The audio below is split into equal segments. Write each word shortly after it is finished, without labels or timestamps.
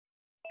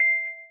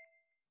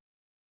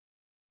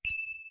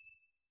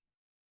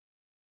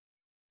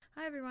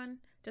Hi everyone,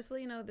 just to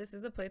let you know, this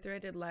is a playthrough I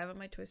did live on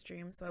my Twitch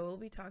stream, so I will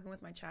be talking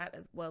with my chat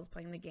as well as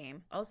playing the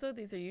game. Also,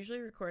 these are usually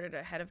recorded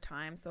ahead of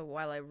time, so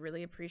while I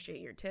really appreciate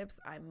your tips,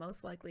 I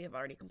most likely have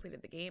already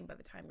completed the game by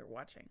the time you're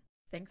watching.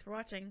 Thanks for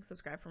watching,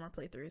 subscribe for more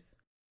playthroughs.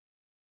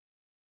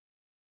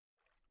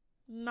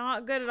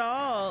 Not good at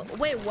all.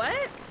 Wait,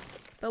 what?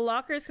 The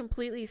locker is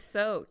completely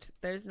soaked.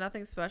 There's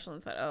nothing special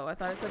inside. Oh, I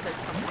thought it said there's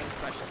something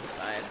special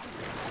inside.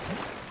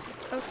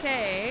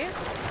 Okay.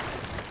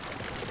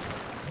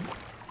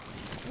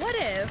 What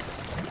if?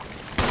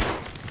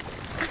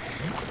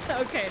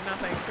 Okay,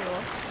 nothing.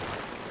 Cool.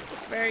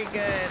 Very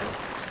good.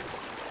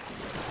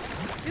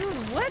 Dude,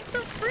 what the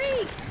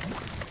freak?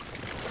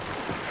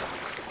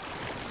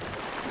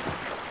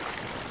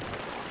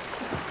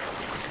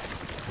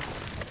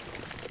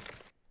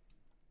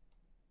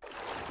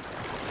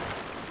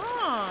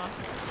 Huh.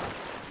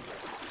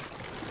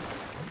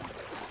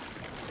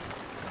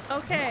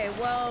 Okay,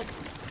 well.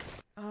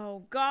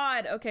 Oh,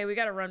 God. Okay, we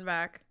gotta run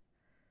back.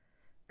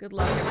 Good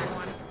luck,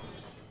 everyone.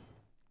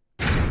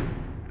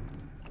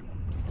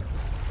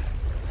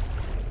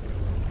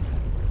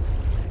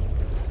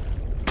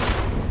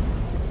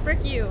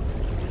 Frick you.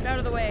 Get out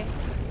of the way.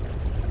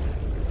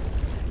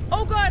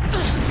 Oh, God!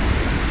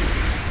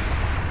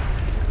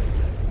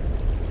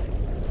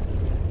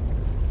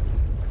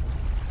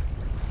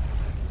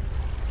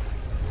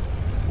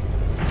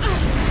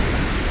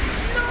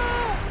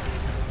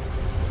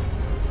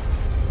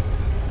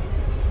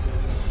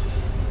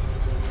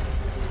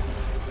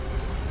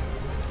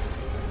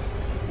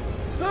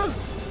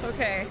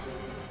 Okay.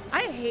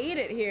 I hate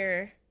it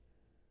here.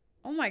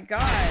 Oh my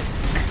god.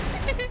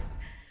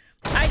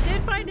 I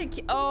did find a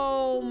key.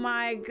 Oh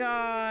my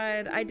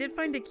god. I did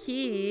find a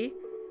key.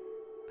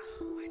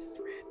 Oh, I just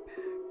ran back.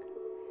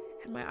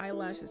 And my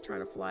eyelash is trying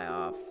to fly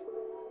off.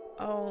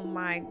 Oh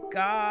my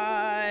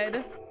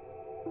god.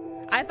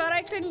 I thought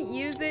I couldn't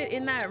use it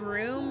in that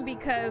room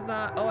because,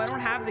 oh, I don't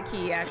have the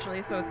key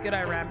actually, so it's good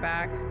I ran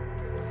back.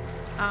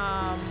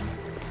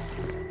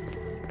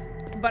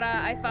 But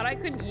I thought I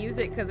couldn't use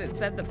it because it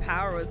said the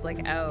power was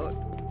like out.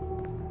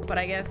 But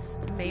I guess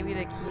maybe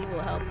the key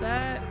will help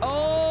that. Oh!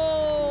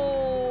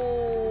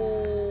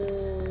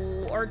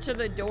 Or to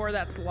the door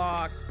that's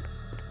locked.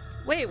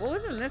 Wait, what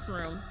was in this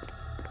room?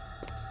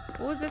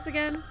 What was this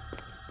again?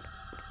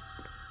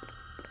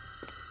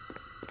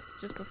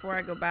 Just before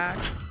I go back.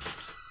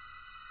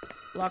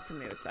 Locked from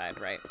the other side,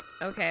 right.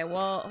 Okay,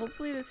 well,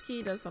 hopefully this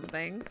key does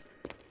something.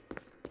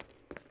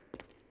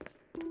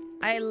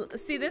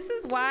 See, this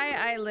is why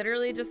I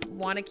literally just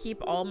want to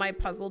keep all my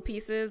puzzle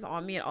pieces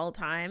on me at all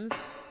times.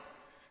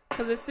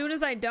 Because as soon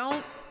as I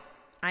don't,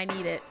 I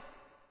need it.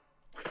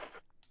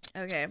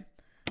 Okay.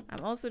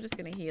 I'm also just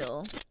going to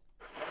heal.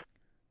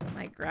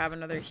 Might grab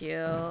another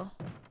heal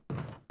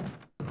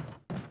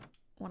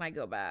when I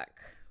go back.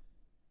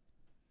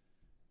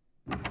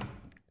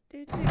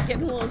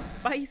 Getting a little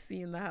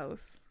spicy in the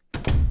house.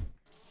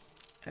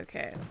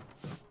 Okay.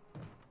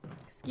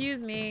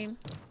 Excuse me.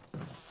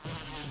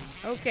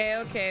 Okay,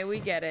 okay, we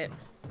get it.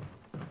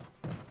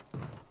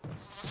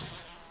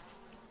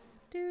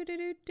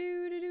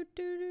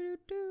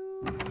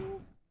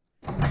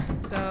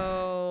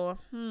 So,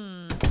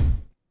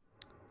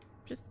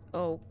 just,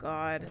 oh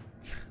god.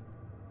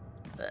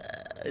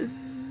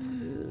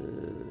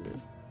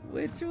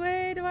 Which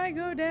way do I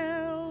go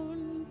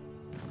down?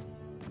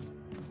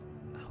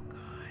 Oh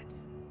god.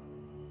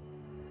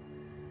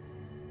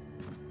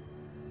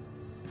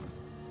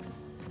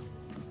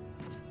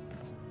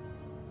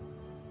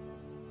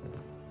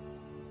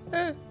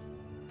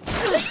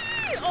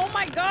 Oh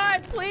my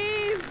god,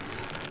 please!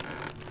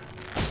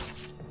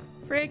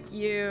 Frick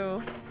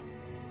you.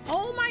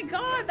 Oh my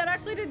god, that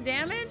actually did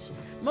damage?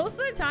 Most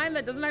of the time,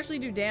 that doesn't actually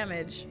do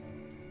damage.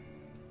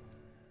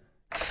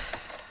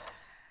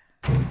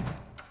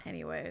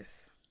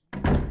 Anyways.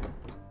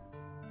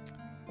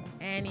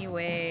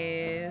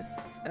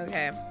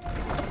 Okay.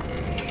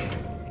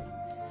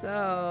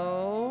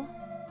 So...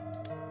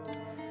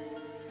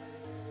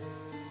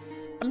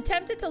 I'm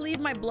tempted to leave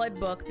my blood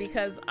book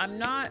because I'm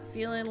not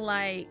feeling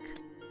like...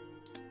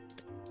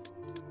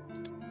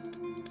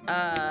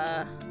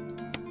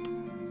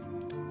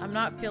 I'm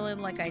not feeling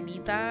like I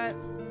need that.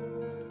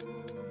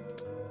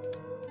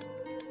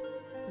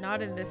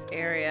 Not in this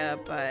area,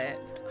 but...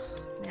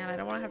 Oh, man, I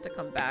don't want to have to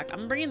come back.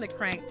 I'm bringing the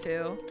crank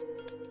too.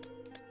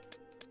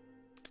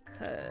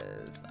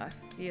 Because I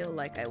feel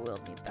like I will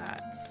need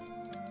that.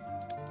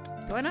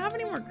 Do I not have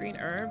any more green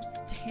herbs?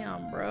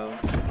 Damn, bro.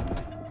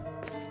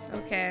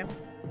 Okay.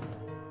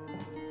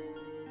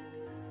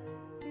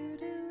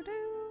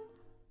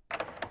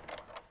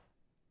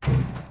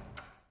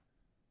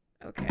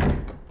 Okay.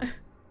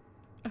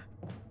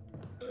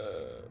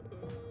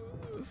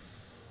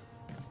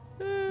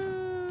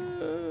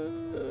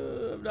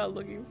 I'm not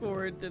looking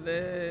forward to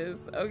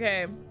this.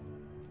 Okay.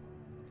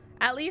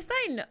 At least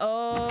I know.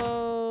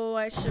 Oh,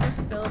 I should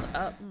have filled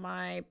up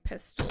my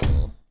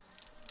pistol.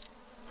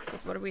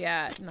 Because what are we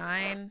at?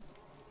 9?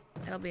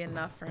 It'll be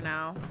enough for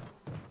now.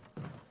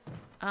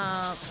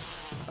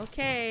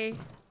 Okay.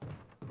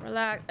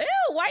 Relax.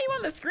 Ew! Why are you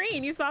on the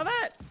screen? You saw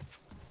that?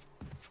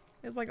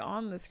 It's like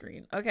on the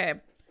screen. Okay.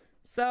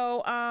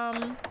 So, I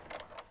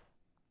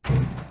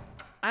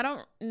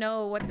don't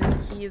know what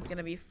this key is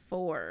gonna be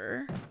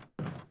for.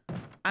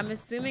 I'm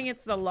assuming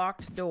it's the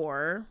locked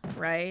door,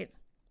 right?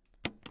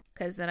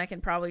 Because then I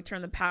can probably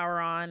turn the power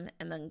on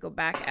and then go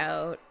back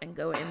out and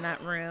go in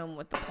that room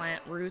with the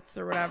plant roots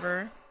or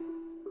whatever.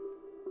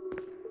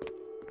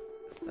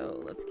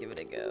 So let's give it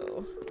a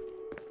go.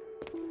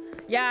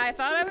 Yeah, I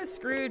thought I was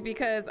screwed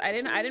because I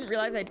didn't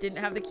realize I didn't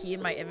have the key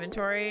in my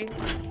inventory.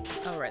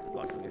 Oh, right, this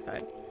locked from the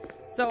side.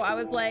 So I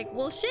was like,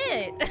 well,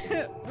 shit.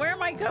 Where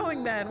am I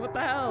going then? What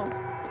the hell?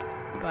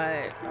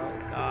 But, oh,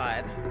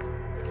 God.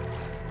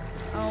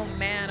 Oh,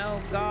 man.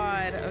 Oh,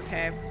 God.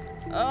 Okay.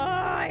 Oh,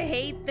 I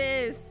hate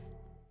this.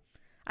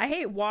 I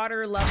hate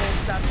water level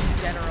stuff in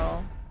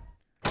general.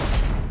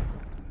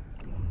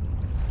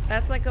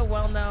 That's like a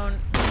well-known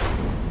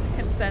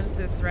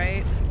consensus,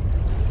 right?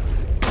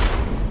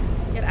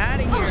 Get out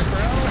of here, bro.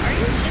 Are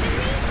you shitting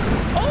me?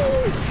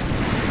 Oh!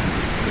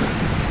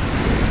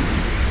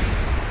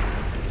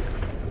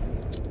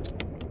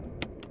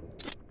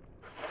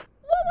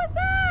 What was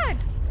that?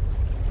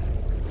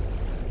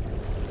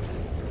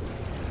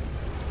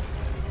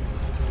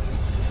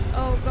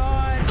 Oh,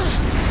 God.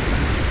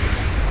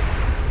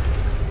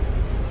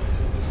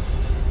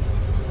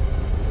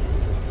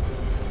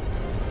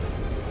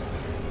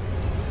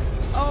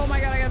 Oh,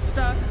 my God, I got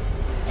stuck.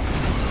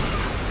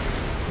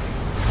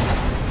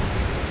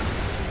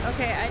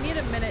 Okay, I need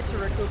a minute to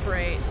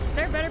recuperate.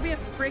 There better be a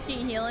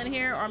freaking heal in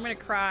here or I'm gonna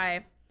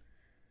cry.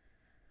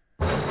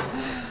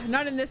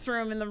 Not in this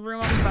room, in the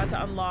room I'm about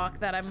to unlock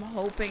that I'm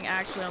hoping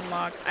actually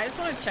unlocks. I just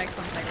want to check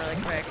something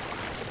really quick.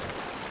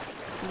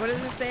 What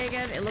does it say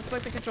again? It looks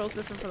like the control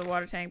system for the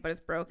water tank, but it's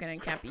broken and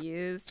can't be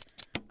used.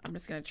 I'm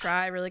just gonna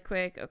try really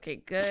quick. Okay,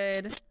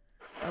 good.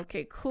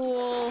 Okay,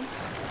 cool.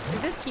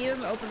 If this key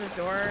doesn't open this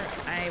door,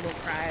 I will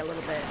cry a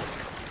little bit.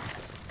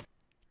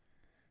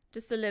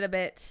 Just a little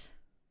bit.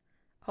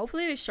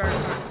 Hopefully the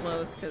sharks aren't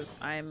close because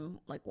I'm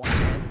like one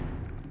hit.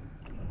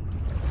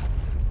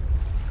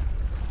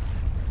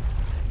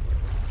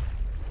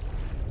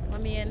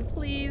 Let me in,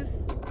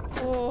 please.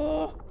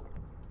 Oh.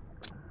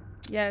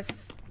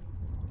 Yes.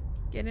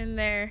 Get in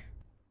there.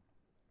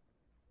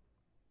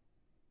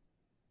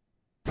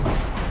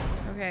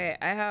 Okay,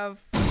 I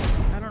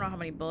don't know how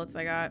many bullets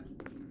I got.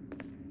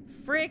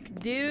 Frick,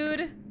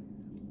 dude.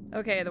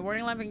 Okay, the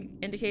warning lamp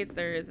indicates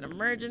there is an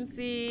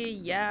emergency.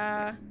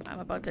 Yeah, I'm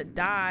about to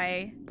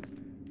die.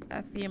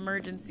 That's the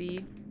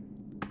emergency.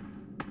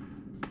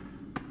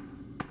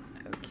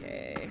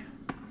 Okay.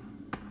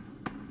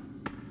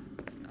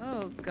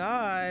 Oh,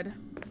 God.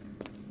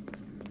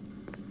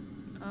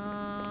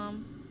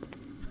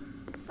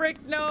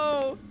 Frick,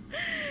 no.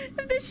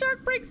 If this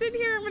shark breaks in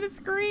here, I'm gonna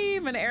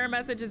scream. An error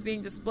message is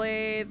being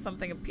displayed.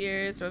 Something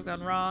appears to have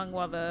gone wrong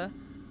while the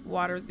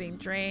water is being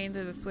drained.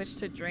 There's a switch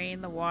to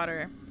drain the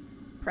water.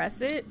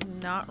 Press it?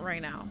 Not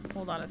right now.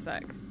 Hold on a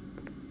sec.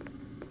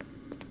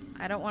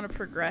 I don't want to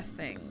progress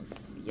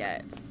things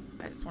yet.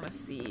 I just want to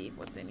see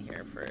what's in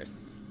here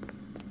first.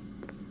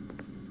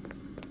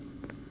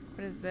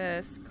 What is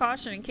this?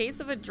 Caution, in case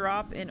of a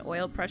drop in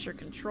oil pressure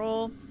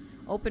control,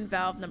 open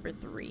valve number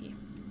 3.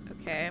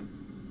 Okay.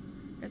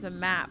 There's a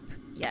map.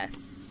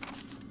 Yes.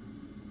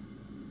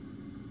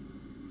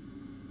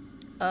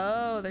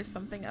 Oh, there's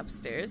something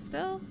upstairs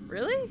still?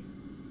 Really?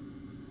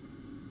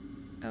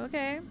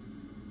 Okay.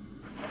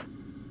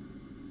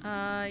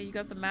 You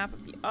got the map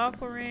of the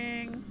aqua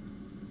ring.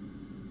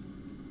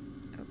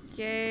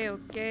 Okay,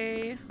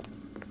 okay.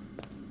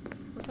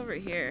 What's over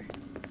here?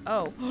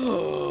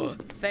 Oh.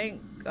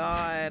 Thank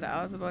God.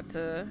 I was about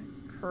to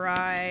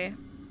cry.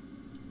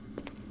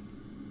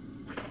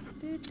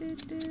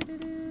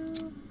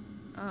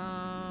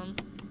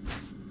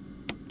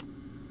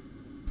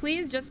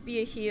 Please just be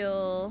a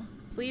heal.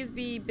 Please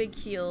be big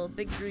heal.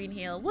 Big green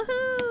heal.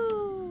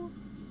 Woohoo!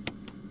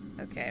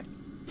 Okay.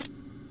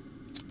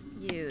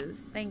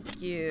 Use.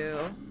 Thank you.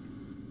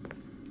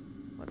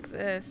 What's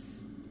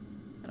this?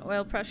 An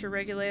oil pressure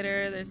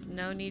regulator. There's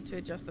no need to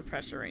adjust the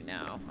pressure right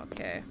now.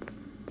 Okay.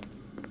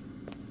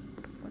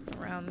 What's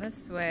around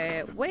this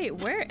way? Wait,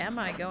 where am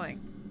I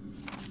going?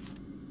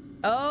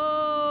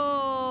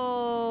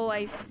 Oh,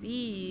 I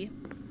see.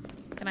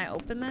 Can I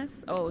open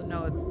this? Oh,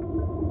 no, it's...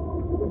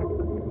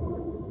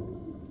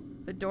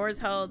 The door is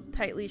held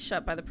tightly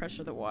shut by the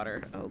pressure of the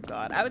water. Oh,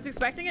 God. I was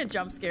expecting a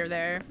jump scare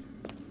there.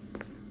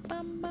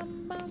 Bum,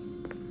 bum,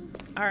 bum.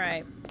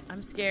 Alright,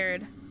 I'm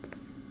scared.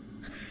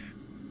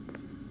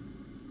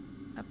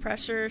 A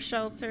pressure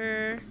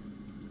shelter.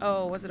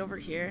 Oh, was it over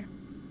here?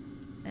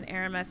 An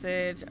error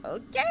message.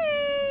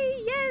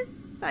 Okay, yes,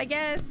 I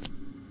guess.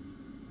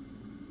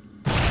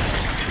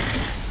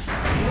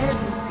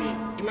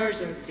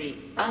 Emergency.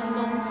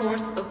 Unknown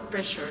source of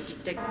pressure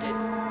detected.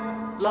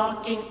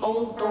 Locking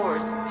all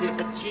doors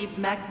to achieve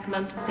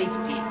maximum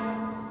safety.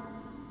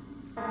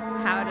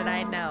 How did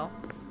I know?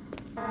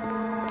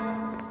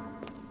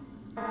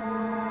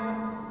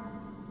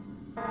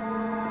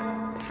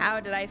 How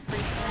did I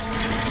freak?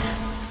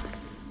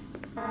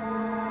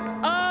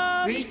 Oh,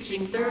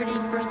 Reaching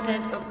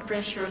 30% of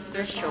pressure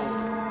threshold.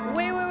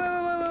 Wait.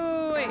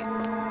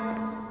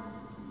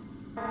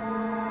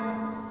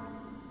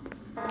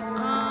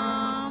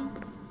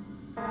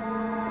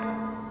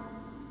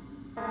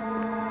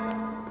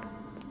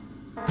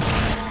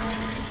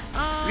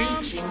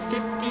 Reaching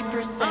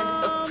 50%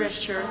 of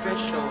pressure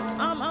threshold.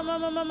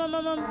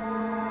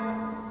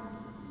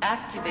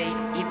 Activate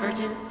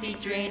emergency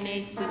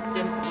drainage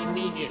system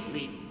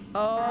immediately.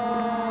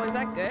 Oh, is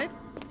that good?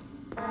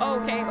 Oh,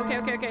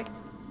 okay.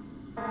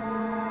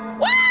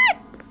 What?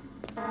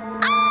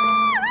 Ah,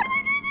 how do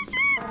I do this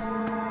shit?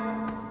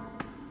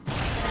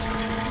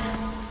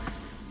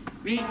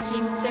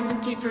 Reaching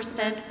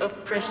 70%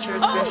 of pressure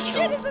Oh threshold.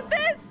 shit, is it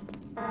this?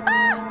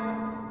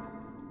 Ah!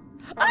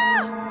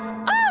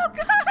 Oh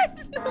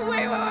god!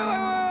 Wait.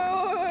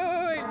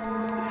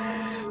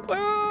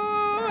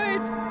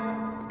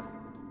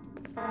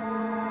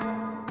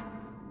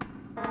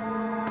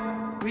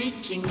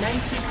 Reaching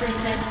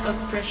 90% of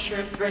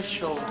pressure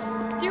threshold.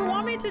 Do you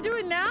want me to do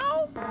it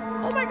now?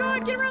 Oh my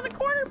god, get around the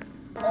corner!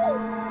 Oh!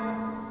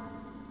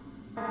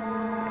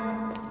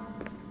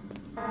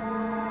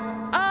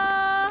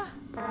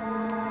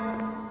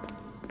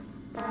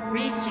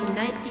 Reaching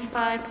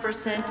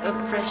 95%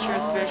 of pressure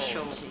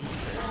threshold.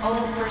 Jesus.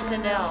 All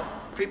personnel,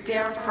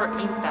 prepare for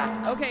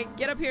impact. Okay,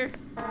 get up here.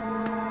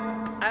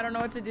 I don't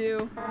know what to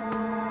do.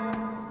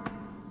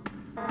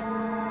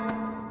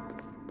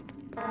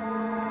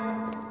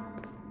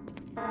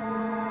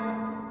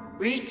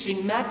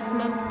 Reaching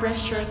maximum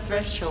pressure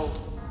threshold.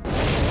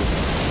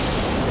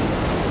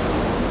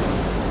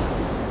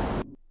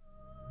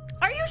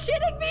 Are you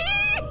shitting me?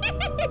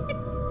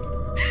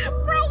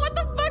 Bro, what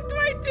the fuck do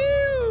I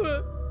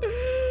do?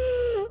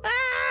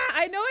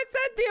 I know it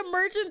said the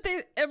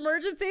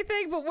emergency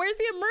thing, but where's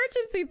the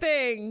emergency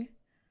thing?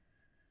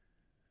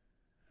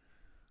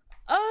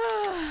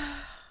 I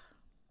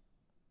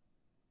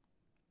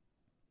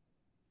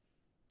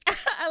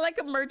like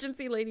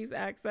emergency lady's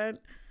accent.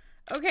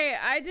 Okay,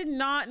 I did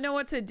not know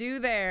what to do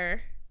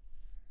there.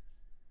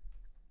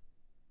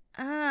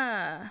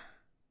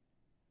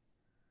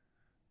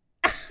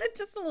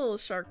 Just a little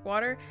shark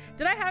water.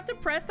 Did I have to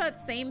press that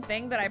same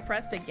thing that I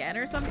pressed again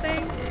or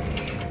something?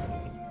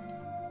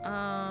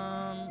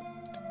 I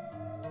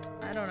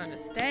don't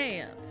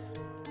understand.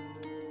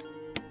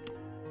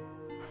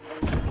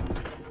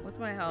 What's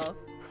my health?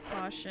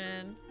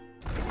 Caution.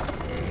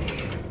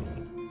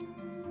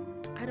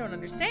 I don't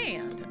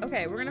understand.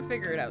 Okay, we're gonna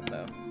figure it out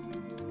though.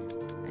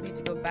 I need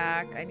to go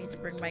back. I need to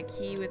bring my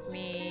key with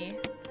me.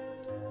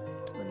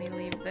 Let me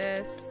leave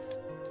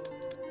this.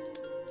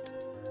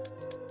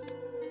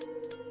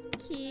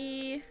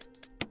 Key.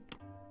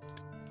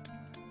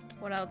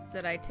 What else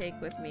did I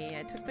take with me?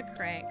 I took the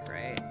crank,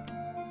 right?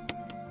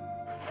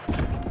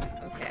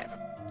 Okay.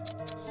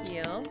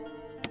 Heal.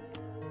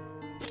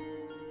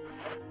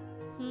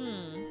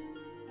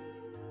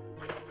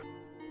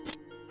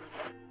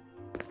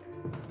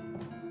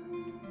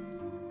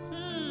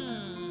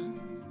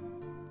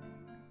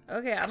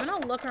 Okay, I'm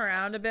gonna look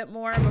around a bit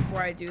more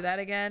before I do that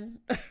again.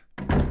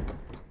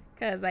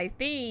 Because I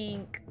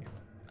think...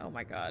 Oh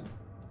my god.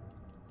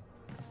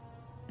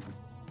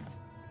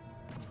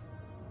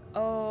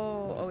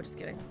 Oh, just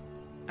kidding.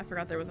 I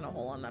forgot there wasn't a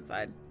hole on that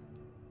side.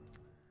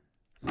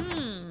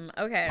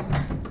 Okay.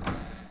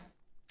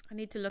 I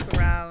need to look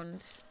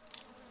around.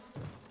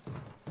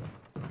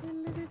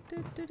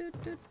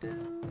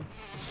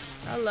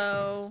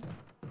 Hello.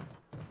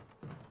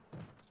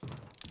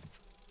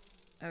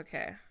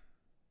 Okay.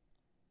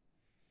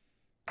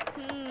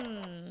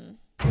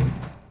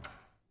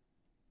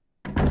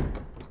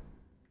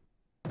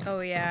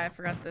 Oh yeah, I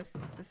forgot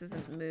this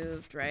isn't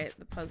moved, right?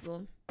 The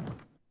puzzle.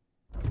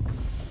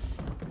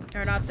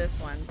 Or not this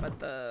one, but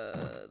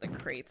the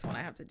crates one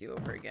I have to do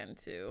over again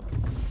too.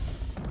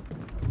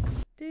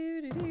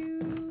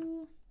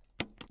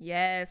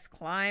 Yes,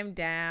 climb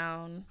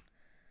down.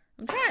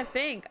 I'm trying to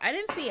think. I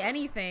didn't see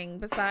anything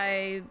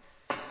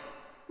besides...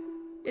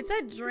 It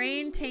said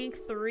drain tank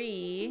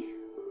 3.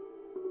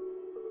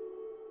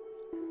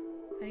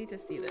 I need to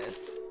see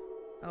this.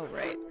 Oh,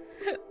 right.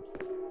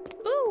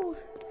 Ooh!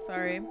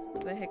 Sorry,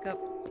 the hiccup.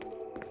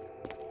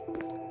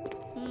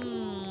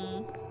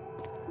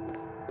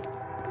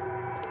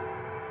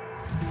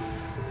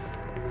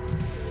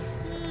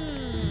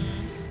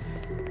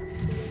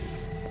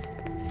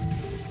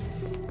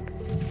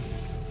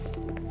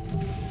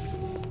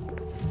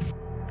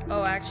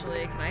 Oh,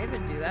 actually, can I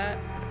even do that?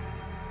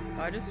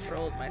 Oh, I just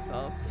trolled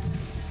myself.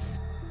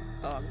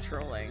 Oh, I'm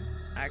trolling,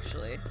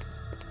 actually.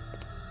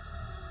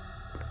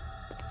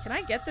 Can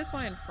I get this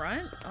one in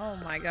front? Oh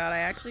my god, I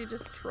actually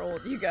just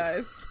trolled you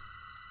guys.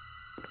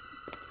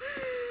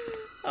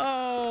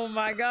 Oh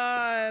my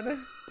god.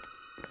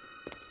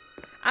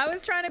 I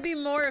was trying to be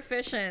more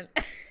efficient.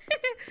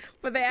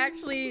 But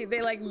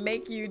they like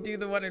make you do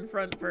the one in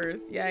front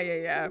first.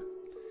 Yeah.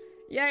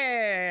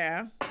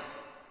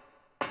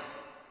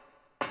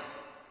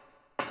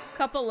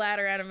 Couple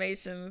ladder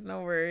animations,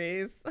 no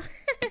worries.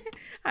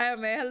 Hi,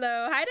 Ame.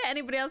 Hello. Hi to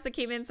anybody else that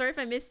came in. Sorry if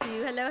I missed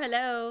you.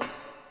 Hello.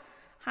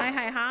 Hi,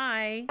 hi,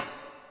 hi.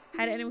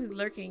 Hi to anyone who's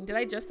lurking. Did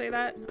I just say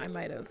that? I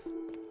might have.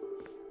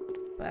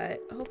 But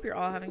I hope you're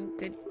all having a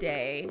good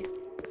day.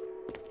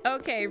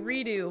 Okay,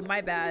 redo. My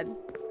bad.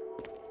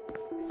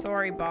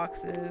 Sorry,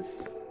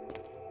 boxes.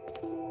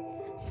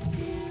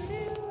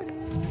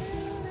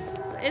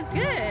 It's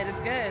good.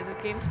 It's good. This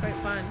game's quite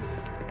fun.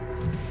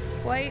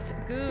 Quite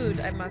good,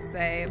 I must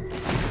say.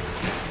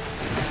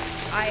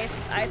 I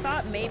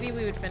thought maybe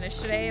we would finish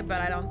today,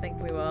 but I don't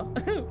think we will.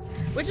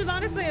 Which is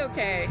honestly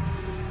okay.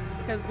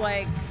 Because,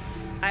 like,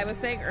 I was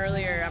saying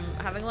earlier, I'm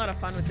having a lot of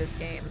fun with this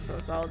game, so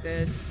it's all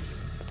good.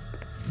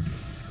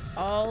 It's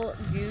all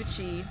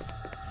Gucci.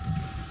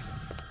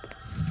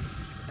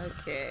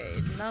 Okay,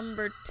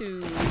 number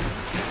 2.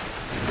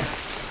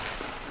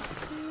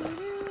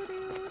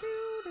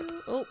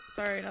 Oh,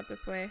 sorry, not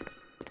this way.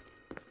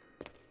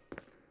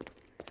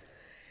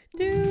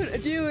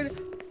 Dude,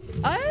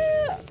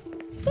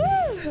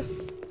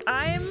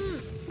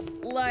 I'm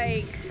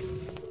like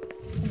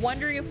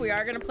wondering if we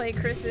are gonna play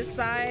Chris's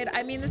side.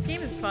 I mean, this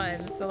game is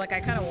fun, so like I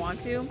kind of want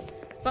to,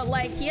 but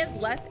like he has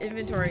less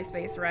inventory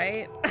space,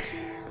 right?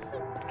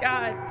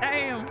 God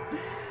damn.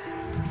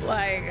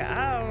 Like,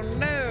 I don't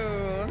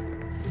know.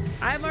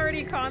 I'm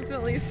already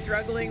constantly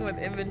struggling with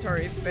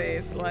inventory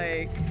space.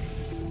 Like,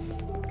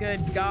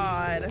 good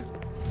God.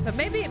 But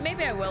maybe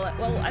I will.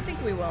 Well, I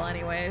think we will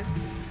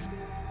anyways.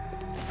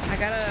 I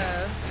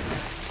gotta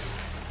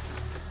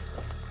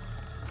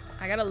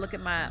look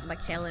at my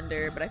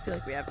calendar, but I feel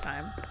like we have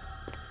time.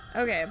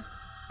 Okay,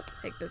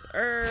 take this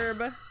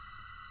herb.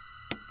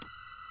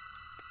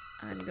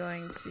 I'm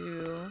going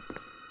to...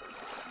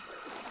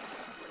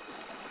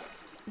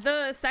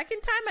 The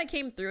second time I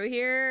came through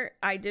here,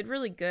 I did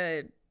really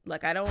good.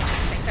 Like, I don't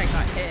think I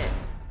got hit.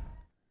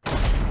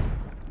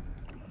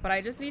 But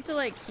I just need to,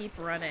 like, keep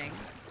running.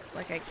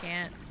 Like, I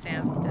can't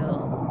stand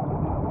still.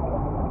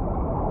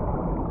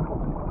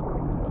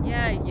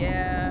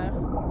 Yeah.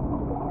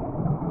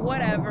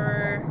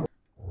 Whatever.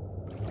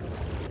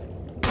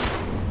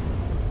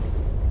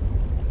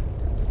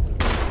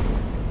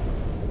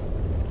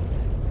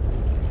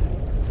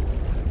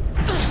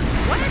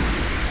 What?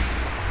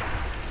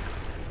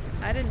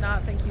 I did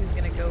not think he was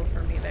gonna go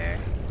for me there.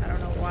 I don't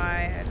know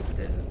why, I just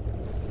didn't.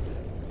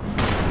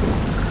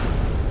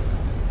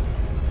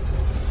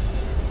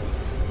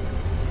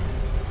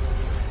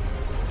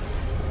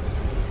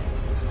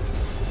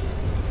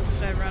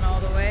 Should I run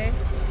all the way?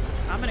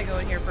 I'm gonna go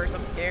in here first,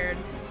 I'm scared.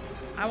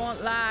 I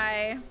won't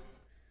lie.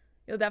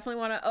 You'll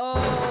definitely wanna,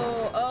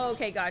 oh,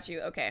 okay, got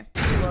you, okay.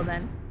 We will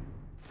then.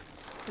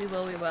 We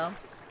will.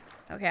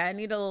 Okay, I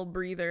need a little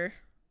breather.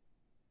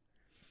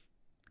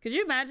 Could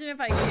you imagine if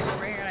I came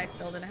over here and I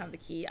still didn't have the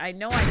key? I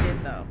know I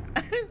did though.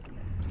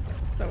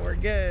 So we're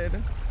good.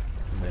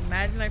 But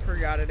imagine I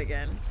forgot it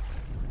again.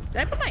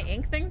 Did I put my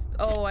ink things?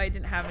 Oh, I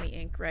didn't have any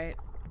ink, right?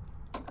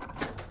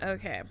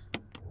 Okay.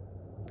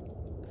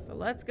 So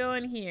let's go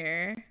in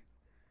here.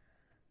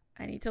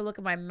 I need to look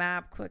at my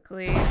map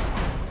quickly.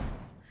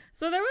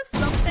 So there was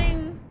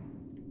something...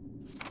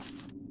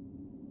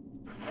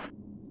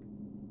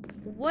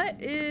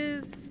 What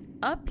is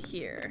up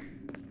here?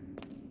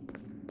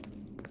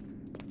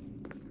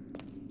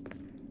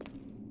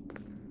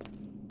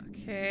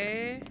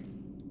 Okay.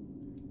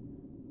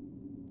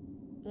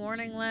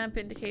 Warning lamp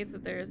indicates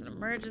that there is an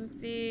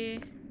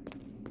emergency.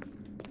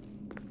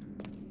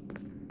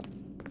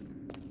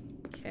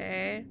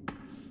 Okay.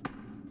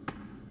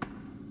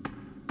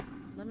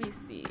 Let me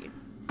see.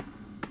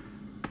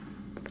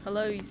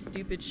 Hello, you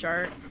stupid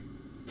shark.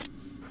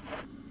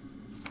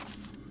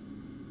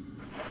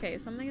 Okay,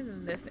 something is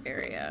in this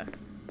area.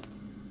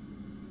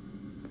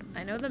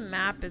 I know the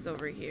map is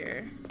over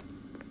here.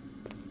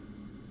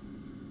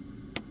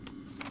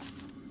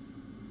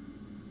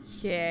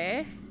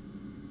 Okay.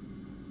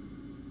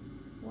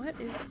 What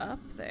is up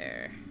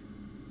there?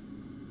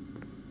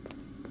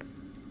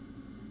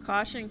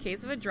 Caution, in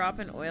case of a drop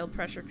in oil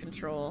pressure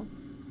control,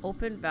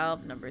 open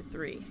valve number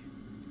 3.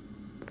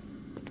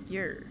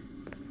 Here.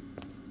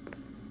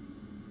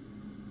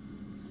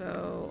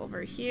 So,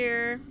 over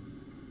here.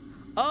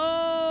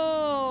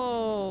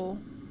 Oh!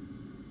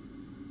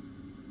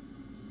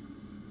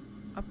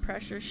 A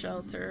pressure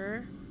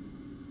shelter.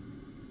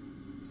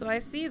 So I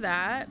see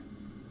that.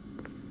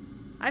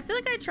 I feel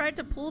like I tried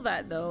to pull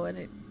that though, and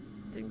it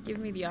didn't give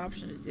me the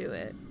option to do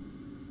it.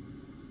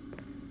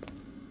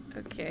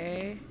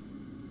 Okay.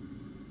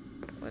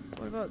 What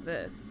about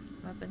this?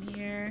 Nothing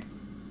here.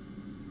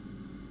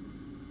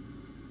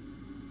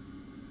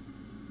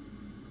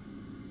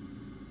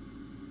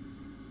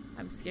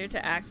 I'm scared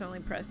to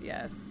accidentally press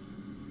yes.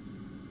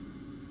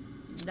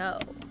 No.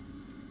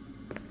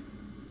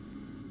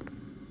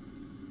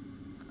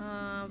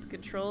 The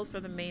controls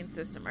for the main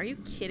system. Are you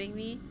kidding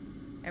me?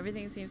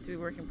 Everything seems to be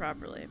working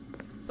properly.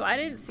 So I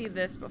didn't see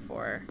this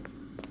before.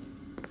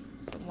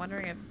 So I'm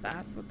wondering if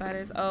that's what that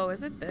is. Oh,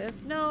 is it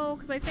this? No,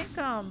 because I think,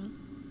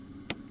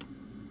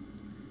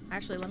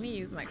 actually, let me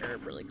use my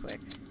herb really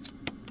quick.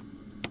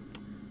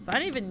 So I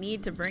didn't even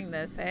need to bring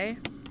this, hey?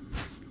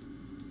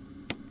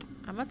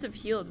 I must have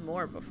healed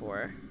more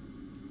before.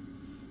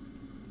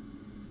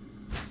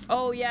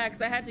 Oh, yeah,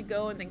 because I had to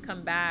go and then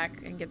come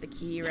back and get the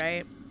key,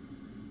 right?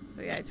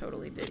 So, yeah, I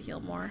totally did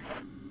heal more.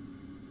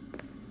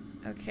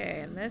 Okay,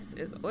 and this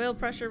is oil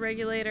pressure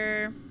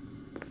regulator.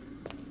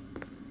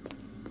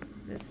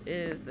 This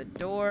is the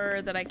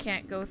door that I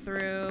can't go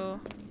through.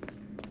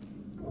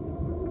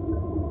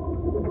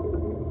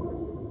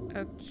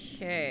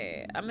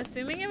 Okay, I'm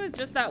assuming it was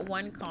just that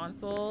one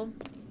console.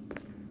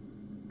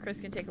 Chris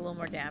can take a little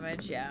more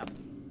damage, yeah.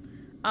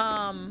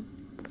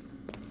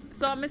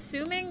 So I'm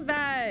assuming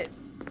that...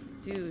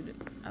 Dude,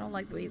 I don't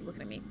like the way he's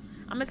looking at me.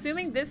 I'm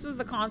assuming this was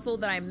the console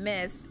that I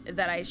missed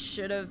that I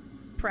should have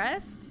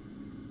pressed.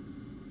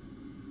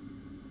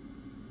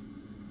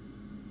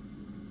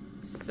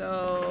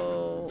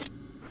 So...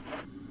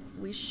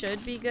 we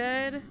should be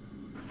good.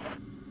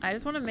 I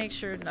just want to make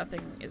sure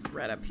nothing is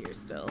red up here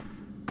still.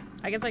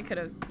 I guess I could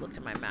have looked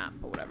at my map,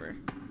 but whatever.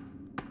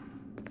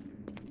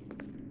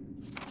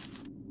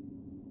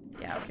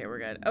 Yeah, okay, we're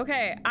good.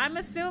 Okay, I'm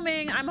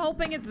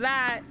hoping it's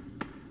that.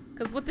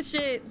 Because what the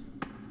shit?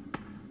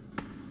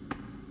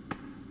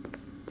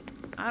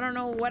 I don't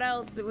know what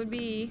else it would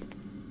be.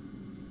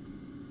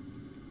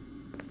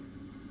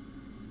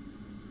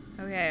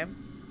 Okay.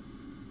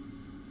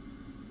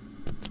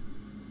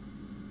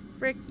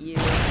 Frick you.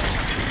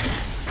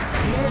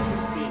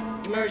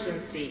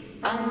 Emergency.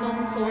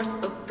 Unknown source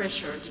of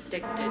pressure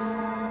detected.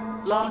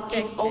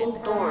 Locking all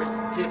doors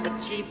to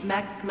achieve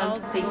maximum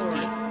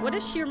safety. What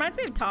is she? Reminds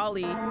me of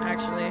Tali,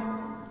 actually.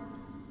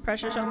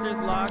 Pressure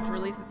shelters locked.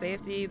 Release the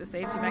safety. The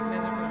safety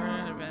mechanism for the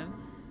have been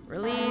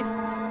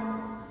released.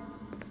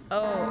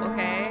 Oh,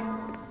 okay.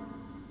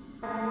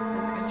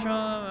 This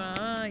control.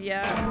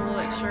 Yeah, pull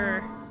it.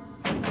 Sure.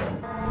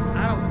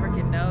 I don't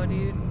freaking know,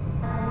 dude.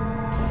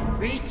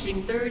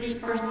 Reaching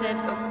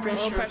 30% of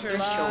pressure, pressure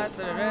loss.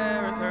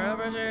 Restore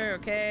pressure.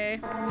 Okay.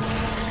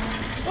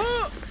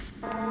 Oh!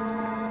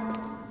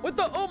 What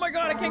the? Oh my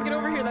god! I can't get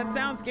over here. That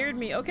sound scared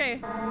me. Okay.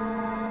 3.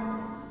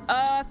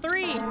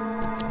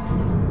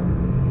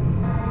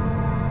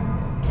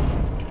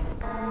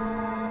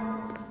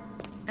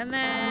 And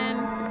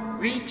then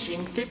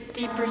reaching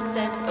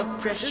 50% of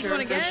pressure this one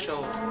again?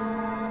 threshold.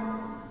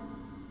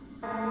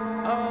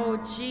 Oh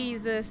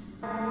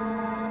Jesus.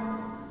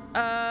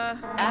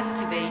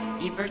 Activate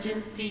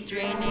emergency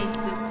drainage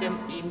system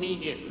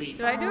immediately.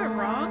 Did I do it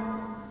wrong?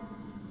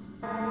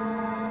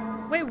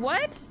 Wait,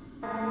 what?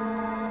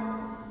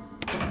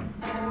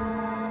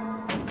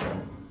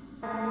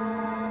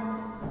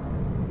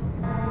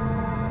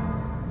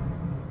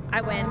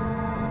 I win.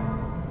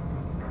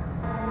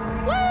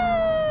 Woo!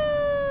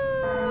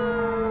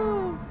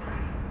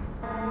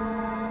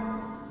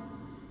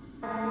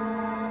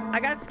 I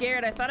got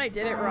scared. I thought I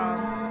did it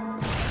wrong.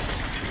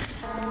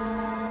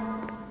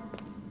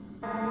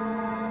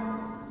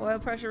 Oil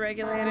pressure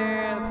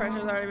regulator. The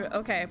pressure's already been...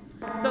 Okay.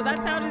 So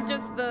that sound is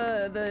just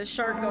the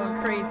shark going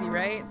crazy,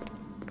 right?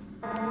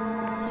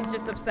 He's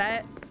just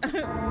upset.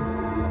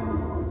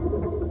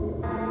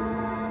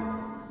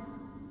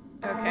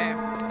 Okay.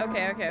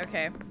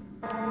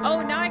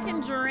 Oh, now I can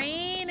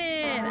drain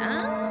it.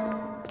 Oh.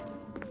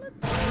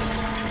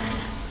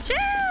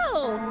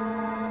 Chill!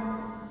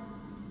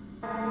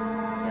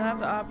 You'll have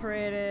to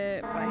operate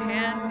it by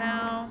hand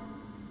now.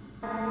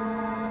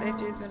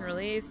 Safety's been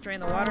released.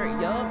 Drain the water.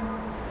 Yup.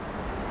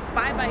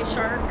 Bye-bye,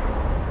 shark.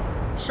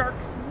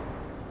 Sharks.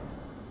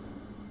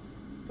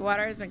 The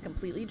water has been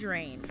completely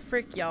drained.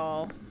 Frick,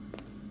 y'all.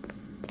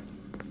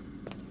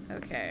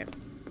 Okay.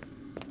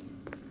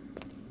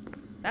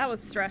 That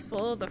was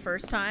stressful the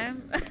first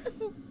time.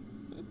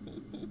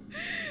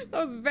 That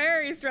was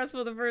very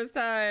stressful the first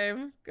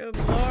time. Good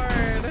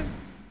lord.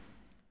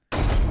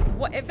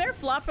 What if they're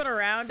flopping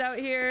around out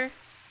here?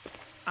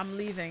 I'm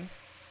leaving.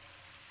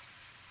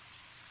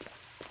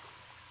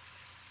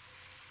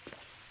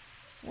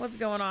 What's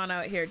going on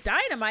out here?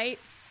 Dynamite?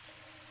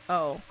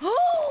 Oh.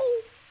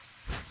 Oh!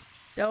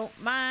 Don't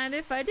mind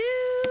if I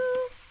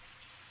do.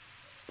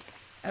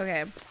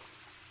 Okay.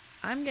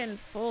 I'm getting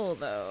full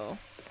though.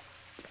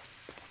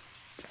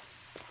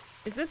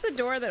 Is this the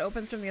door that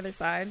opens from the other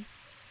side?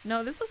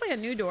 No, this looks like a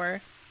new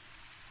door.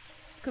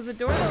 Because the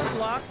door that was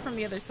locked from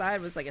the other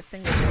side was like a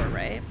single door,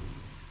 right?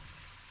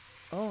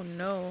 Oh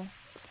no.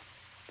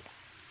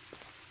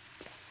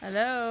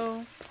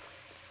 Hello?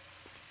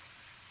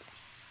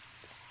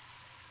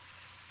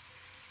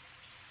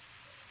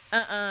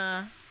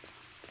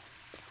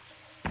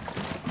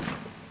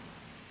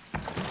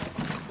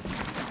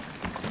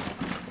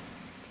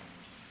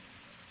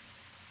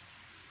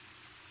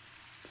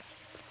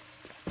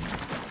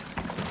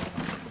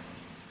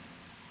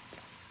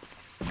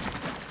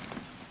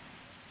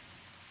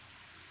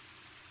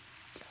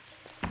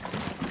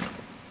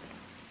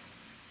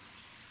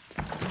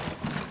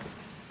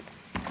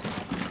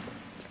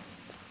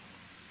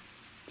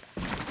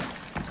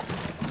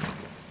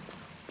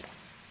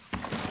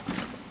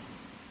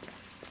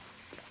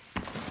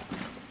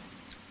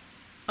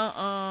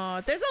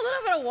 There's a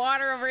little bit of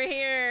water over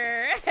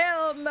here.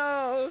 Hell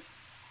no.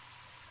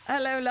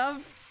 Hello,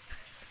 love.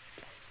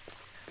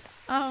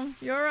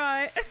 You're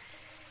right.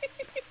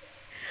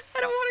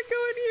 I don't want to go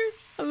in here.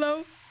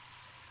 Hello.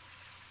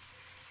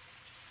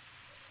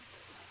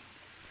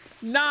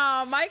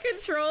 Nah, my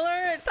controller.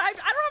 I don't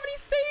have any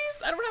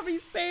saves. I don't have any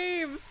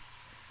saves.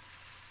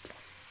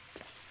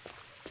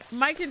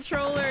 My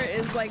controller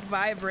is like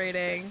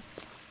vibrating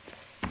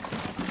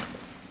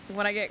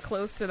when I get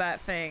close to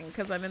that thing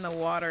because I'm in the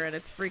water and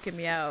it's freaking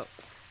me out.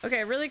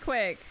 Okay, really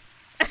quick.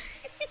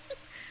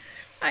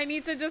 I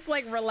need to just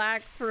like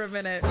relax for a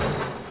minute.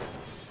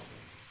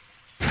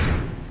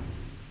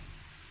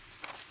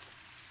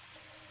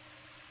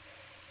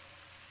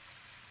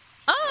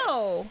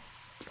 Oh!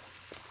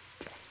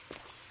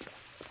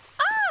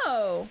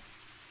 Oh!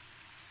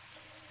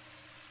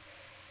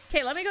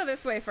 Okay, let me go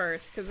this way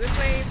first, because this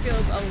way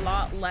feels a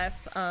lot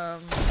less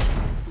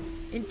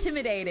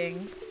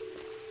intimidating.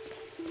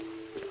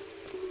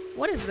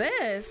 What is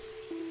this?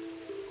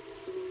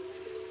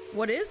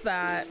 What is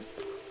that?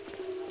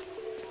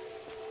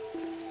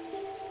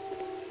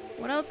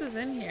 What else is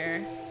in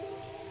here?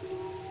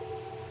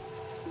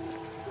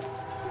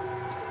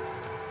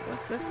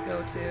 What's this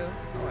go to?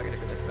 Oh, I gotta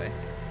go this way.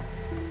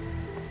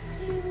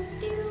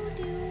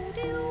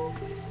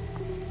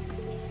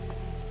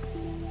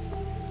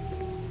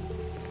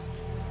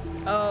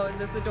 Oh, is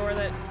this the door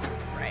that...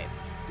 Right.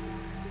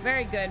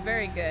 Very good,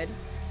 very good.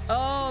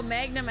 Oh,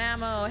 magnum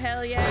ammo.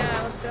 Hell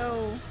yeah, let's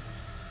go.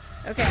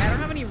 Okay, I don't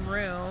have any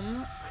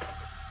room.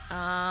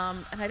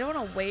 And I don't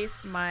want to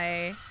waste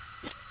my...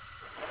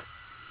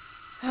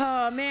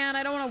 Oh man,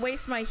 I don't want to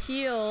waste my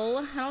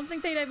heal. I don't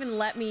think they'd even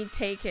let me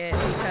take it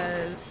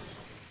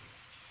because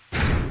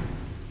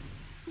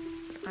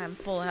I'm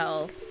full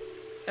health.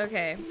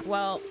 Okay,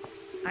 well,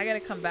 I gotta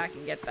come back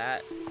and get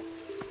that.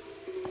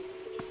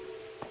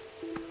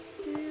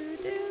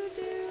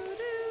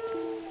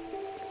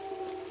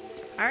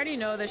 I already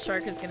know the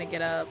shark is gonna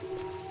get up.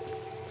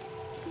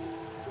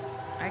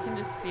 I can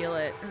just feel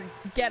it.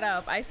 Get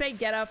up. I say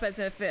get up as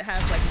if it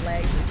has like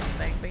legs or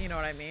something, but you know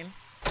what I mean.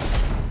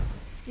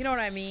 You know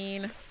what I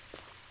mean.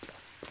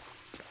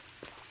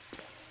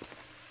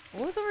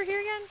 What was over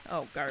here again?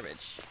 Oh,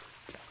 garbage.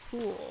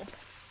 Cool.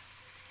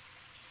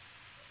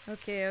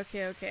 Okay,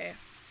 okay, okay.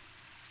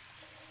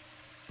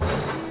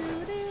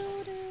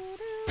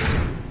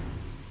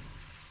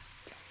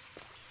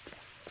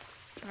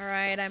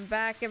 Alright, I'm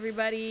back,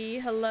 everybody.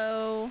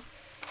 Hello.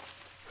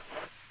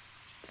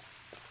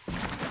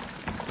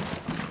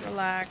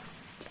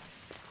 Relax.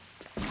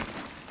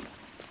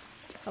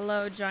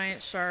 Hello,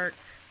 giant shark.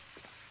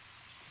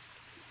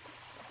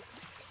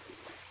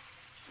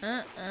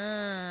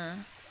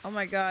 Oh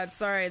my god,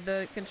 sorry.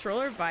 The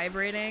controller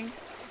vibrating.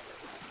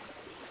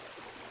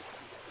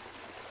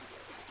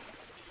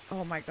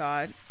 Oh my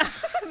god.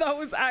 That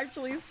was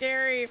actually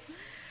scary.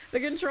 The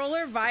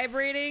controller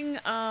vibrating,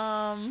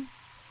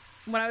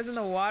 when I was in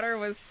the water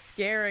was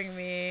scaring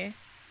me.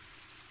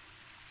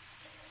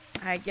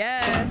 I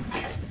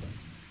guess.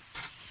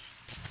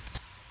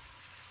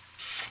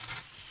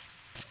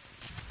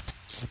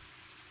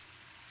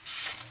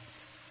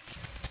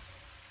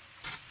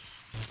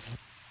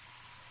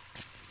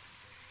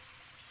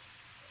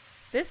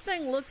 This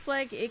thing looks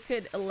like it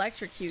could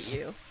electrocute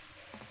you.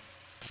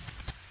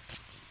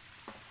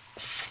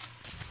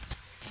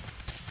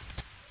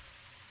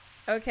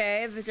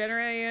 Okay, the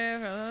generator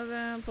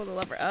unit, pull the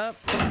lever up.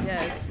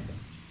 Yes.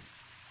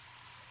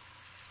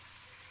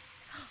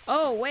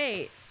 Oh,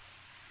 wait.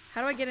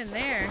 How do I get in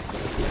there?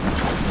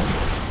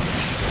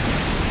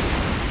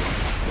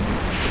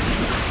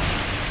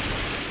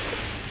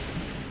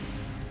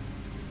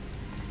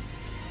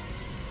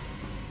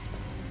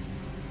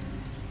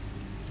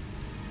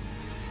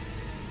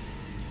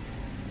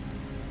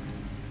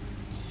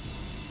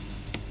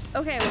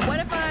 Okay, what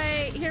if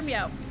I... Hear me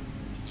out.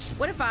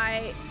 What if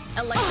I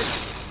electric...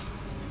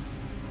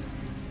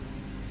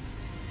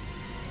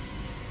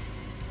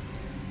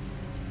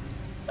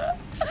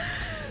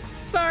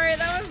 Sorry,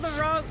 that was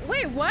the wrong...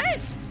 Wait,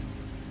 what?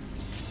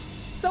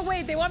 So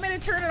wait, they want me to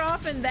turn it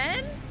off and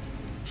then?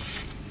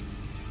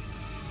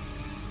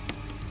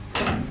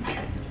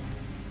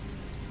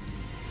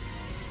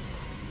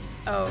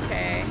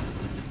 Okay.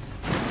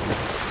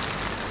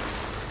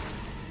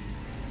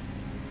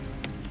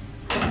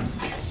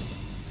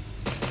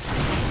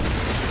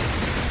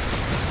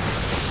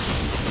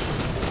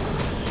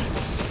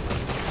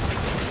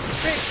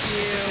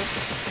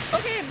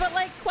 Okay, but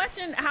like,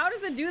 question, how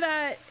does it do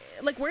that?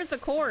 Like, where's the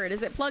cord?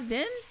 Is it plugged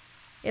in?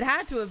 It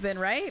had to have been,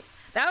 right?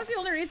 That was the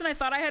only reason I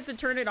thought I had to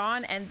turn it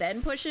on and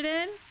then push it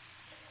in.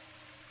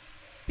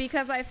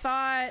 Because I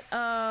thought,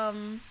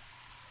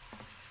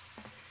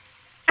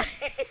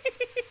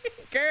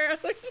 girl,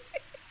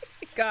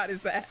 got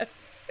his ass.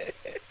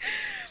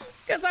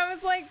 Because I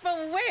was like,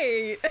 but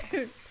wait.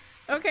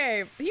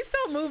 Okay, he's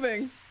still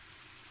moving.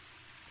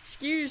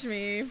 Excuse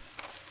me.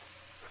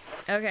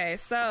 Okay,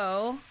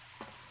 so...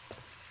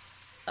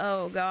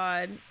 Oh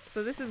god.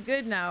 So this is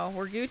good now.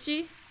 We're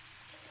Gucci?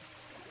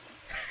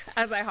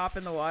 As I hop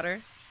in the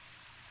water.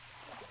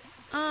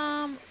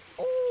 Oh,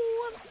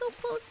 I'm so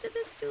close to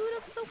this dude.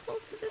 I'm so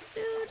close to this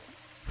dude.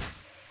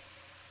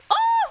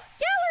 Oh!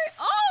 Gallery!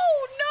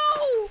 Oh,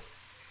 no!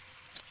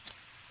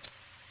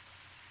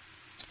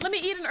 Let me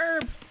eat an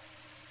herb.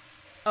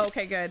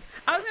 Okay, good.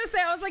 I was gonna say,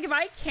 I was like, if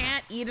I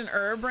can't eat an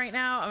herb right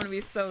now, I'm gonna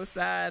be so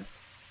sad.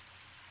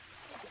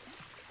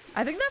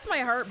 I think that's my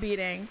heart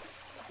beating.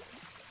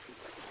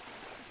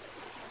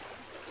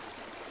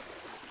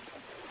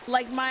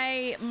 Like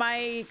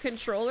my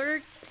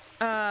controller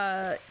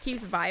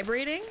keeps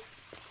vibrating.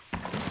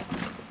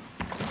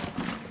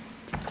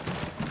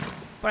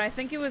 But I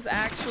think it was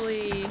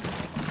actually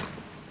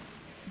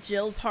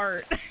Jill's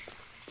heart.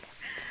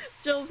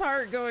 Jill's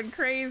heart going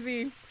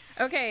crazy.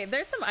 Okay,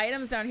 there's some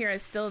items down here I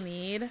still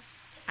need.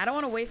 I don't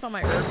want to waste all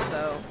my herbs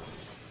though.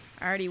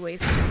 I already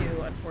wasted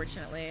 2,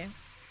 unfortunately.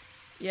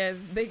 Yes,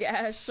 big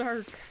ass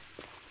shark.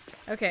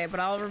 Okay, but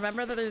I'll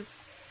remember that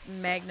there's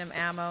magnum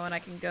ammo and I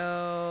can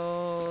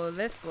go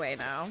this way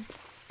now.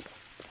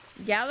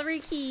 Gallery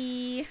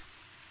key.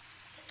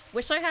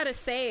 Wish I had a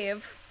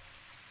save.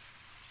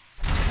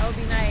 That would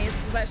be nice.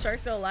 Was that shark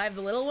still alive?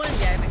 The little one?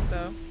 Yeah, I think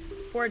so.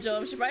 Poor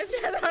Jill. She probably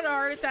still had a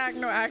heart attack.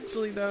 No,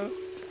 actually though.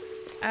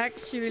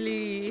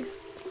 Actually.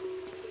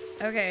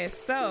 Okay,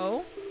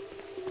 so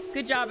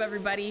good job,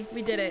 everybody.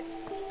 We did it.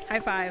 High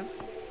five.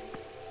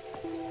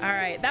 All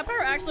right, that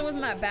part actually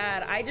wasn't that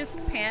bad. I just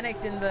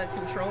panicked in the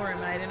control room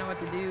and I didn't know what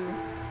to do.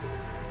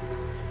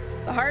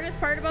 The hardest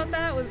part about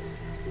that was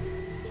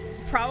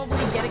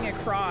probably getting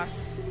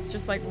across,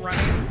 just like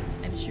running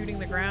and shooting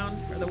the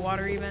ground or the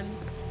water even.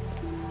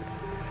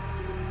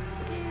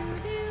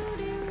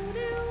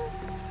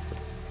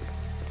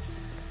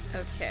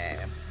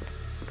 Okay,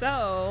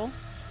 so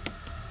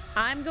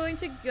I'm going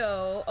to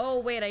go. Oh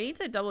wait, I need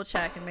to double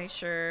check and make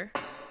sure.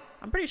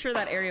 I'm pretty sure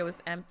that area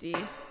was empty.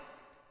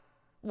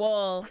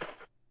 Well,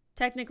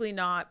 technically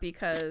not,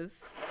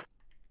 because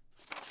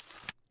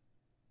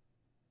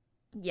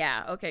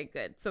yeah, okay,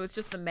 good. So it's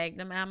just the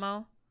magnum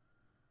ammo.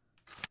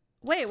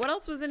 Wait, what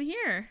else was in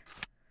here?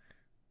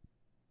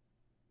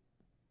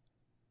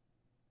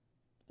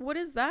 What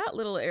is that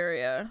little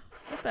area?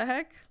 What the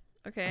heck?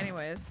 Okay,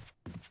 anyways.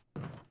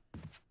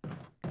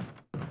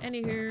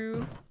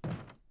 Anywho.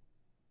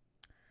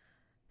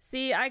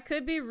 See, I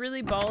could be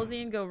really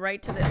ballsy and go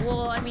right to the...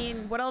 Well, I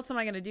mean, what else am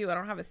I going to do? I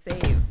don't have a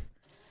save.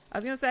 I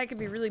was going to say I could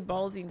be really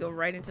ballsy and go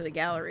right into the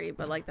gallery,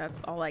 but, like,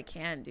 that's all I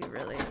can do,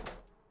 really.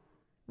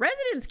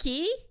 Residence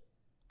key?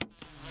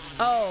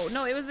 Oh,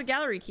 no, it was the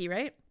gallery key,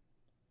 right?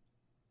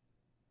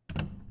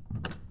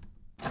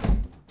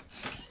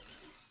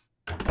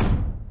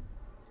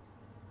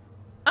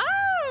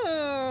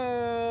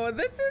 Oh,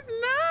 this is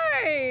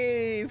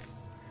nice.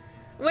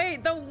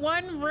 Wait, the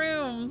one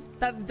room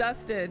that's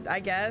dusted, I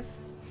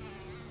guess.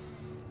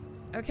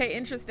 Okay,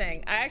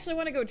 interesting. I actually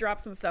want to go drop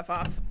some stuff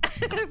off.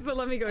 So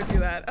let me go do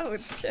that. Oh,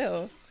 it's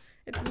chill.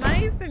 It's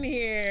nice in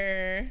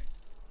here.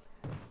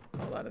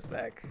 Hold on a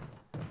sec.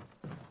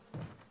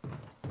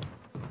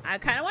 I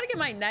kind of want to get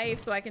my knife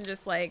so I can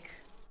just like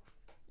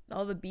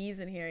all the bees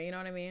in here, you know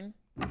what I mean?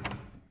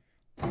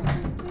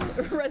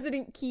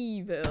 Resident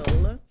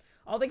Keyville.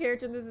 All the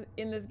characters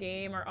in this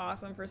game are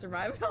awesome for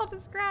surviving all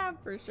this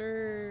crap, for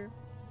sure.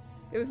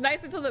 It was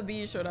nice until the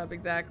bees showed up,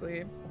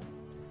 exactly.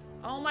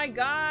 Oh my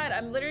god,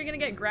 I'm literally gonna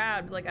get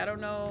grabbed. Like, I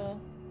don't know.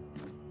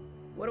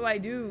 What do I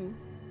do?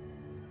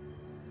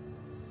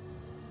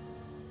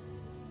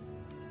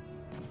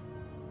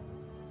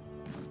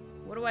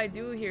 What do I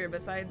do here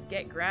besides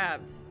get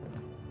grabbed?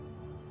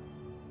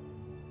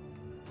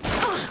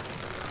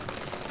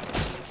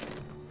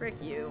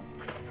 Frick you.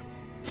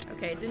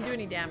 Okay, it didn't do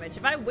any damage.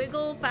 If I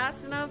wiggle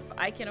fast enough,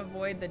 I can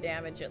avoid the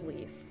damage at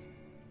least.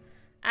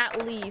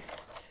 At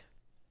least.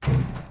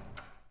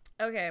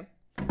 Okay.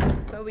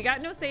 So we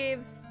got no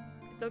saves.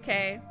 It's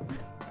okay.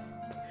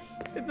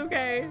 It's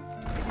okay.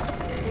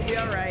 We'll be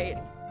alright.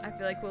 I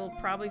feel like we'll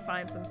probably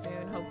find some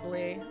soon,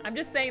 hopefully. I'm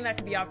just saying that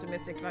to be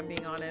optimistic if I'm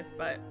being honest,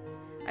 but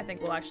I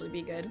think we'll actually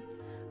be good.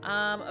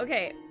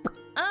 Okay.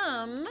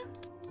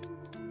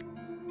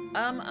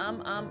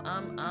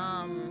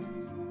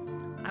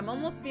 I'm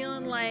almost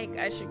feeling like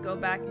I should go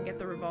back and get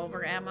the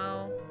revolver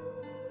ammo.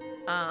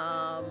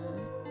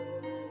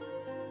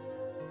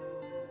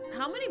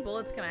 How many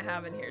bullets can I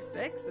have in here?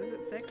 6? Is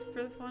it 6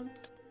 for this one?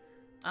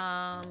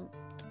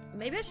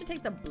 Maybe I should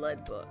take the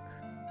blood book.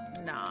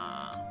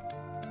 Nah.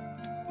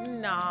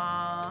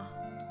 Nah.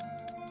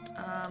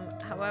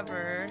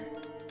 However,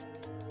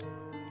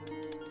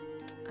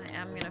 I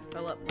am gonna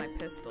fill up my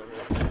pistol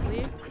really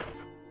quickly.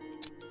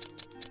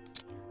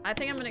 I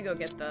think I'm gonna go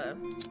get the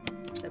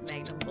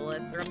magnum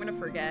bullets, or I'm gonna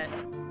forget.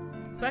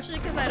 Especially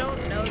because I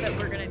don't know that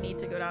we're gonna need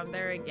to go down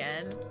there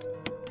again.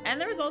 And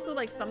there's also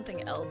like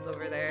something else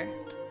over there.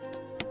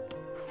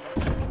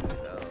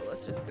 So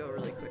let's just go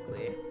really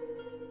quickly.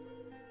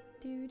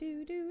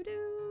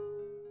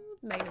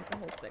 Magnum can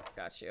hold 6,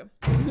 got you.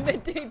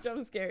 Midday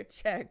jump scare,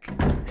 check.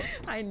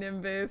 Hi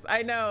Nimbus.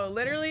 I know,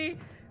 literally.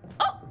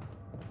 Oh!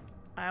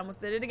 I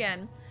almost did it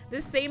again.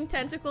 This same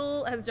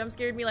tentacle has jump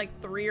scared me like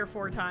 3 or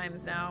 4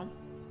 times now.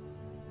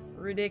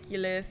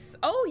 Ridiculous.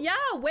 Oh yeah,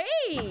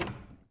 wait!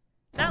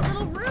 That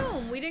little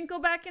room! We didn't go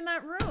back in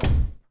that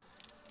room.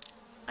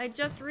 I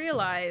just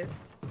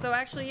realized. So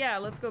actually, yeah,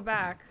 let's go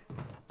back.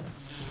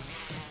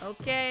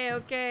 Okay,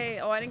 okay.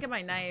 Oh, I didn't get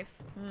my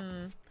knife.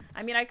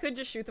 I mean, I could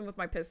just shoot them with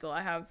my pistol.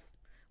 I have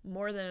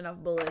more than enough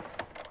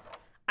bullets.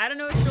 I don't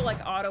know if she'll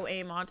like auto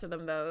aim onto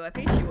them though. I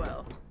think she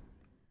will.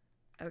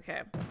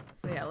 Okay,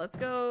 so yeah, let's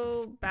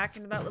go back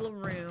into that little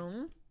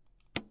room.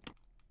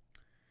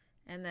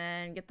 And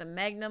then get the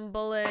magnum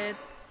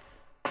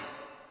bullets.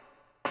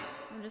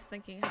 I'm just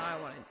thinking how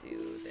I want to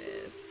do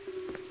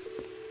this.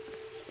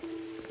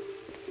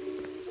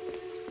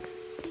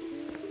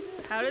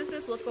 How does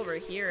this look over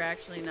here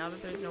actually now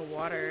that there's no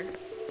water?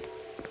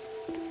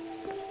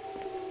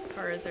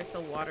 Or is there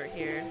still water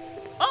here?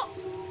 Oh!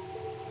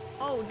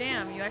 Oh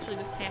damn, you actually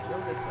just can't go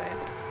this way.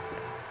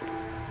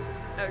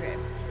 Okay.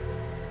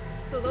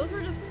 So those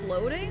were just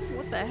floating?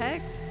 What the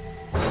heck?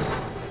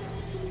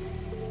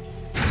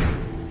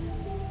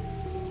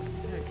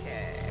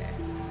 Okay.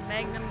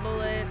 Magnum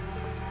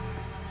bullets.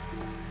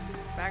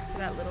 Back to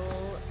that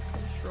little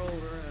control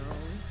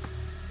room.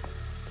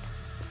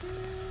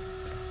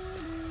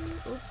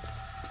 Oops.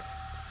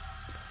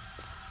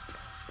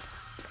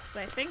 So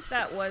I think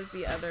that was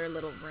the other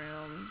little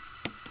room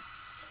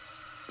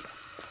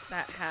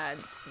that had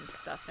some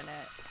stuff in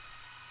it.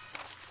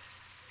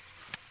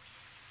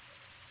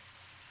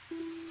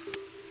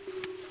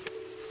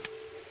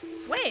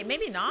 Wait,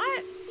 maybe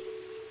not?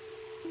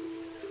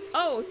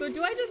 Oh, so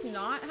do I just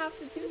not have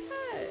to do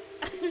that?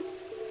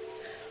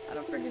 I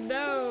don't freaking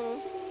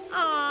know.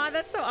 Aw,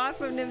 that's so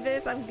awesome,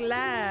 Nimbus. I'm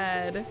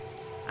glad.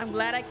 I'm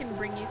glad I can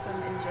bring you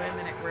some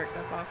enjoyment at work.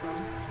 That's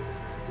awesome.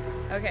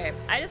 Okay,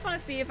 I just want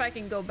to see if I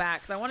can go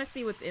back, because I want to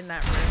see what's in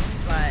that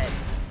room, but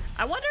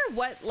I wonder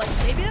what, like,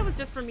 maybe that was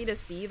just for me to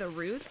see the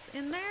roots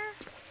in there?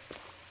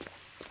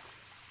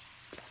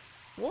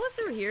 What was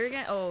through here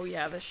again? Oh,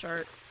 yeah, the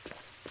sharks.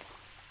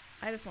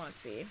 I just want to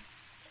see.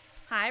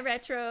 Hi,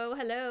 Retro.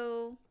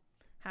 Hello.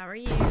 How are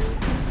you?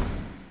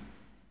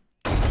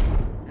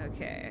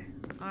 Okay.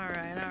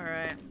 Alright,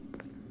 alright.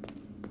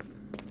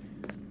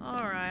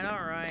 Alright,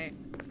 alright.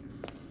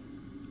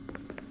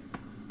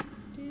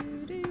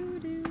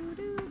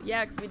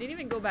 Yeah, because we didn't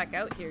even go back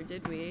out here,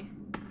 did we?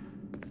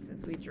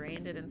 Since we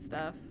drained it and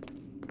stuff.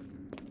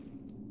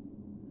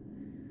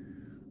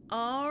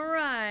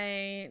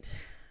 Alright.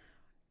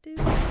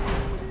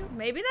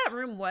 Maybe that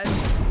room was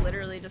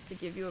literally just to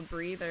give you a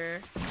breather.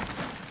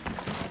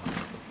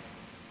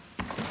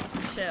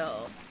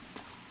 Chill.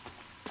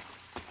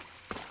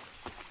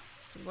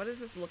 Because what does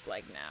this look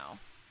like now?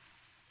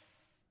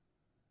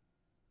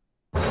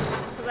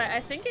 Because I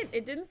think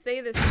it didn't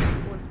say this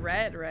was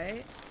red,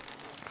 right?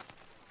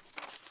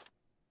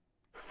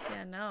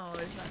 Yeah, no,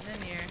 there's nothing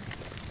in here.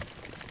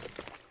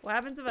 What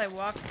happens if I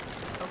walk?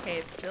 Okay,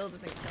 it still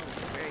doesn't kill me.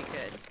 Very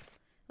good.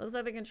 Looks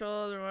like the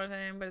controls are one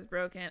thing, but it's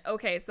broken.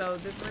 Okay, so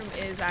this room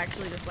is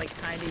actually just like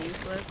kind of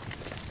useless.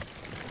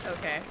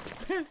 Okay.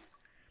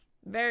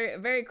 Very,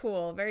 very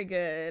cool. Very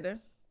good.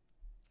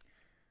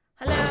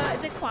 Hello,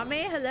 is it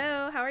Kwame?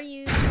 Hello, how are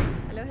you?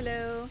 Hello,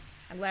 hello.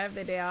 I'm glad I have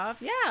the day off.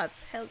 Yeah,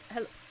 it's hell.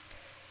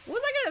 What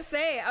was I gonna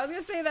say? I was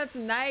gonna say that's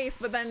nice,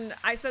 but then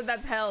I said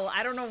that's hell.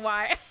 I don't know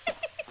why.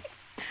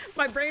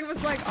 My brain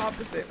was like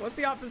opposite. What's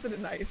the opposite of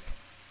nice?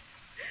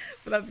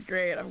 But that's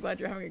great. I'm glad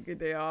you're having a good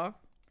day off.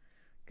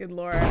 Good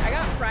lord. I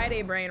got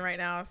Friday brain right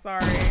now.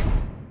 Sorry.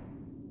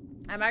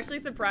 I'm actually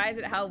surprised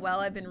at how well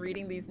I've been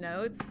reading these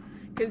notes.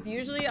 Because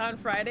usually on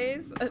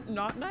Fridays,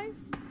 not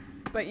nice,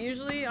 but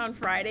usually on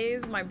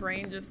Fridays, my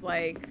brain just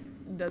like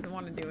doesn't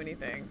want to do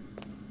anything.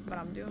 But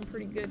I'm doing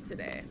pretty good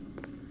today.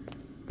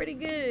 Pretty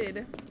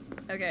good.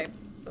 Okay,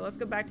 so let's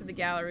go back to the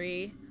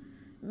gallery.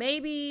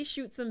 Maybe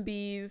shoot some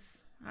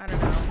bees. I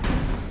don't know.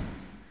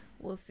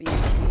 We'll see, we'll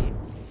see.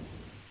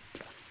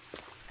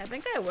 I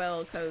think I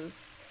will,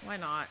 because why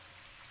not?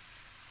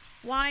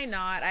 Why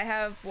not? I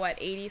have, what,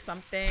 80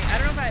 something? I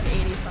don't know if I have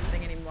 80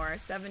 something anymore.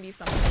 70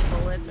 something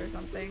bullets or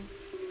something.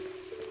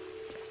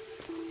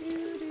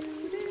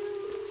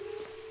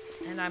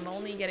 And I'm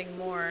only getting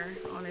more,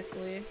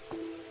 honestly.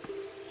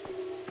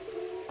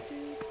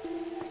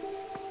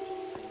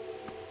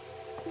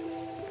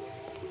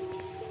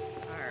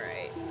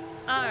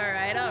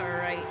 Alright,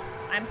 alright.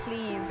 I'm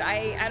pleased.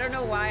 I don't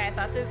know why. I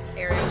thought this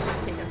area was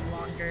gonna take us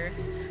longer.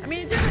 I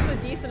mean, it took us a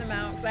decent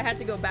amount because I had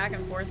to go back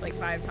and forth like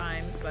 5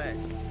 times, but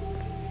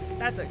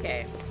that's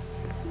okay.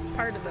 It's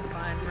part of the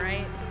fun,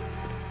 right?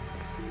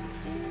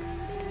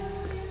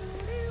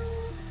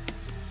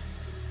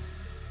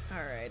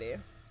 Alrighty.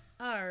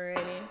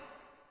 Alrighty.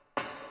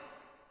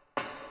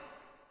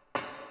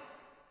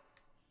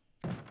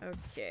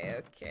 Okay,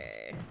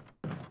 okay.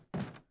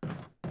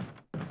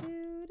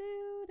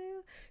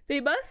 They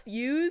must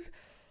use...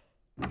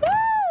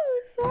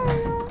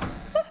 sorry.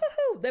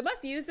 They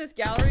must use this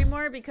gallery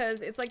more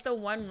because it's like the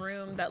one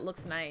room that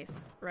looks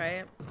nice,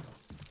 right?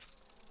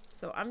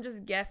 So I'm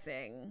just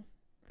guessing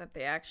that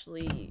they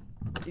actually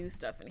do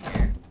stuff in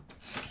here.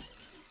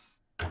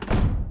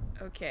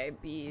 Okay,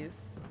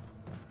 bees.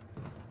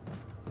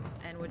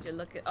 And would you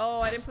look at...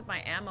 Oh, I didn't put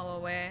my ammo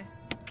away.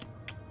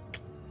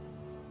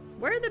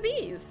 Where are the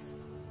bees?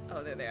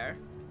 Oh, there they are.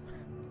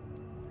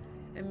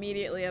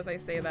 Immediately as I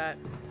say that.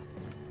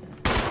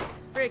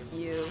 Frick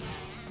you.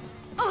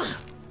 Ugh.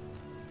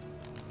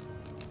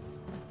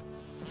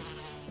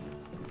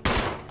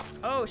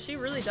 Oh, she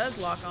really does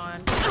lock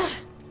on.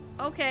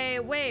 Okay,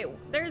 wait.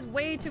 There's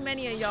way too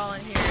many of y'all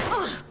in here.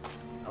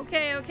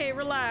 Okay, okay,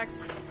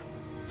 relax.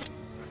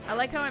 I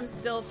like how I'm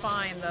still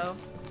fine, though.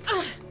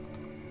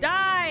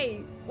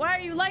 Die! Why are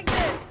you like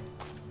this?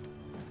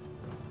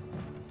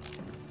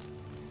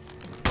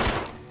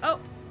 Oh.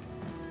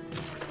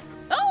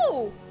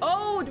 Oh!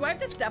 Oh, do I have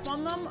to step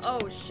on them?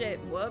 Oh, shit.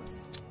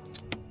 Whoops.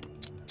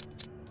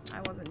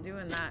 I wasn't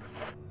doing that.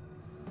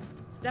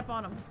 Step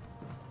on them.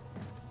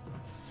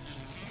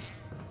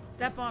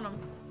 Step on them.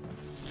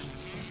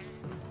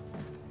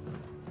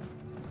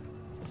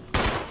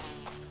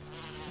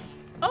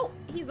 Oh,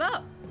 he's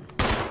up.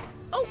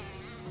 Oh.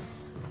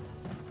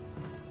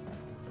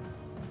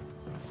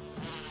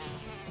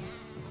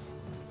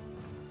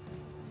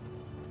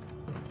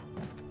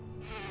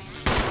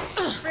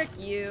 Frick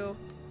you.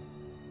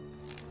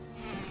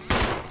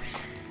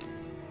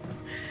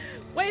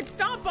 Wait,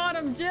 stomp on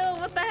him, Jill.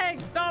 What the heck?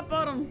 Stomp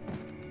on him.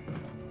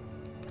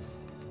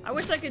 I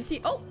wish I could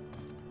oh.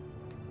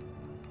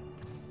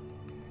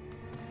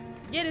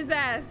 Get his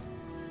ass.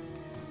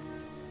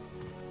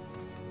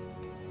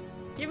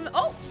 Give him the,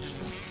 oh!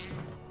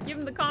 Give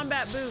him the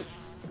combat boot.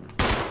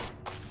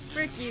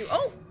 Frick you.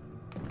 Oh!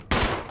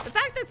 The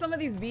fact that some of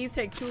these bees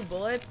take 2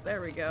 bullets.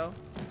 There we go.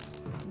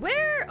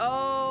 Where?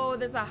 Oh,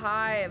 there's a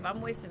hive.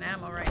 I'm wasting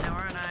ammo right now,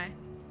 aren't I?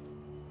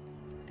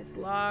 It's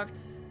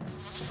locked.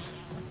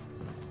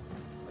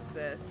 What's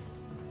this?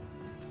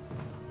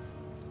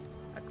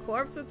 A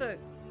corpse with a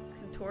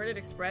contorted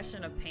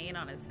expression of pain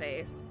on his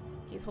face.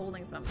 He's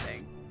holding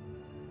something.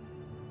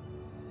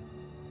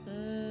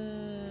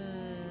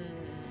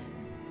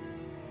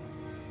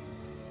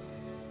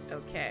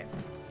 Okay.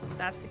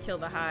 That's to kill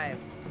the hive.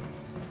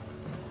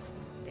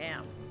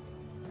 Damn.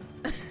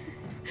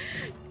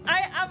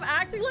 I'm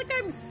acting like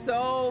I'm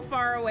so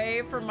far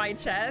away from my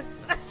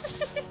chest.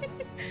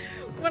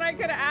 When I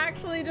could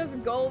actually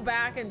just go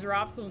back and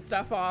drop some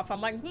stuff off.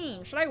 I'm like,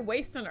 should I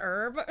waste an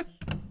herb?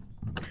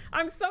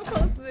 I'm so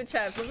close to the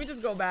chest. Let me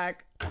just go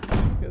back.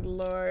 Good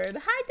lord.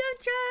 Hi, Dump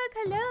Truck.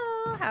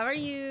 Hello. How are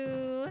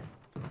you?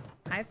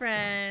 Hi,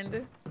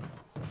 friend.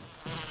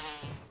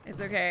 It's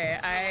okay.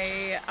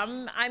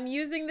 I'm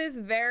using this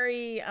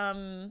very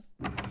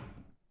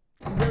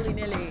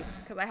willy-nilly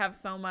because I have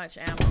so much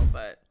ammo,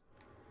 but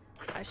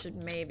I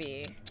should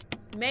maybe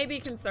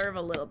conserve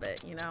a little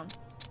bit, you know?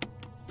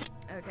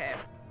 Okay.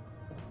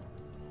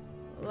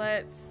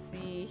 Let's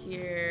see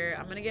here.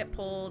 I'm gonna get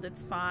pulled.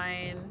 It's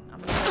fine.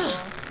 I'm gonna go.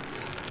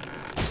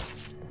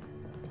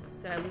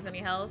 Did I lose any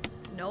health?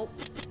 Nope.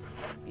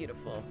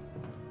 Beautiful.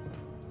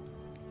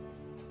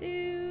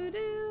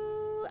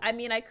 I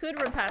mean, I could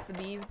run past the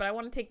bees, but I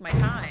want to take my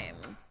time.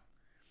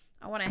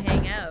 I want to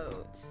hang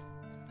out.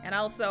 And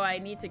also, I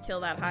need to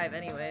kill that hive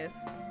anyways.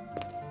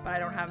 But I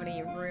don't have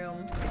any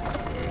room.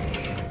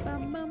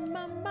 Bum, bum,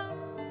 bum, bum.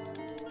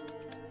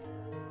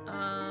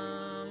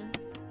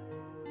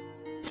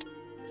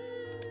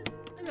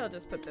 Maybe I'll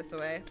just put this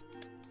away.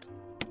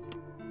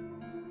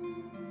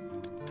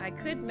 I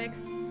could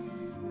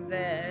mix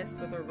this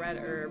with a red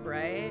herb,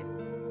 right?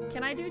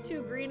 Can I do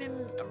 2 green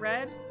and a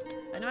red?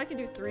 I know I can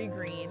do 3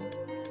 green.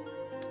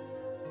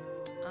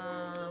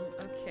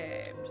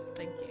 Okay, I'm just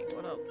thinking,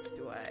 what else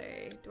do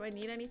I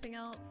need anything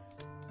else?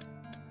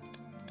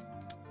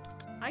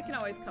 I can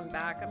always come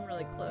back, I'm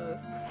really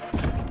close.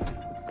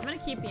 I'm gonna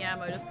keep the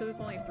ammo just because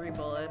it's only 3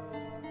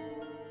 bullets.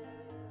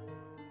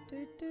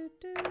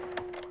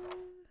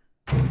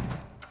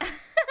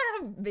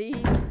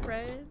 Bee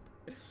red.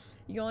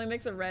 You can only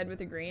mix a red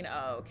with a green.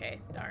 Oh,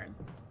 okay, darn.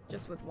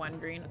 Just with 1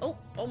 green. Oh,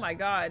 oh my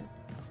god.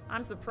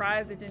 I'm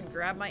surprised it didn't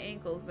grab my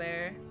ankles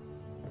there.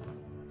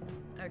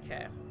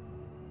 Okay.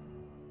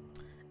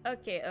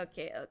 Okay,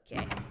 okay,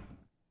 okay.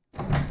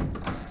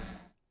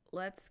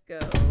 Let's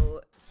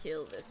go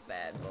kill this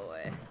bad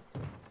boy.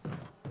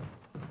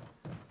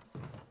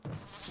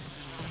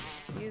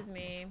 Excuse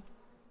me.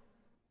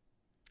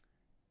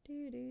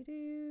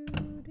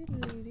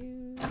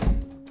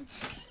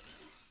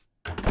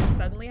 I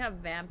suddenly have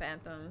Vamp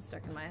Anthem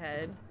stuck in my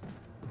head.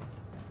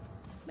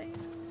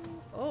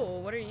 Oh,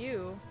 what are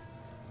you?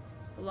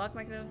 The lock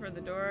mechanism for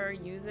the door,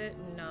 use it?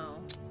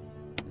 No.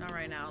 Not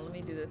right now. Let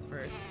me do this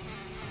first.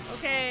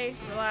 Okay,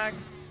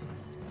 relax.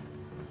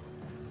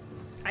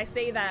 I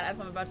say that as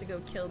I'm about to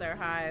go kill their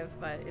hive,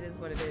 but it is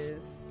what it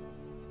is.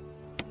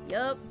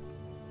 Yup.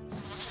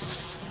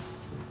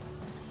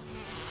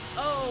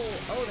 Oh,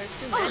 there's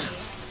too many.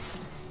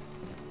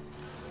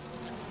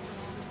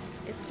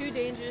 It's too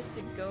dangerous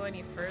to go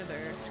any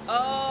further.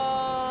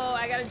 Oh,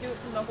 I gotta do it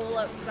from the hole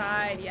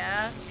outside,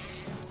 yeah?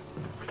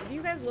 Do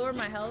you guys lower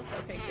my health?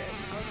 Okay, good.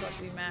 I was about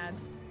to be mad.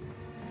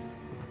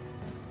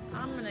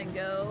 I'm gonna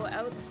go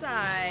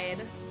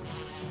outside.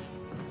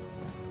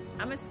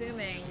 I'm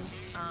assuming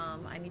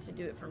I need to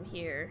do it from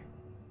here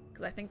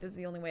because I think this is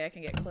the only way I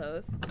can get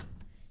close.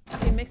 You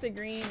can mix a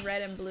green,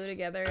 red, and blue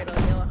together.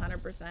 It'll heal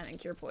 100% and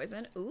cure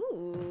poison.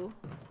 Ooh.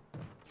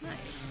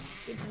 Nice.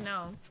 Good to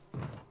know.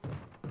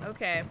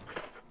 Okay.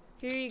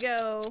 Here you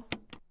go.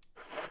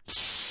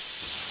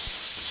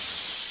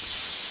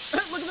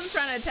 Look at them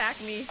trying to attack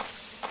me.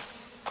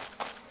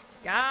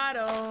 Got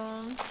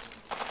him.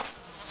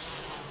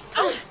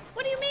 Oh,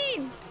 what do you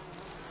mean?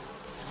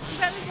 You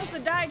guys are supposed to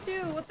die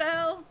too. What the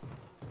hell?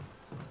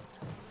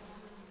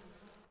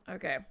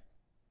 Okay.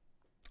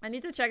 I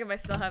need to check if I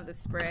still have the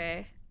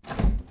spray.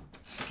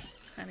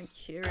 Kind of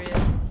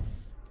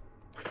curious.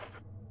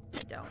 I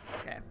don't.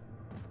 Okay.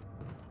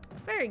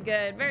 Very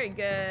good. Very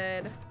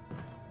good.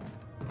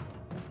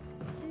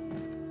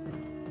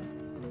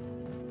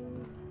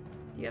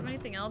 Do you have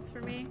anything else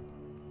for me?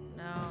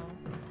 No.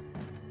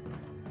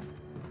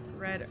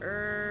 Red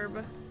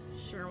herb.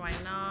 Sure, why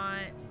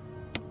not?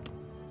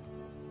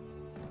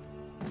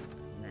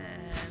 And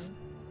then...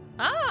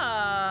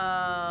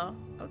 Oh!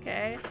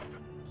 Okay.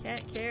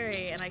 Can't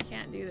carry, and I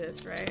can't do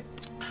this, right?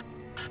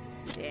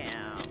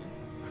 Damn.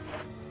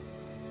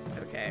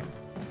 Okay.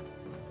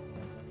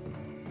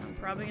 I'm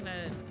probably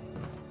gonna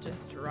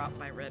just drop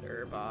my red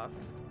herb off.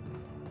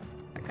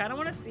 I kind of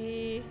want to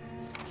see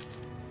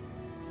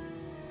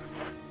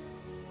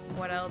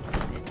what else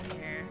is in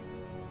here.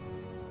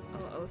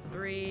 Oh,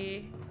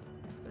 03.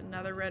 There's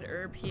another red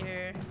herb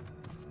here.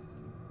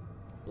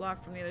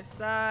 Blocked from the other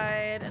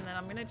side, and then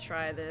I'm gonna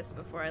try this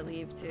before I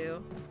leave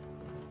too.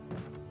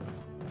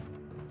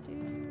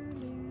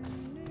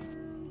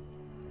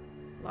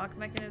 Lock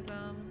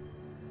mechanism.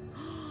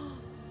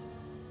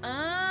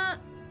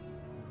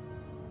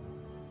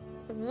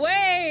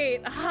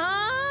 Wait,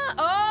 huh?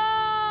 Oh!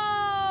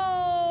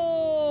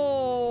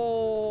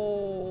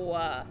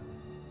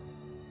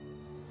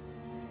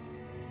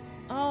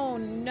 Oh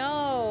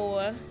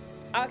no.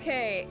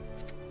 Okay.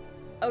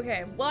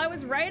 Okay, well I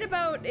was right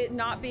about it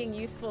not being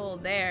useful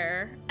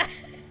there.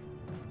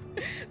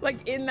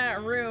 Like in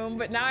that room,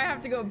 but now I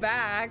have to go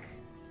back.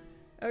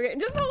 Okay,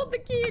 just hold the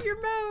key in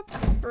your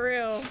mouth. For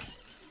real.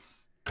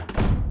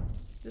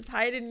 Just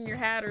hide it in your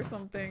hat or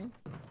something.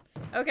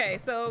 Okay,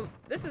 so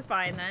this is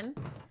fine then.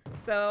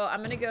 So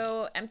I'm gonna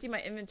go empty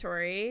my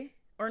inventory.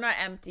 Or not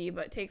empty,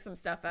 but take some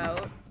stuff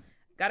out.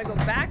 Gotta go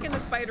back in the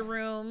spider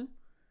room.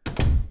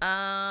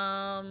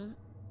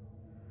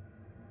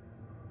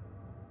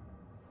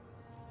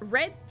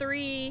 Red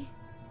 3.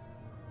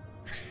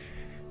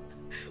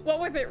 What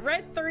was it?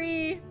 Red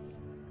 3.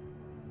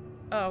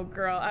 Oh,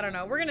 girl. I don't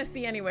know. We're gonna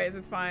see anyways.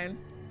 It's fine.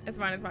 It's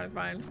fine. It's fine. It's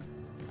fine.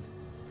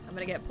 I'm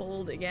gonna get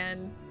pulled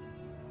again.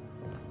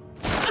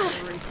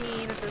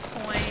 Routine at this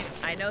point.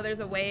 I know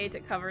there's a way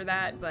to cover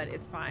that, but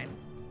it's fine.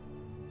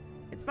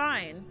 It's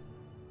fine.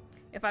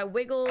 If I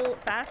wiggle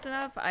fast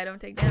enough, I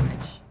don't take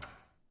damage.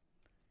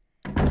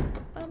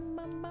 Bum,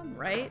 bum, bum,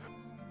 right?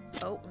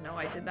 Oh, no,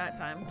 I did that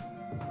time.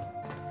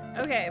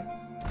 Okay,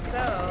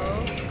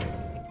 so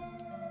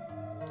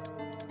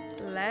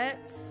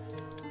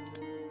let's...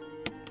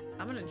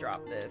 I'm gonna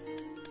drop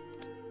this.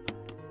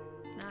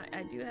 Now,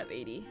 I do have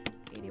 80.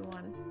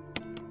 81.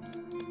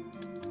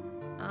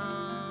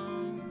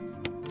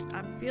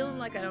 I'm feeling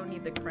like I don't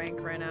need the crank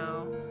right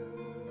now.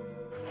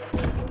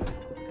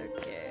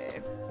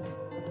 Okay.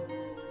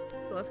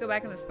 So let's go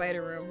back in the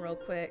spider room real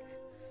quick.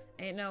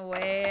 Ain't no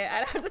way.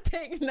 I'd have to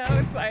take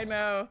notes, I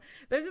know.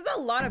 There's just a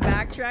lot of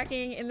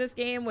backtracking in this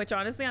game, which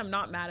honestly I'm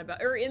not mad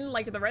about. Or in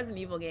like the Resident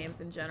Evil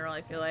games in general,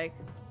 I feel like.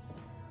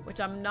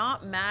 Which I'm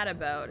not mad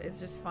about. It's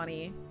just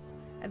funny.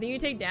 I think you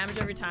take damage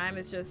every time.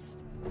 It's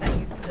just that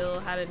you still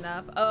had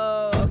enough.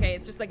 Oh, okay.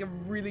 It's just like a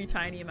really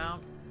tiny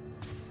amount.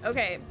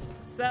 Okay,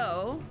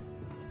 so...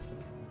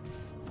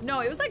 No,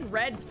 it was like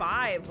red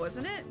 5,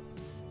 wasn't it?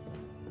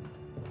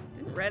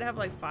 Didn't red have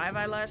like 5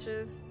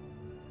 eyelashes?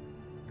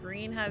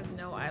 Green has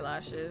no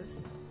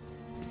eyelashes.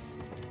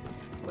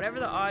 Whatever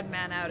the odd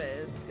man out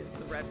is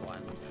the red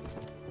one.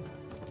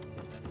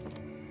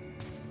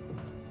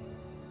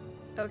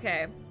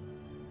 Okay.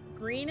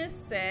 Green is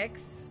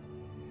 6.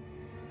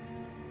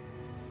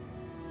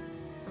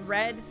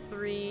 Red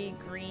 3,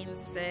 green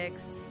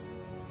 6.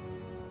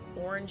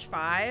 Orange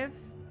 5.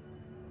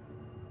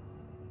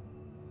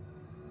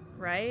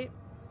 Right?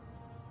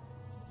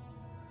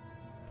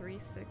 3,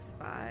 6,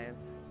 5.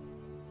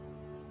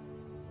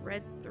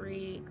 Red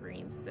 3,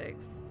 green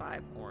 6,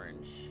 5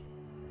 orange.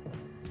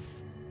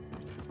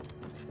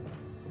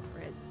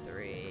 Red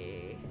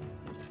 3.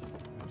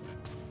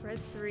 Red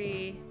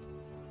 3,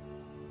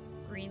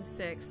 green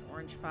 6,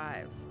 orange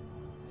 5.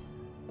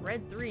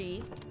 Red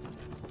 3.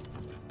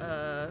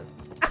 I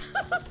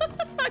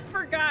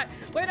forgot.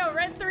 Wait, no,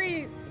 red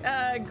 3,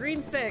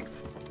 green 6,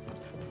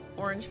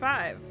 orange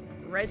 5.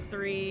 Red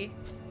 3,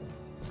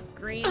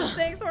 green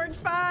 6, orange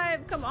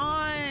 5. Come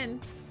on.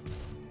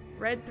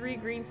 Red 3,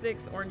 green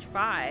 6, orange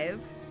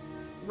 5.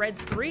 Red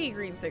 3,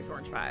 green 6,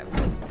 orange 5.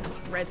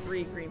 Red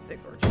 3, green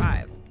 6, orange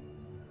 5.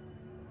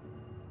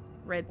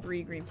 Red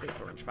 3, green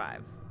 6, orange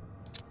 5.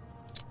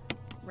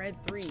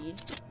 Red 3,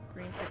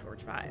 green 6,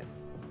 orange 5.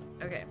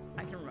 Okay,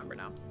 I can remember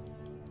now.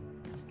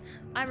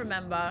 I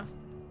remember.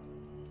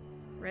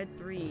 Red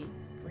 3,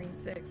 green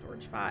 6,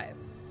 orange 5.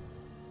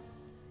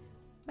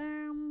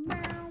 Bam,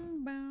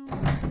 bam, bam.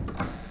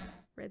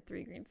 Red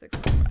 3, green 6,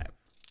 orange 5.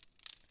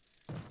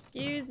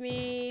 Excuse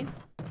me.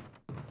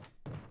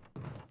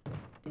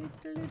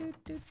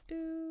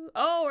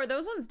 Oh, are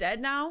those ones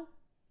dead now?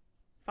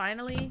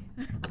 Finally?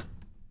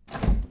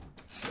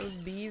 Those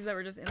bees that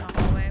were just in the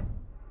hallway.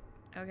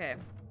 Okay.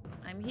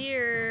 I'm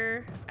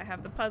here. I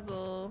have the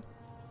puzzle.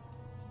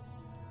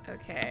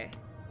 Okay.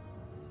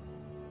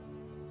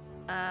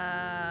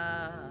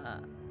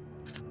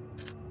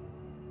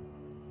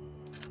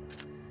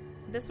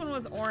 This one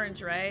was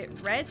orange, right?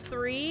 Red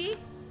 3.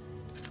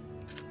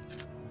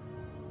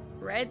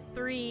 Red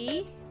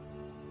 3.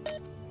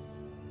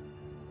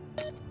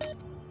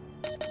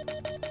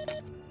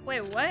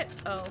 Wait, what?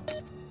 Oh.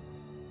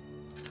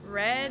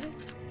 Red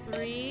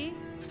 3.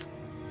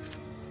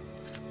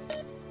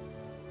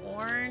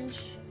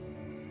 Orange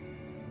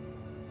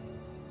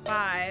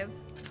 5.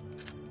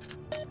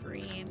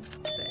 Green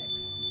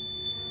 6.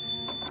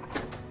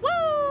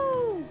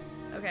 Woo!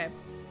 Okay.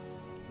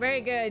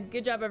 Very good.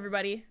 Good job,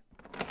 everybody.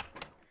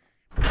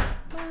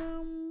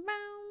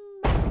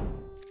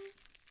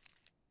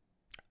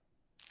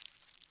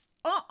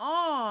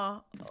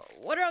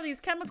 What are all these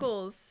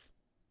chemicals?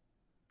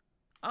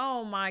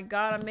 Oh my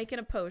god, I'm making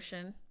a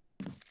potion.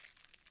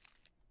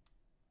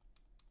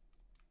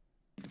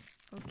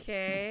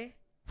 Okay.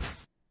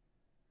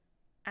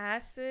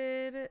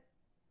 Acid.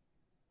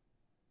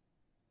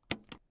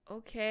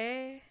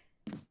 Okay.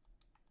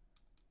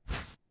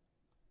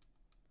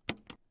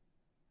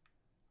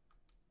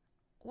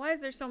 Why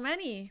is there so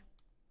many?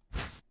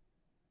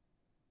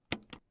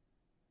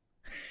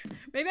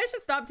 Maybe I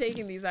should stop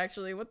taking these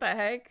actually. What the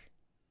heck?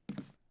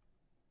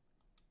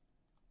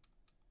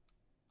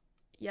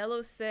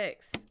 Yellow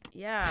 6.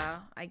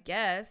 Yeah, I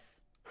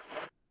guess.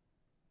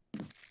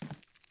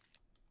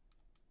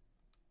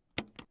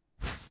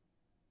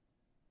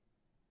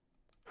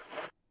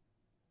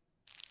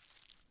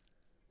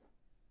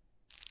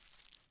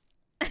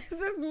 Is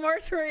this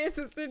mortuary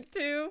assistant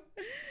too?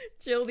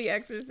 Jill the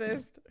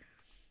exorcist.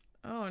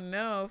 Oh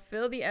no.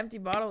 Fill the empty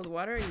bottle with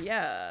water?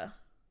 Yeah.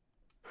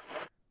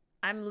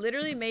 I'm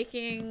literally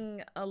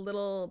making a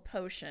little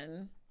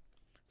potion.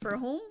 For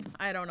whom?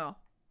 I don't know.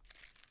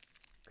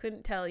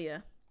 Couldn't tell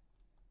you.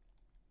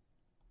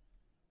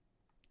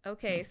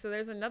 Okay, so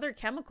there's another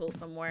chemical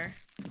somewhere.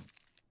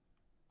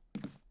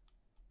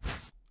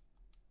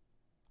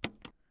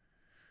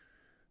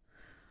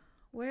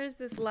 Where is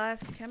this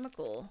last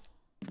chemical?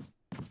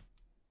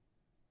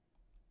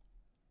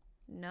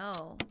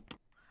 No.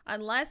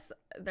 Unless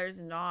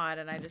there's not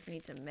and I just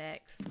need to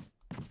mix.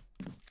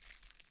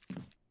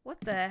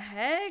 What the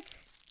heck?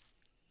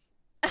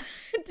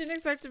 Didn't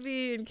expect to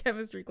be in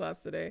chemistry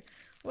class today.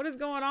 What is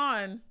going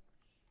on?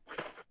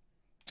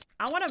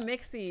 I want to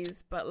mix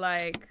these, but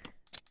like...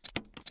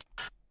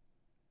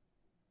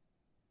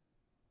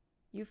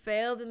 You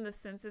failed in the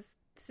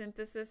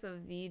synthesis of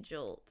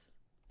V-Jolt.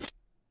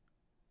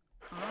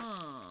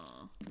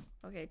 Oh.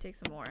 Okay, take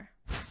some more.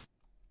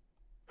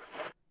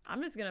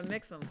 I'm just gonna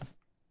mix them.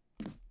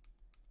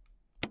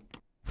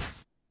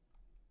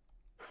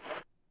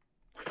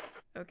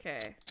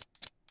 Okay.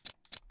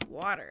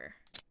 Water.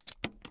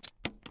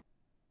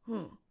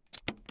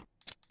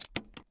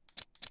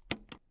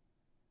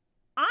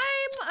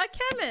 I'm a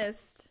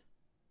chemist.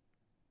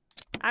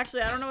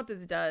 Actually, I don't know what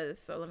this does,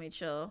 so let me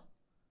chill.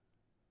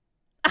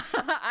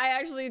 I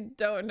actually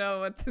don't know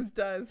what this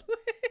does.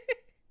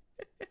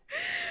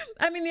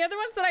 I mean, the other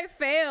one said I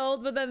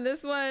failed, but then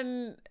this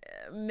one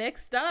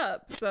mixed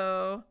up,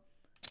 so...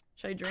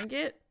 Should I drink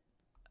it?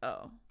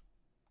 Oh.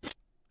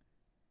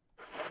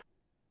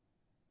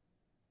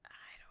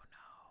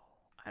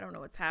 I don't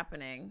know what's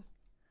happening.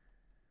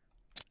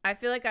 I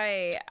feel like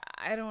I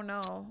don't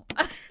know.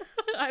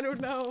 I don't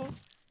know.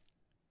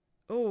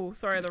 Oh,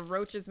 sorry, the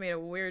roaches made a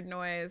weird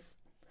noise.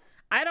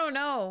 I don't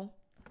know.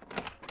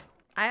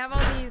 I have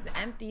all these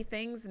empty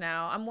things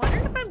now. I'm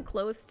wondering if I'm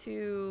close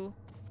to...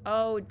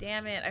 Oh,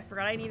 damn it. I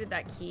forgot I needed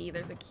that key.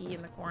 There's a key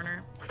in the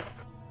corner.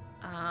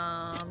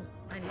 I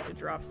need to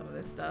drop some of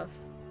this stuff.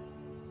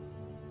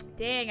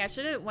 Dang, I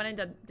should have went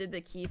and did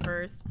the key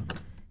first.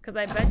 Because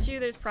I bet you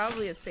there's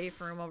probably a safe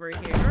room over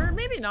here. Or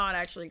maybe not,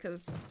 actually,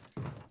 because...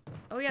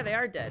 Oh, yeah, they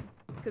are dead.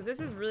 Because this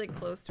is really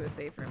close to a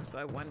safe room, so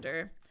I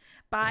wonder.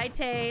 Bye,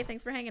 Tay.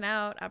 Thanks for hanging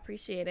out. I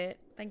appreciate it.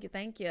 Thank you,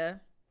 thank you.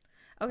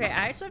 Okay,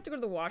 I actually have to go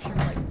to the washroom,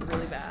 like,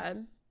 really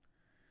bad.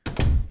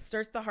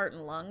 Starts the heart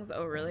and lungs.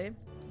 Oh, really?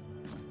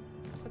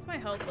 What's my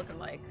health looking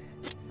like?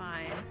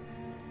 Fine.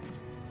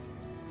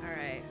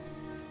 Alright.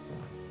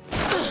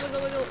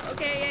 Wiggle, wiggle.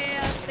 Okay,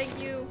 yeah. Thank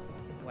you.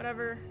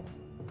 Whatever.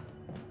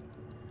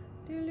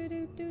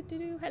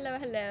 Hello,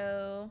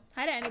 hello.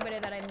 Hi to anybody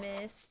that I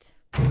missed.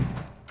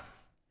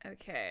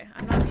 Okay,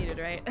 I'm not muted,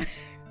 right?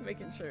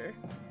 Making sure.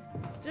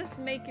 Just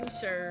making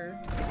sure.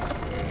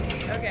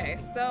 Okay,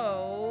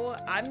 so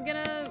I'm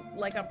gonna,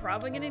 like, I'm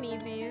probably gonna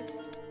need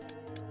these.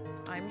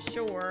 I'm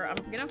sure. I'm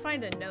gonna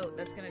find a note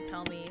that's gonna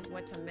tell me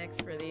what to mix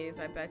for these,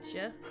 I bet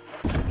you.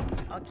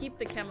 I'll keep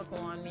the chemical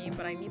on me,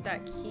 but I need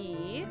that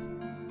key.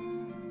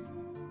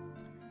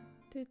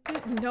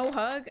 No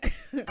hug?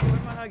 Where's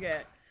my hug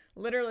at?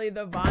 Literally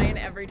the vine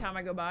every time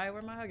I go by.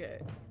 Where's my hug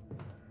at?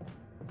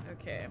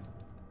 Okay.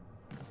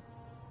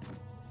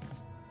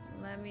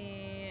 Let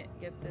me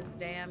get this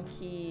damn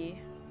key.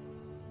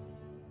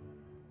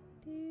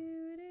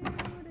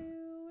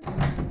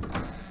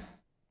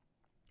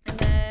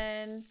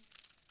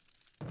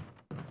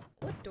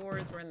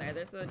 doors were in there.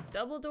 There's the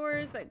double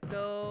doors that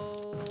go,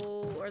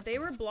 or they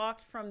were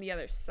blocked from the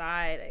other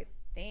side, I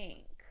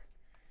think.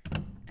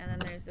 And then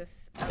there's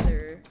this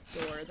other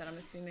door that I'm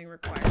assuming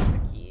requires the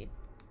key.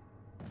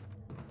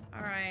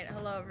 Alright,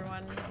 hello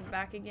everyone. I'm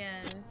back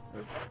again.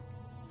 Oops.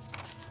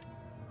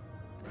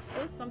 There's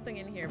still something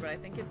in here, but I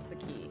think it's the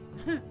key.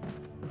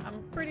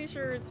 I'm pretty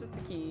sure it's just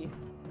the key.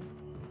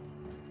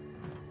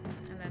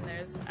 And then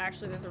there's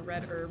a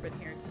red herb in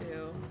here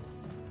too.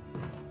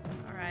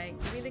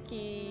 Alright, give me the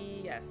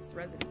key. Yes,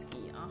 residence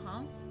key.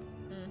 Uh-huh.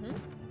 Mm-hmm.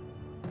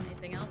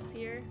 Anything else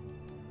here?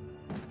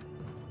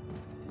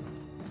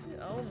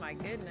 Oh my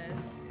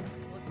goodness.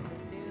 Just look at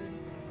this dude.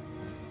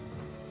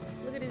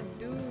 Look at this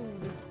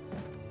dude.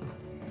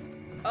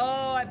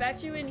 Oh, I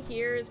bet you in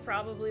here is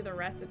probably the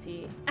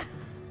recipe.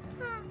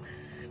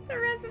 The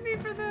recipe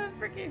for the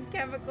freaking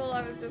chemical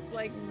I was just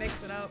like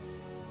mixing up.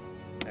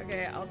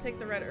 Okay, I'll take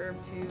the red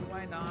herb too.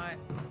 Why not?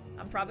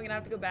 I'm probably gonna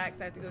have to go back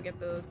because I have to go get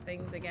those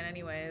things again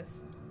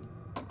anyways.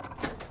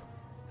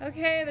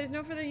 Okay, there's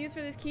no further use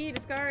for this key.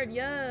 Discard.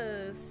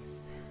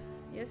 Yes.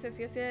 Yes, yes,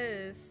 yes,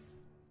 yes.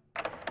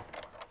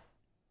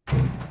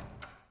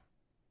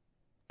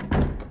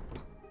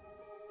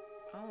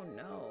 Oh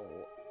no.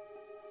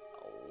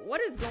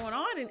 What is going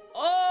on?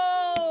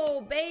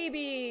 Oh,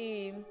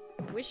 baby.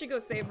 We should go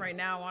save right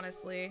now,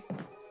 honestly.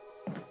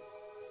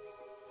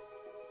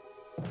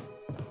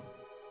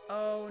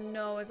 Oh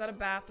no, is that a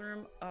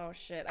bathroom? Oh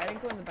shit, I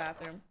didn't go in the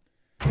bathroom.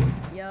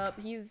 Yup,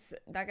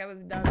 that guy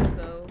was done,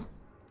 so.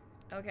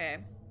 Okay.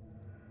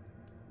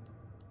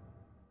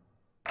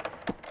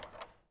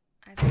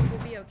 I think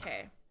we'll be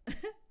okay.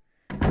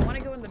 I want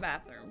to go in the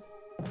bathroom.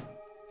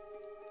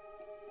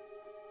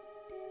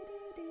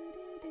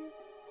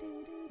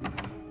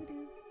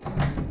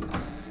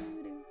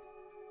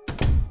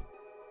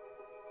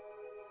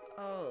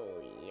 Oh,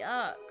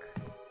 yuck.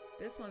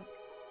 This one's...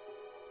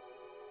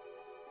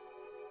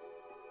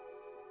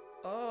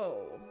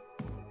 Oh.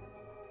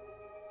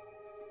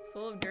 It's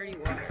full of dirty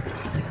water.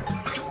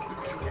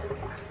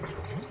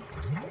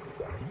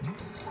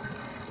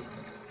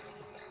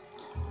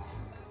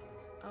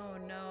 Oh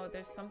no,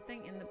 there's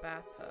something in the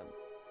bathtub.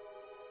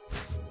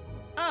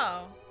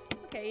 Oh.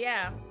 Okay,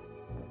 yeah.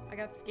 I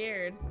got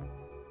scared.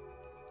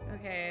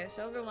 Okay,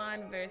 shelves are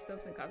lined with various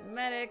soaps and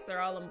cosmetics.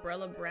 They're all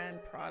Umbrella brand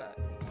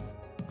products.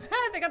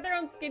 They got their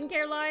own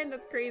skincare line?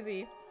 That's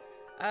crazy.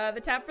 The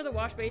tap for the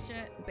wash basin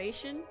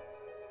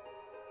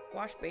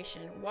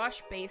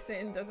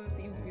doesn't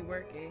seem to be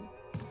working.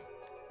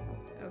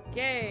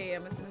 Okay,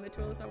 I'm assuming the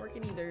toilet's not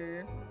working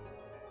either.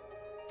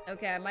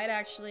 Okay, I might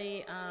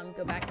actually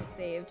go back and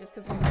save just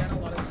because we've done a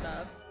lot of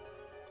stuff.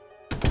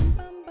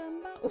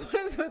 What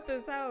is with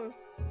this house?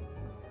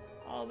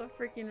 All the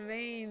freaking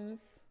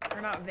veins.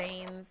 Or not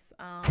veins,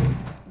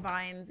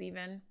 vines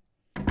even.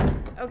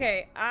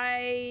 Okay,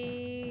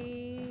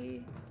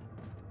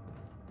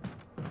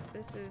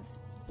 this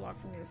is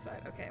blocked from the other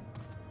side. Okay.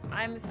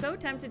 I'm so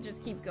tempted to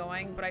just keep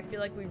going, but I feel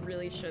like we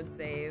really should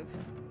save.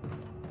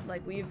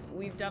 Like,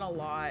 we've done a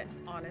lot,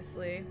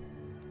 honestly.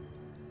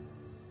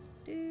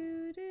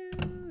 And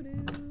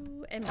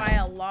by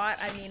a lot,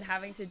 I mean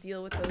having to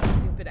deal with those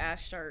stupid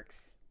ass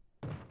sharks.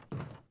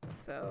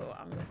 So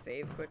I'm gonna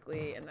save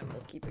quickly, and then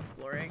we'll keep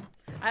exploring.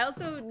 I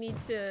also need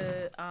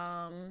to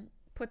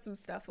put some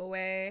stuff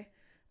away.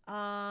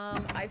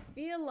 I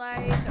feel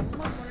like I'm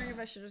almost wondering if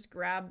I should just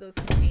grab those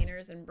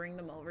containers and bring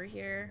them over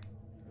here.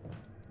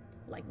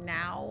 Like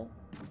now.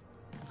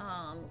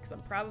 Because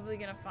I'm probably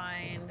gonna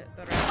find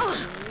the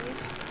recipe.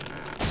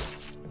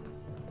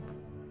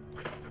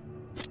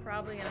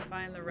 Probably gonna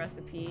find the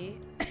recipe.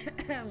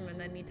 And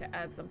then need to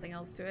add something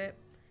else to it.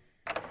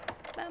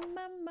 Bum,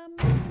 bum, bum,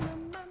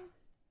 bum, bum.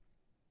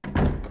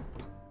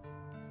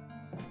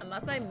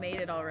 Unless I made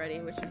it already,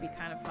 which would be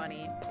kind of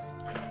funny.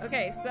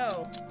 Okay,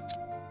 so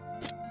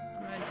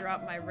I'm gonna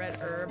drop my red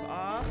herb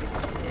off.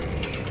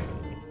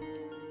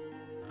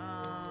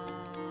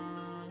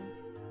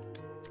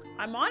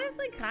 I'm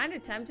honestly kind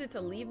of tempted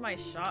to leave my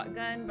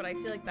shotgun, but I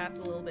feel like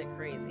that's a little bit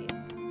crazy.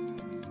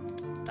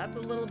 That's a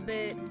little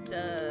bit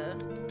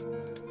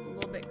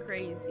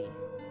crazy.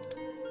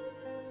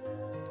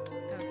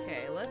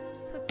 Okay, let's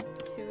put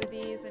 2 of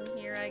these in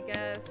here, I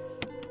guess.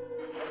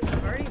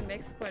 I've already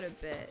mixed quite a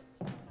bit,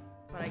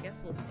 but I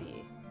guess we'll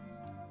see.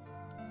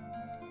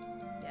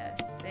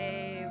 Yes,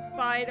 save.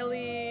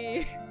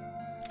 Finally!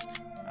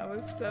 I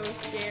was so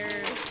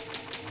scared.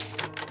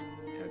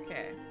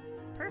 Okay,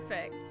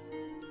 perfect.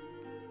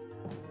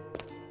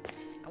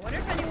 I wonder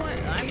if anyone,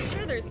 I'm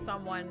sure there's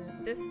someone,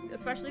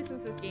 especially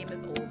since this game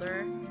is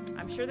older,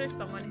 I'm sure there's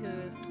someone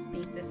who's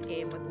beat this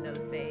game with no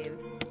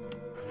saves.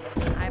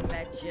 I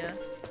bet you.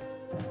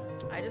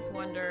 I just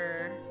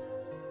wonder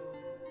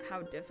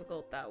how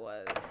difficult that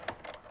was.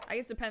 I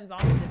guess it depends on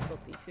the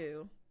difficulty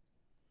too.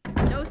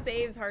 No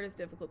saves, hardest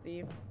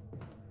difficulty.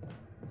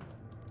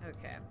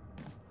 Okay.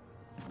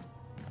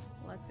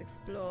 Let's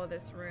explore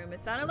this room.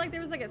 It sounded like there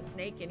was like a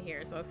snake in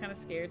here, so I was kind of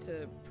scared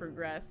to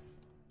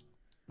progress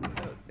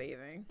without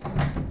saving.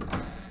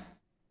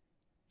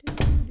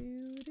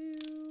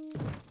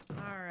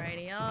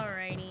 Alrighty,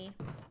 alrighty.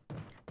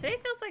 Today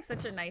feels like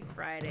such a nice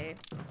Friday.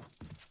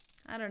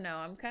 I don't know.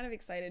 I'm kind of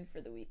excited for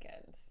the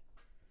weekend.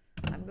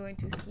 I'm going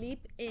to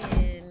sleep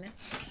in.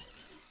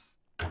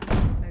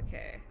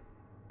 Okay.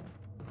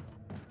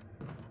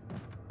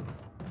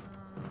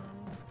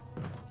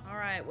 All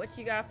right. What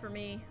you got for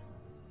me?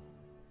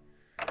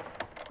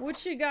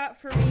 What you got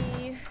for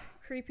me?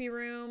 Creepy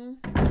room.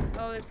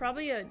 Oh, there's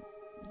probably a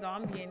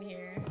zombie in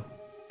here.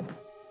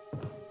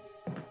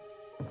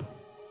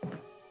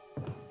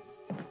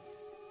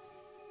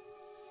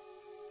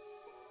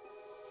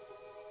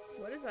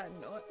 What is that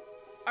noise?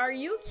 Are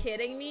you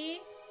kidding me?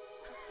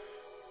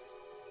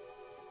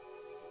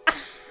 Are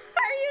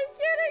you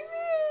kidding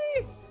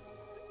me?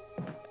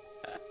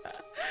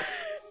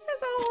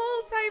 There's a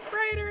whole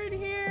typewriter in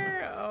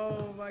here.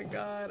 Oh my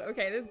god.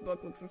 Okay, this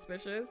book looks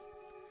suspicious.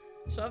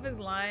 Shelf is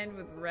lined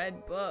with red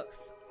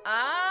books. Oh!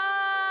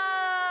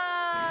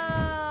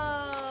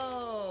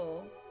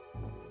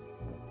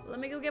 Let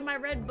me go get my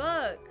red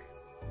book.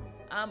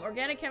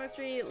 Organic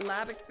chemistry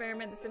lab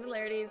experiment. The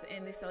similarities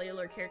in the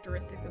cellular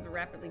characteristics of the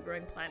rapidly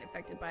growing plant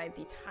infected by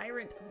the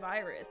tyrant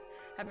virus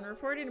have been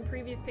reported in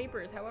previous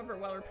papers. However,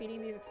 while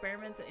repeating these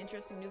experiments, an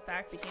interesting new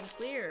fact became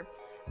clear.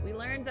 We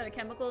learned that a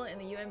chemical in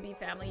the UMB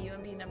family,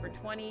 UMB number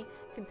 20,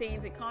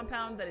 contains a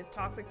compound that is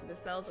toxic to the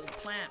cells of the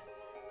plant.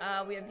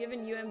 We have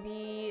given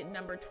UMB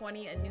number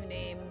 20 a new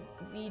name,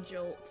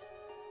 V-Jolt.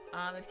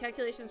 If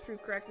calculations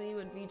prove correctly,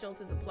 when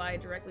V-Jolt is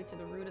applied directly to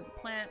the root of the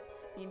plant,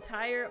 the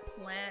entire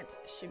plant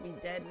should be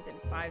dead within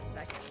 5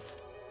 seconds.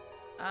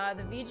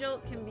 The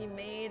V-Jolt can be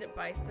made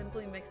by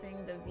simply mixing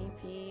the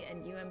VP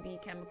and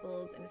UMB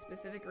chemicals in a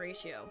specific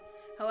ratio.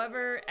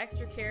 However,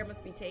 extra care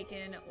must be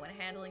taken when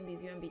handling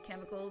these UMB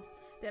chemicals.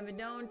 They have been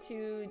known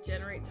to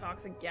generate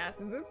toxic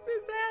gases if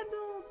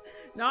mishandled.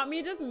 Not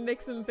me just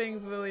mixing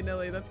things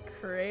willy-nilly. That's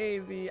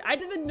crazy. I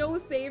did the no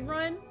save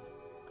run.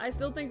 I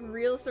still think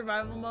real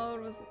survival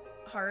mode was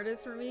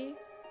hardest for me.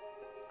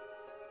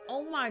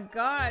 Oh my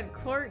god,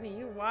 Courtney,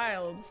 you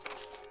wild.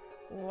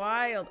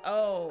 Wild.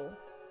 Oh.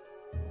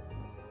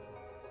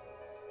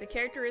 The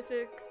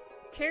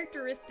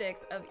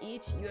characteristics of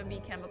each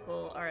UMB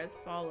chemical are as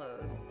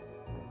follows.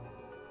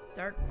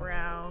 Dark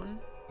brown.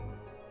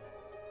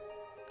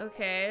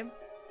 Okay.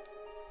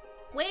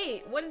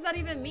 Wait, what does that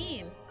even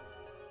mean?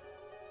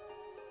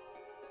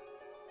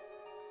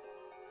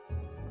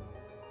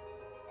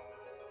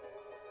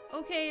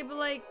 Okay, but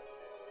like...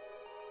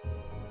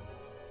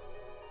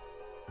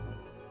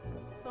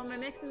 So am I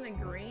mixing the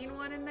green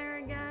one in there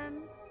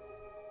again?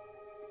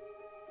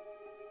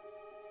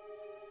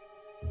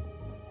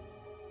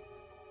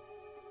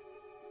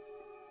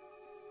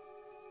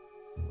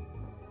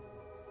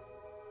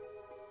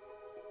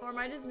 Or am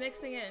I just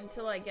mixing it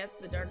until I get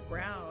the dark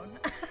brown?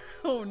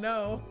 Oh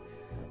no.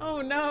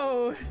 Oh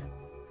no.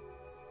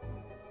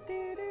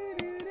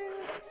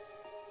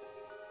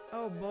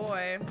 Oh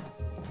boy.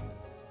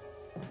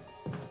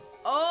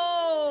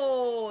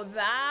 Oh,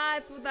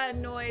 that's what that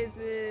noise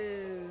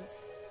is.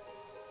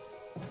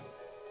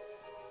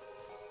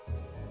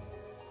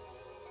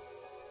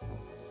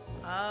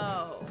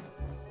 Oh,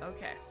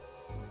 okay.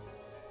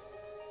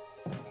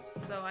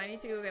 So I need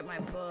to go get my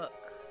book.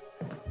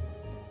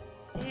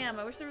 Damn,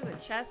 I wish there was a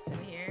chest in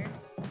here.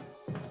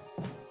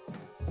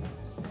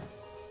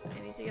 I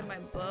need to get my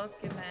book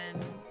and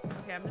then...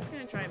 Okay, I'm just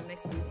gonna try and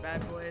mix these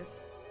bad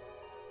boys.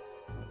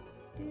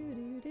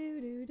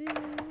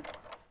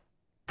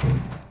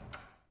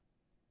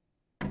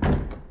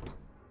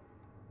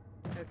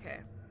 Okay.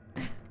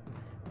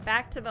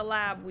 Back to the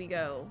lab we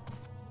go.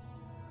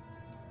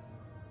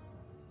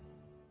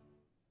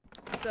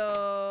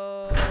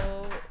 So...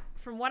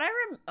 From what I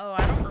oh,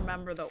 I don't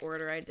remember the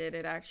order I did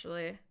it,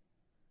 actually.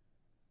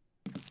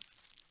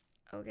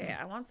 Okay,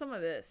 I want some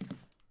of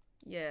this.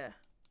 Yeah.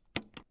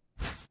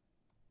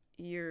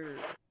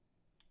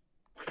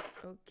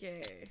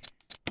 Okay.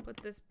 Put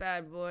this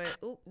bad boy...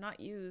 Oh, not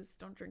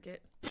used. Don't drink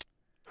it.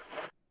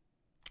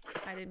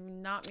 I did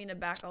not mean to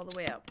back all the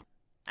way up.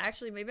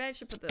 Actually, maybe I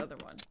should put the other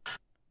one.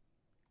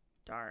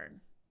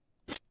 Darn.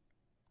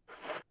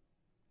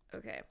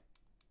 Okay.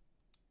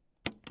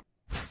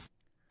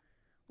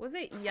 Was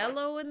it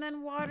yellow and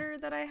then water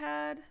that I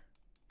had?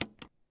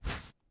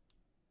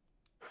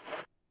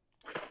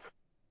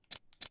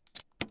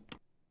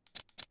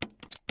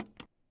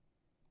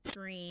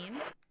 Green.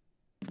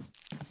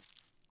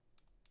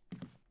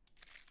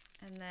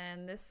 And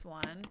then this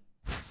one.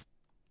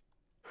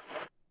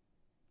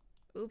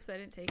 Oops, I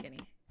didn't take any.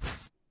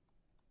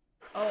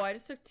 Oh, I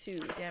just took 2.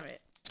 Damn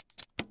it.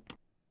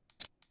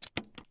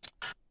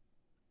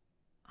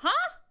 Huh?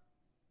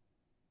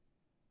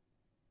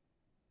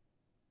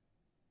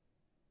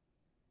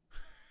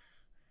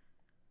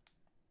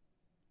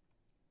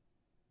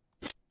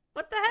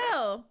 What the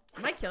hell?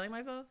 Am I killing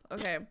myself?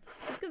 Okay.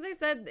 Just because they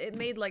said it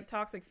made like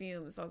toxic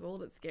fumes, so I was a little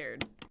bit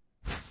scared.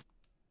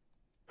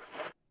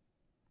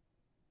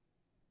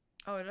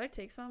 Oh, did I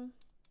take some?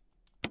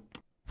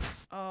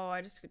 Oh,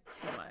 I just took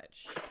too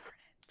much. Darn it.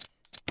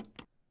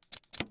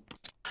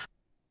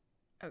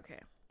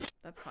 Okay,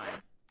 that's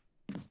fine.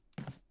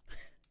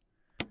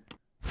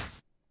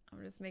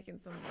 I'm just making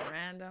some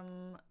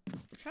random...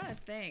 I'm trying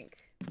to think.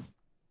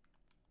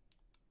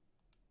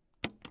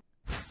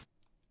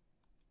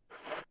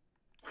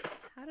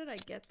 How did I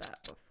get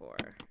that before?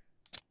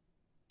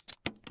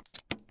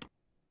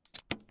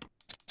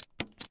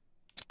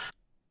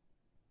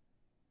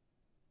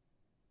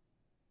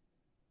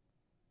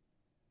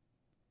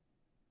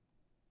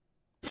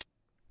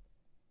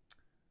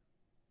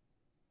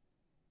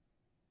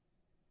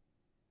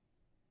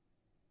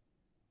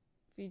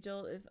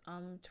 Vigil is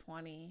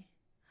 20.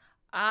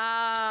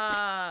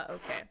 Ah,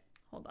 okay.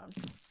 Hold on.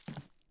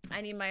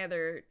 I need my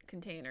other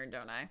container,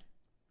 don't I?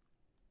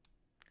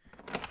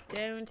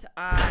 Don't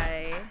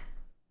I?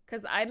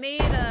 Because I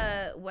made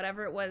a,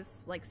 whatever it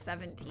was, like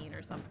 17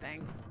 or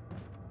something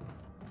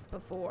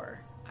before.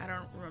 I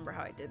don't remember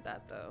how I did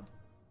that, though.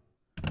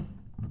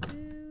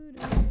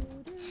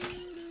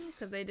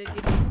 Because they did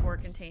give me 4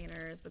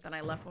 containers, but then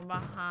I left one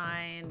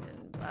behind,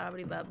 and blah,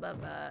 blah, blah, blah,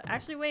 blah.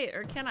 Actually, wait,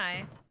 or can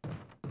I?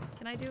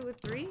 Can I do it with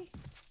 3?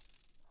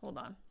 Hold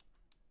on.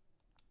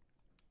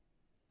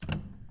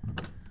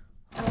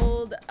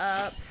 Hold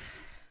up.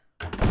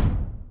 I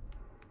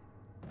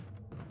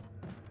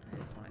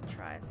just want to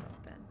try something.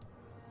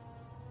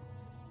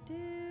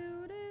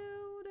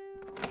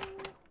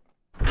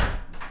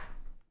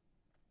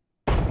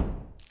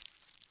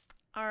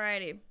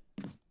 Alrighty.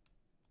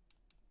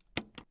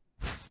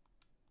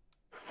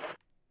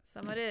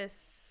 Some of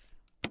this.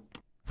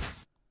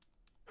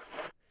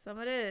 Some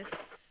of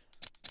this.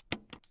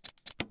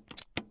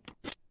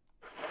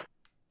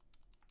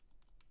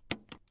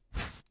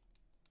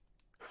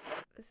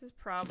 This is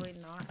probably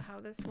not how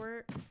this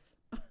works,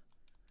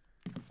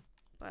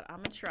 but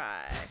I'm gonna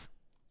try.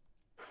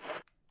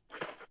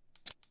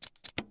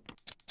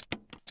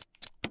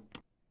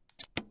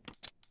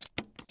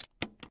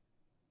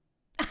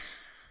 The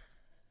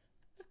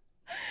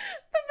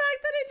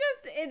fact that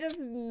it just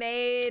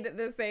made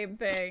the same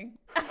thing.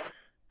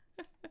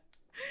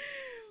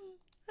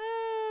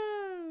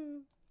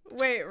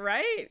 Wait,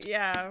 right?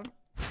 Yeah.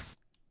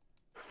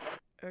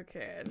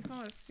 Okay, I just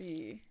want to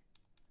see.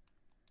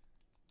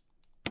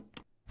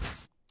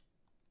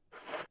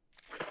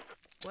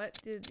 What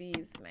do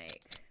these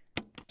make?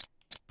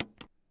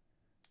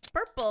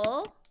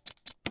 Purple?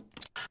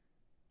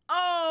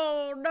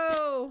 Oh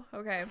no.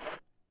 Okay.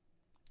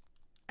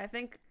 I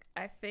think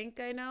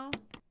I know.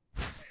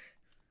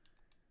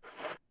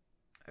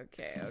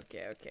 Okay.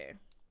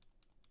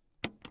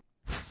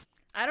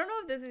 I don't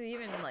know if this is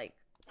even like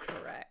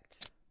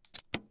correct.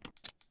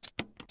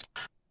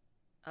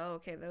 Oh,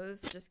 okay,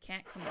 those just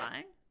can't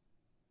combine.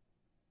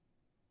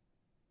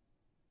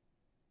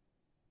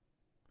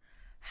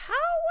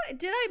 How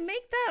did I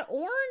make that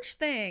orange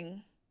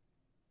thing?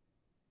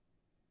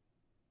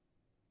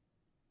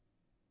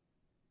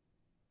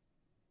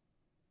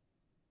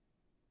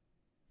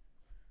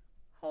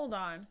 Hold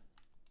on.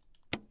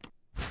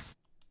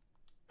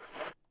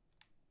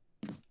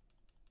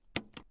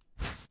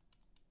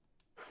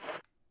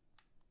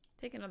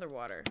 Take another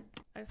water.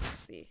 I just want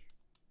to see.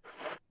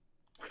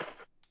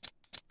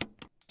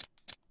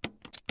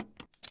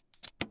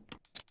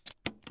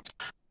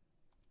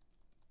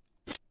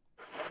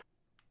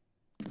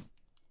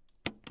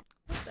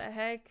 What the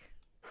heck?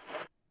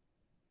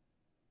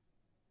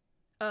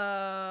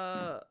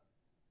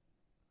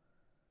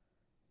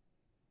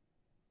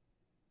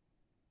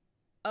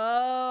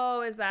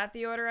 Oh, is that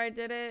the order I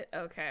did it?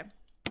 Okay.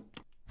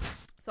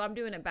 So I'm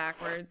doing it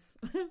backwards.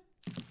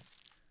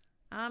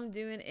 I'm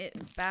doing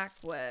it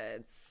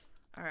backwards.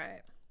 All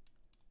right.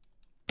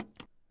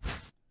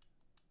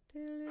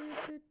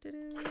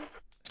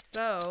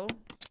 So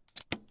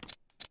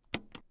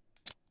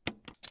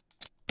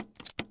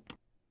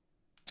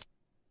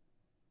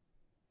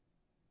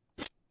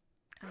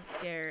I'm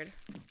scared.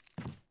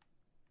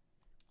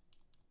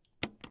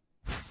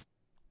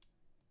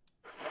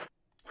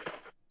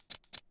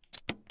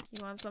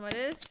 You want some of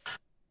this?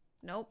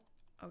 Nope.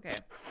 Okay.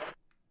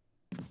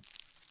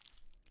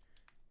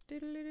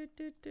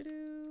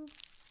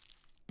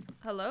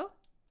 Hello?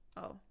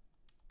 Oh.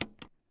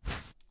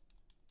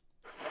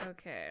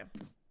 Okay.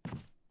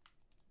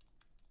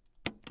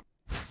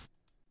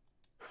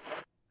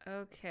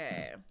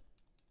 Okay.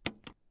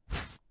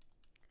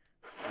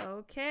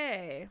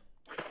 Okay.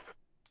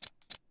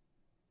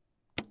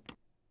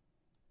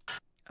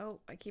 Oh,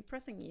 I keep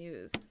pressing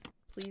use.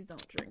 Please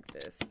don't drink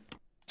this.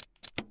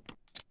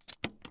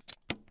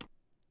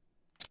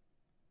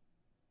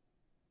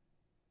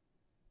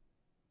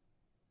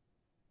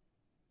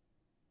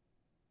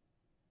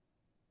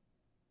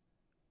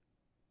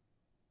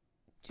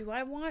 Do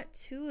I want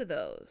 2 of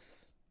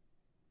those?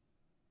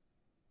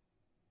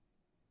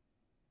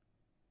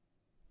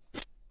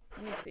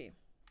 Let me see.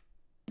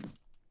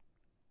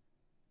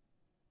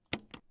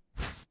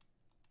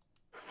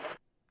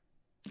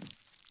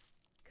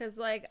 Because,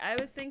 like, I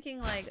was thinking,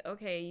 like,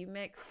 okay, you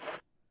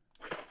mix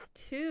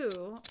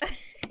 2.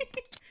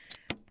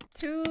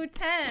 2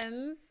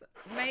 10s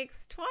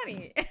makes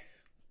 20.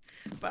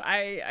 But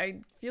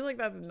I feel like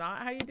that's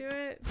not how you do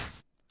it.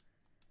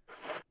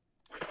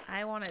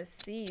 I want to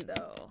see,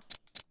 though.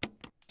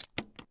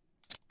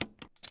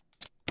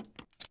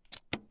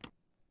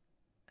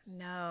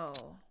 No.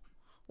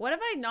 What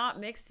have I not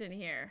mixed in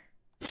here?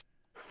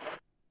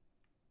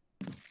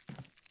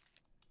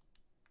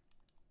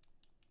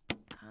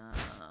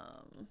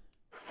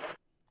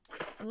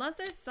 Unless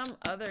there's some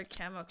other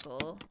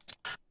chemical.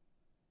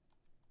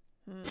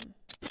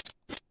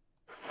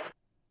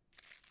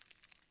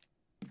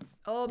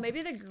 Oh,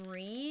 maybe the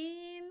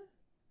green?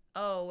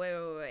 Oh,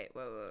 wait.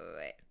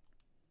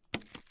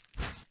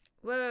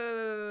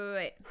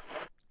 Wait.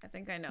 I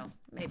think I know.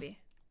 Maybe.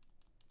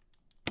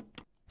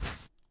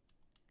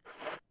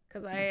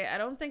 Because I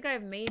don't think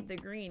I've made the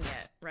green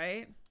yet,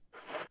 right?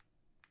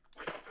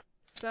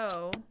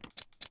 So,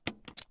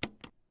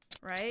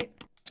 right?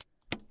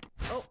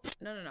 Oh,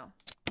 no.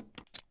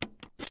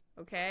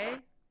 Okay,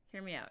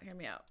 hear me out.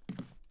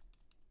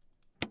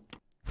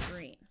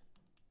 Green.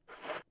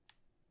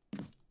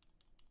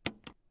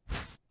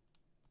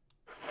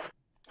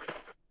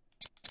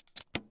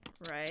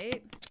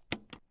 Right?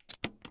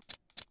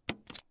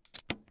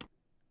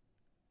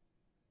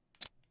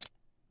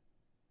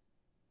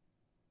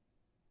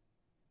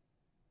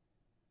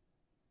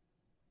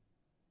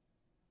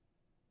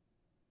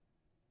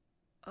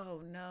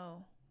 Oh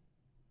no.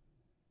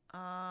 Oh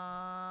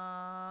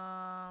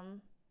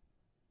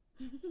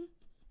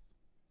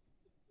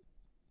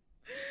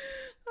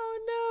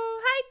no.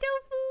 Hi,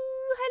 Tofu.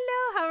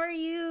 Hello. How are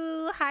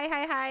you?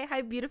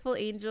 Hi, beautiful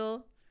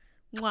angel.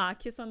 Mwah.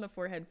 Kiss on the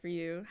forehead for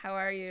you. How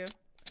are you?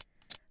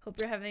 Hope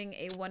you're having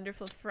a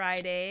wonderful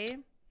Friday.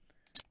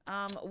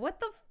 What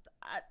the?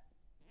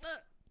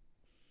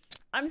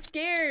 I'm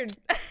scared.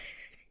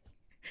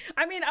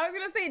 I mean, I was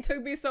gonna say it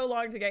took me so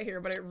long to get here,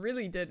 but it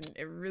really didn't.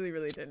 It really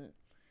didn't.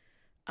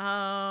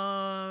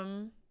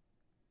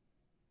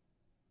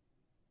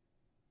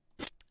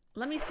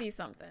 Let me see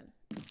something.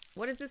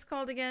 What is this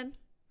called again?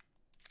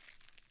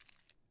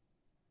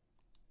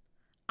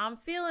 I'm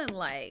feeling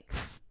like,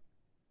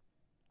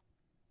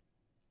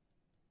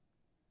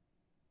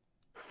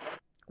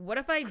 what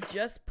if I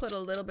just put a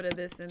little bit of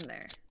this in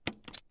there?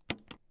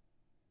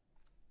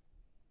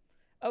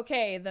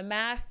 Okay, the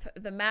math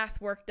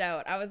worked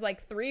out. I was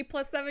like 3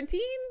 + 17.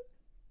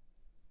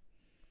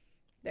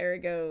 There it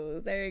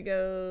goes.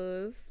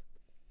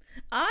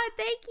 Ah,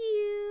 thank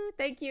you.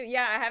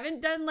 Yeah, I haven't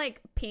done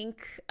like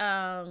pink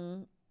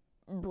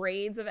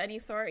braids of any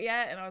sort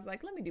yet, and I was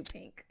like, let me do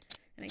pink,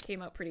 and it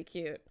came out pretty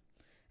cute.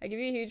 I give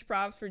you huge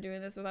props for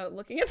doing this without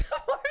looking at the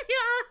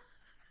formula.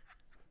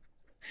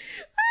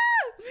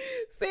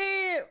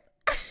 See,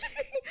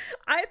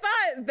 I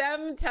thought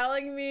them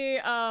telling me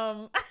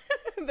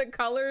the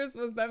colors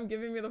was them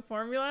giving me the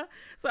formula,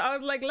 so I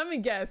was like, let me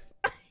guess.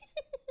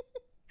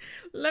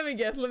 Let me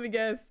guess.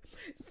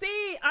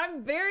 See,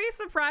 I'm very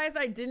surprised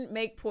I didn't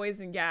make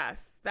poison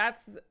gas.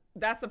 That's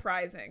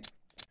surprising.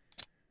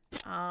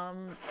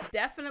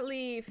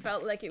 Definitely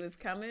felt like it was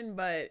coming,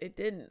 but it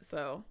didn't,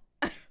 so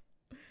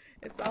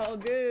it's all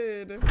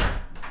good.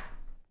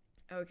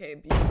 Okay,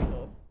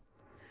 beautiful.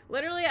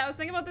 Literally, I was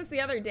thinking about this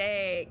the other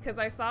day because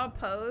I saw a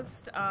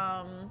post.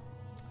 Oh,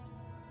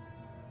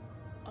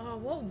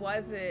 what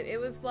was it? It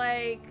was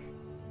like,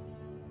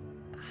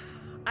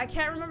 I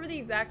can't remember the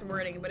exact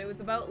wording, but it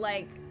was about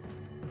like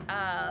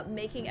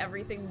making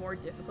everything more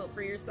difficult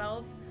for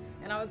yourself.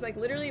 And I was like,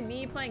 literally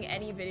me playing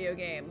any video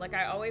game, like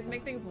I always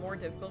make things more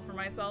difficult for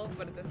myself,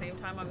 but at the same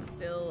time, I'm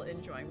still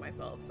enjoying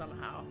myself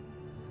somehow.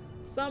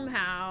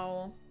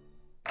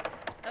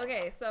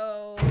 Okay,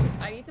 so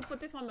I need to put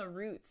this on the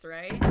roots,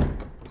 right?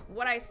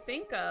 What I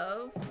think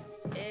of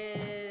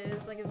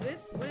is, like,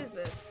 what is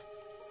this?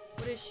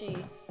 What is she?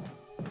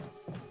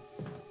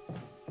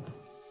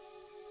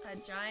 A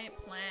giant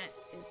plant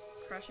is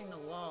crushing the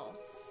wall.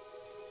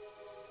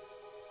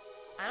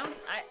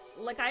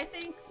 When I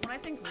think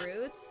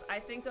roots, I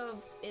think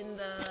of in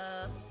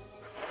that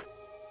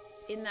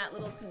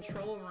little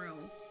control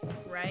room,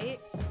 right?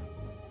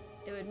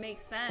 It would make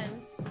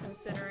sense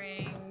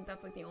considering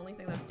that's like the only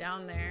thing that's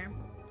down there.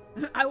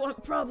 I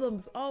want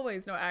problems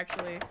always. No,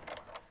 actually,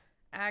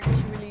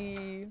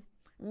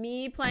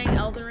 me playing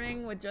Elden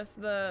Ring with just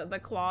the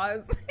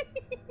claws,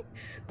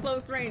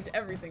 close range,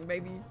 everything,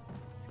 baby.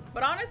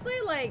 But honestly,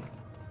 like,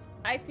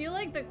 I feel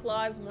like the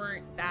claws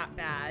weren't that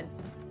bad.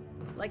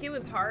 Like, it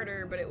was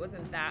harder, but it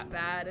wasn't that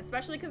bad,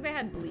 especially because they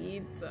had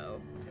bleed,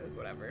 so it was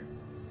whatever.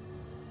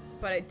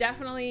 But it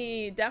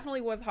definitely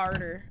was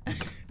harder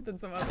than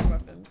some other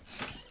weapons.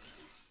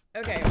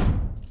 Okay,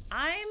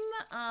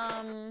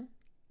 I'm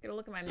gonna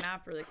look at my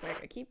map really quick.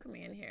 I keep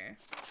coming in here.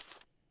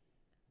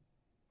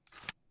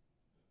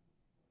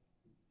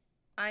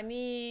 I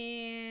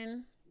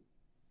mean,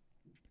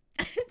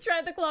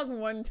 tried the claws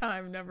one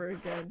time, never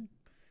again.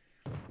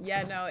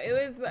 Yeah, no, it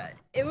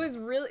was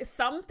really,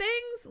 some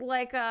things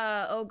like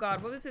oh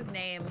god, what was his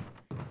name?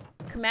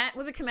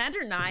 Was it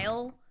Commander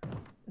Nile?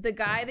 The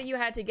guy that you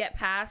had to get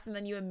past and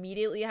then you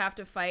immediately have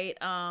to fight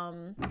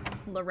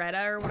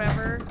Loretta or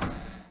whatever.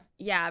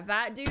 Yeah,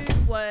 that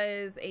dude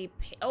was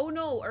oh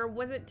no, or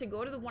was it to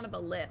go to one of the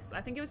lifts?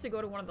 I think it was to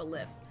go to one of the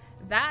lifts.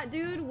 That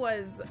dude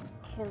was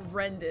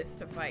horrendous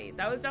to fight.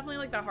 That was definitely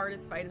like the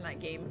hardest fight in that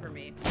game for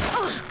me.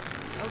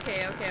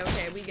 Okay,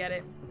 we get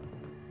it.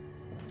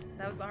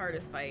 That was the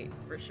hardest fight,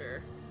 for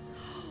sure.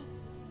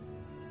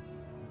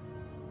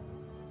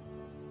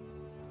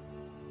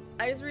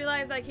 I just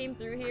realized I came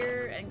through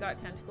here and got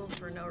tentacled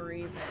for no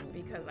reason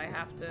because I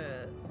have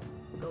to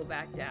go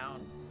back down.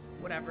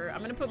 Whatever.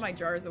 I'm gonna put my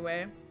jars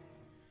away.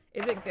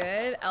 Is it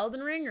good? Elden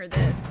Ring or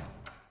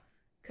this?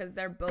 Because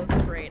they're both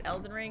great.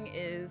 Elden Ring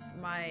is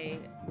my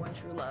one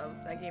true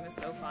love. That game is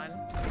so fun.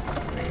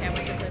 I can't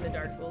wait to play the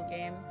Dark Souls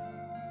games.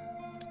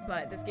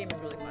 But this game is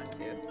really fun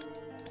too.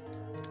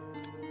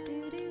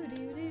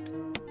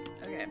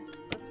 Okay,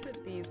 let's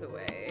put these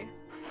away.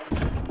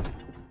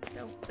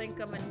 Don't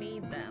think I'm gonna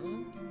need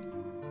them.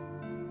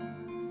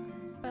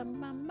 Bum,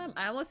 bum, bum.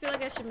 I almost feel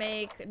like I should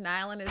make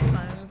Niall and his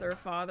sons or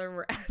father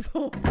were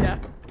assholes. Yeah.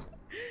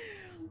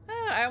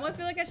 I almost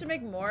feel like I should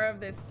make more of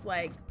this,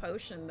 like,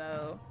 potion,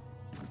 though.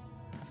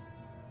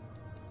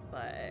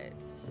 But I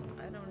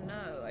don't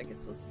know. I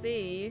guess we'll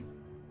see.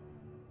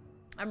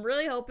 I'm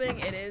really hoping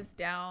it is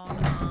down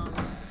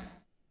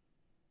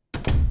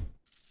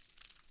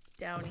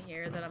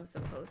here that I'm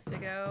supposed to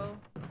go.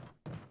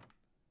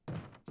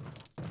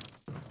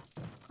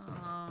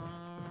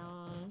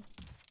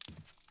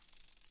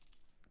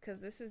 Because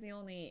this is the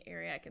only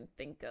area I can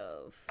think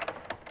of.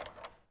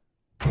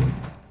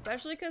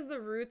 Especially because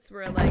the roots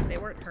were like, they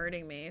weren't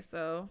hurting me,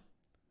 so.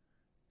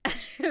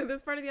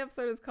 This part of the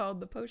episode is called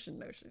the potion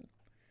notion.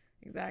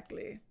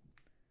 Exactly.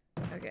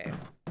 Okay.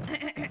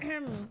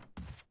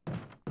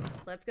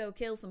 Let's go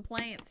kill some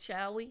plants,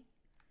 shall we?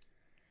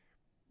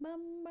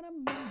 Bum,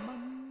 ba-dum, bum,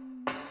 bum.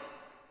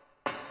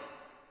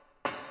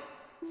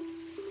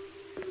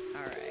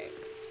 Alright.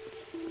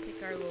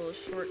 Take our little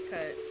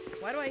shortcut.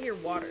 Why do I hear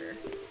water?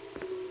 I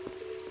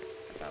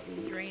thought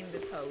we drained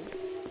this hoe.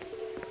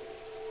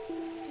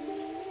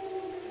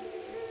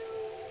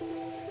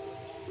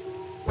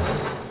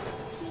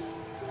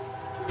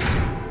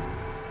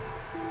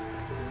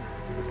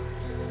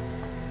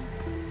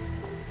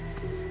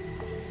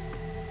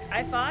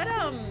 I thought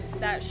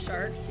that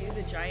shark too,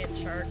 the giant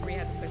shark where you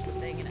had to push the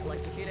thing and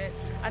electrocute it,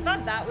 I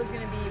thought that was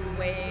gonna be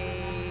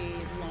way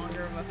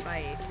longer of a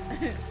fight.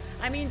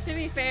 I mean, to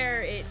be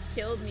fair, it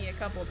killed me a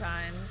couple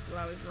times when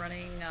I was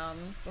running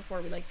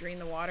before we like drained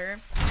the water.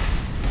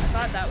 I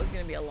thought that was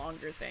gonna be a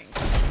longer thing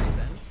for some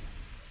reason.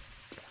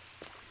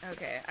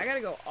 Okay, I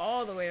gotta go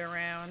all the way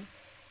around.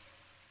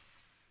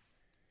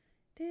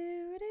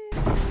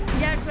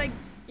 Yeah, because I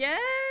guess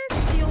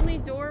the only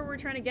door we're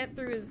trying to get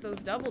through is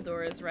those double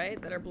doors,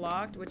 right? That are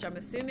blocked, which I'm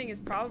assuming is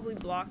probably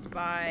blocked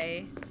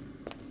by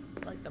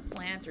like the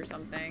plant or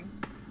something.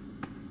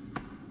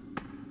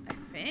 I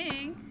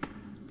think.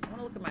 I want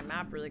to look at my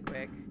map really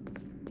quick.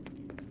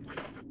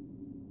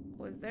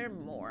 Was there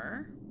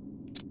more?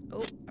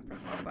 Oh, I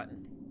pressed the wrong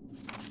button.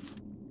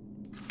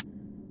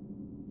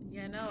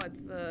 Yeah, no,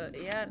 it's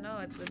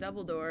the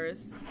double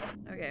doors.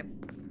 Okay.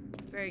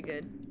 Very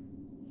good.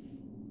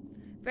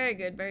 Very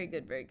good, very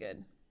good, very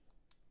good.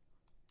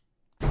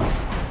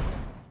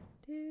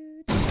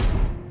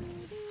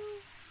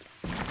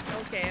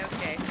 Okay,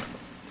 okay.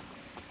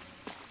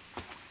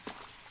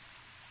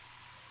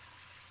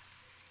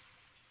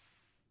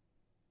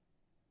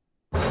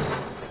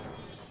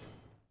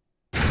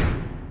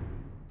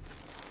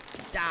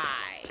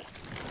 Die.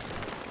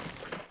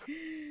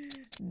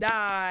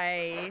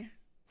 Die.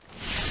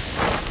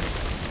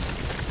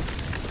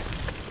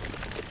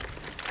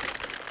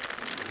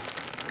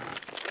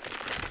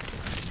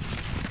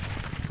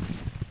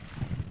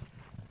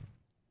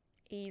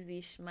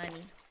 Easy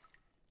shmoney.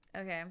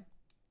 Okay.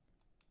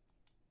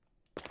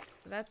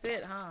 That's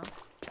it, huh? Is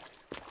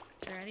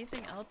there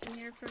anything else in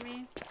here for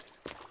me?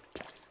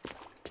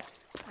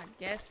 I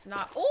guess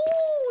not.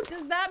 Oh,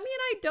 does that mean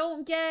I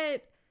don't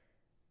get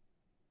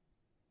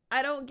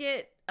I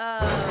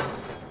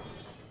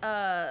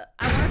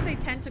want to say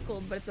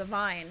tentacled, but it's a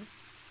vine.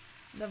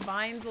 The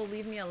vines will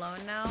leave me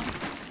alone now.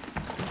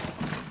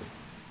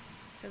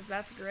 Because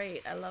that's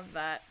great. I love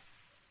that.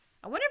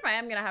 I wonder if I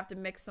am going to have to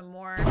mix some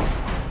more.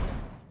 I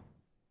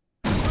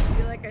almost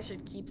feel like I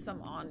should keep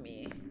some on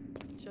me.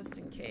 Just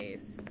in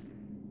case.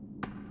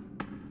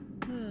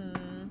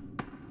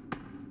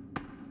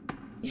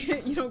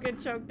 You don't get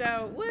choked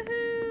out.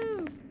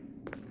 Woohoo!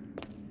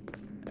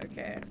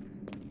 Okay.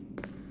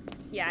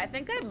 Yeah, I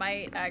think I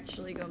might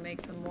actually go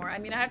make some more. I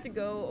mean, I have to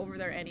go over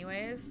there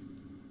anyways.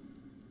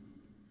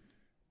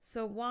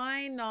 So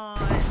why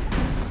not?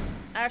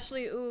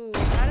 Actually, ooh,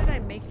 how did I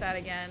make that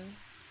again?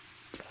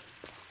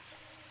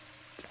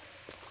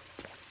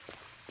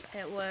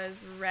 It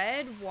was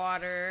red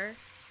water.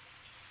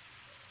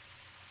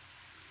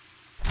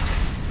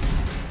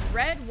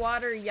 Red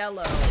water,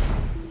 yellow.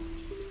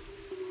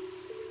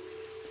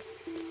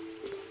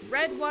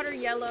 Red water,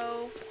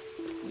 yellow.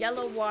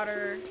 Yellow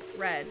water,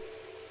 red.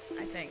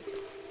 I think.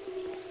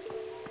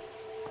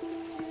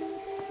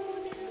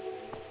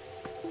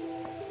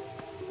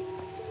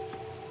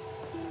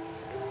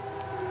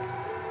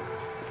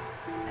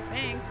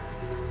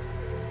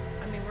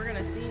 I mean, we're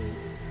gonna see.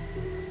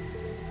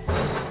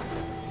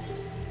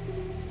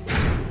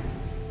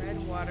 Red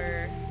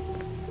water,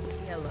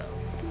 yellow.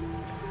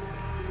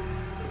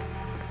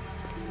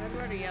 Red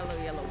water, yellow,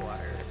 yellow water.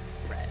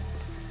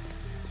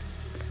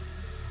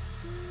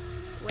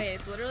 Wait,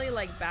 it's literally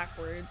like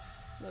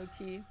backwards, low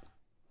key.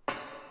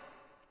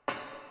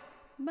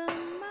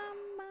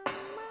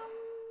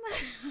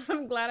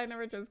 I'm glad I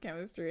never chose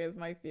chemistry as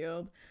my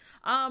field.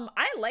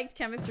 I liked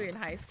chemistry in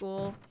high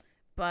school,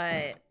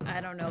 but I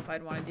don't know if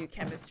I'd want to do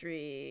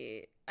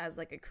chemistry as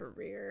like a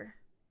career.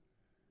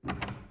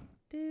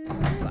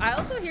 I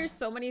also hear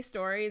so many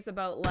stories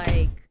about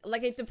like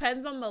it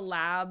depends on the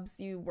labs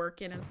you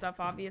work in and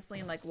stuff, obviously,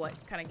 and like what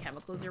kind of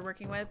chemicals you're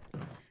working with.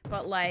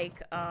 But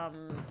like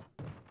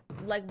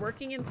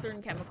working in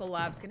certain chemical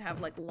labs can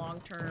have like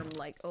long-term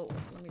like, oh,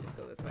 let me just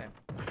go this way.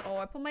 Oh,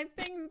 I put my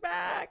things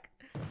back.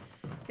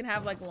 Can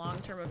have like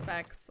long-term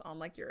effects on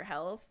like your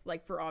health,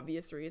 like for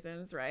obvious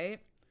reasons, right?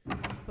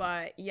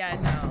 But yeah,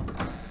 no,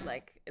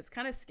 like it's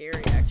kind of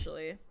scary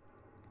actually.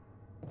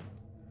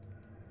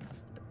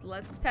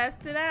 Let's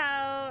test it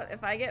out.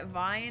 If I get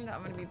vined,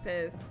 I'm gonna be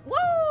pissed.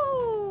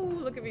 Woo!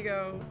 Look at me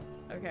go.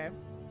 Okay.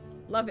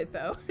 Love it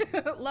though.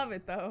 Love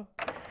it though.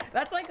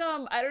 That's like,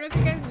 I don't know if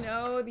you guys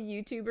know the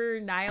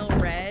YouTuber Nile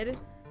Red.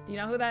 Do you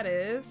know who that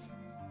is?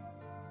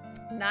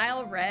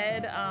 Nile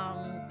Red,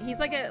 he's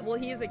like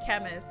he is a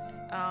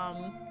chemist.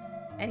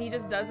 And he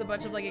just does a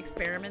bunch of like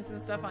experiments and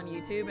stuff on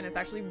YouTube, and it's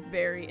actually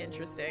very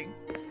interesting.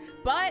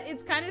 But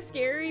it's kind of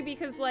scary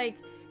because like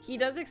he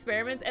does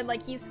experiments and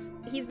like he's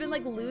been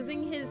like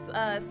losing his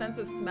sense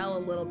of smell a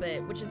little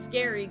bit, which is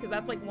scary because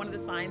that's like one of the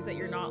signs that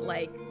you're not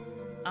like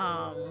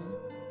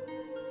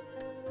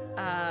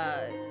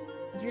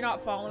you're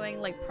not following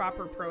like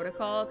proper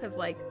protocol, because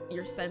like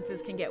your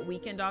senses can get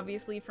weakened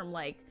obviously from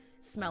like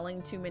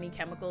smelling too many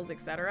chemicals,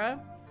 etc.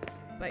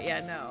 But yeah,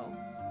 no.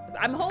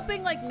 I'm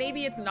hoping like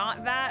maybe it's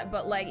not that,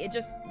 but like it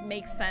just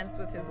makes sense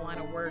with his line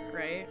of work,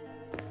 right?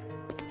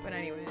 But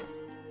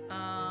anyways,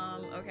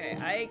 okay,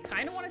 I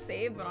kind of want to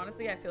save, but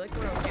honestly I feel like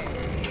we're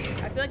okay.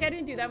 I feel like I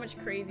didn't do that much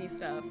crazy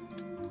stuff,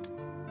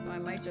 so I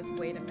might just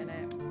wait a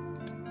minute.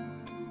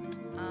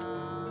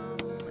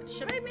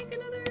 Should I make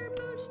another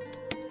potion?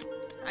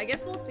 I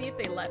guess we'll see if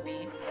they let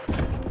me.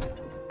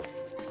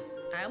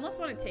 I almost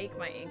want to take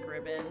my ink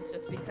ribbons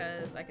just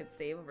because I could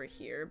save over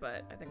here,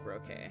 but I think we're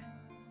okay.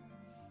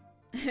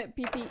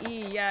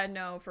 PPE, yeah,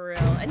 no, for real.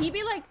 And he'd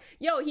be like,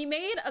 yo, he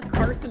made a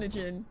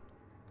carcinogen.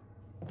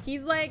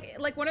 He's like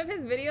one of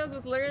his videos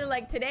was literally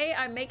like, today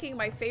I'm making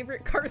my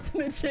favorite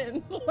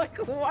carcinogen. Like,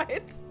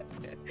 what?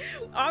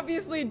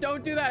 Obviously,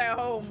 don't do that at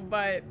home,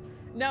 but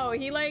no,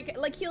 he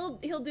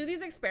he'll do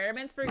these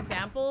experiments. For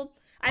example,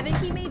 I think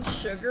he made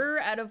sugar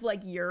out of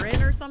like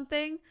urine or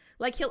something.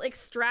 Like he'll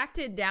extract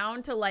it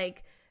down to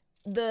like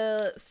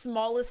the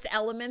smallest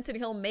elements and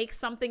he'll make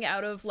something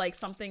out of like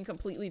something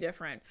completely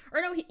different.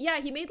 Or no,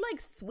 he made like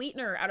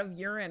sweetener out of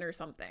urine or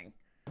something.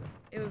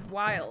 It was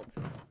wild.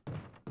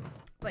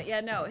 But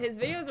yeah, no, his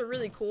videos are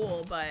really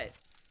cool, but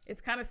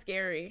it's kind of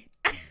scary.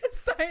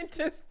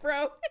 Scientist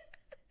bro.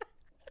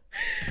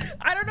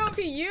 I don't know if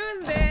he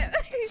used it.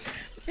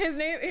 His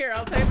name, here,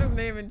 I'll type his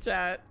name in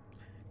chat.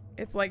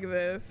 It's like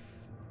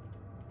this.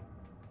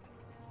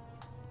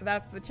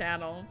 That's the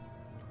channel.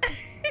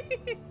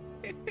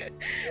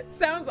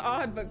 Sounds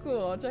odd, but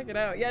cool. I'll check it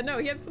out. Yeah, no,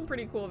 he has some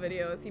pretty cool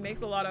videos. He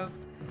makes a lot of,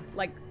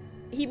 like,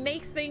 he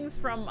makes things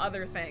from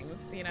other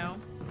things, you know?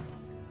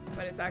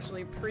 But it's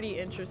actually pretty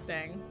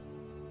interesting.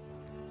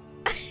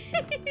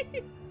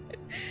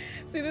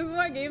 See, this is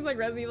why games like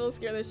Resident Evil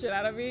scare the shit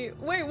out of me.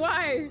 Wait,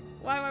 why?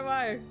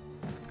 Why?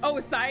 Oh,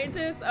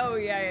 scientists? Oh,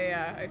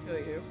 yeah. I feel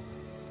you.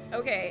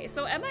 Okay,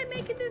 so am I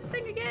making this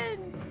thing again?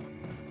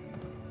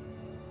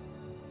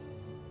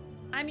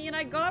 I mean,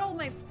 I got all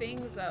my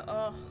things out.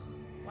 Oh,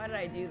 why did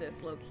I do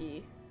this,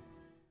 low-key?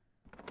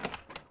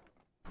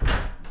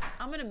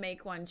 I'm gonna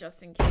make one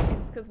just in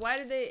case. Because why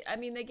did they... I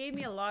mean, they gave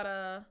me a lot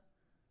of...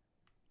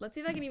 Let's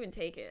see if I can even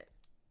take it.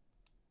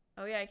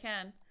 Oh, yeah, I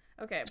can.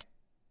 Okay.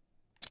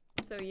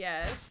 So,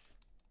 yes.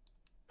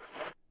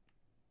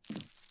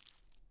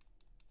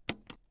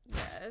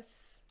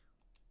 Yes.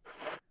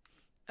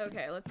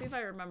 Okay, let's see if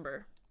I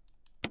remember.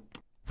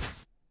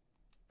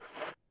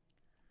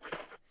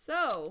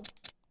 So,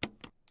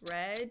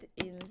 red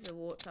in the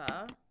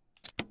water,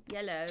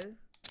 yellow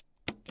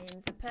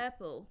in the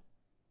purple.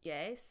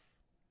 Yes.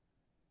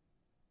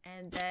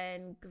 And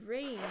then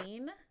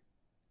green.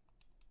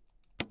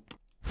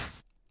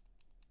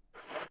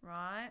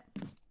 Right.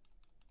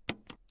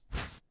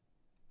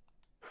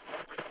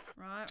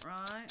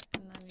 Right.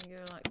 And then you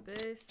go like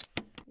this.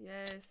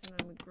 Yes. And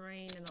then the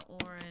green and the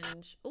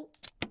orange. Oh.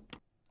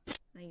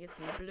 Then you get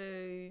some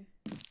blue.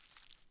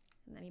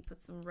 And then you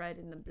put some red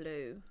in the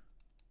blue.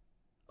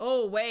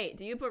 Oh, wait.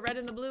 Do you put red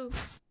in the blue?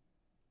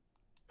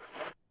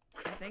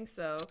 I think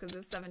so, because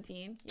it's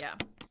 17. Yeah.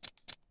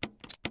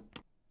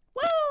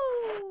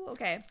 Woo!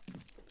 Okay.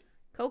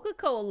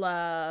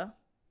 Coca-Cola.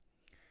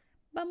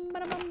 Bum,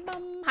 ba, bum,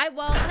 bum. Hi,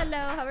 Walt. Hello.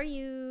 How are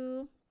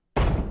you?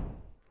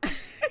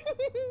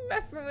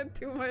 Messing with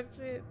too much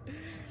shit.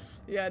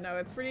 Yeah, no,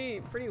 it's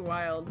pretty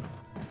wild.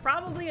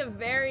 Probably a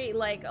very,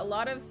 like, a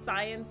lot of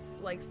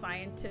science, like,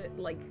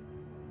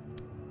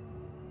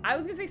 I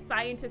was gonna say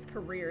scientist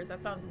careers.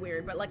 That sounds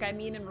weird, but, like, I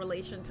mean in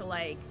relation to,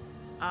 like,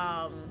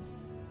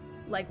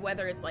 like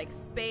whether it's like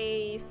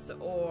space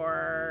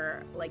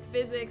or like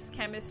physics,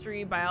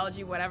 chemistry,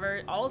 biology,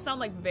 whatever, all sound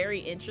like very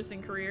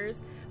interesting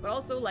careers, but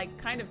also like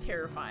kind of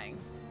terrifying,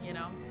 you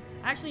know?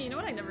 Actually, you know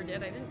what I never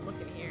did? I didn't look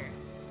in here.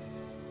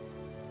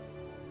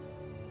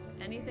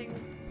 Anything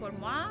pour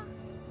moi?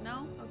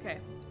 No? Okay.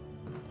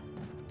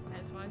 I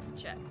just wanted to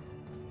check.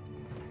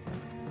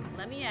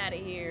 Let me out of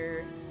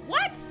here.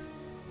 What?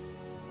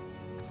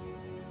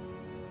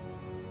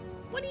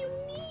 What do you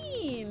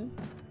mean?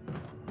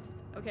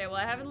 Okay, well,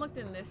 I haven't looked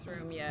in this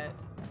room yet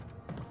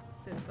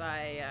since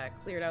I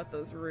cleared out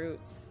those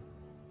roots.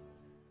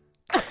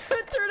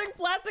 Turning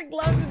plastic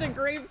gloves into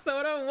grape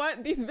soda?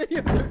 What? These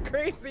videos are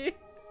crazy.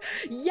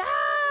 Yeah,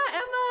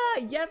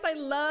 Emma! Yes, I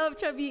love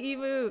Chubby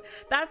Emu.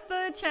 That's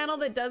the channel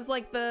that does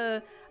like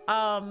the,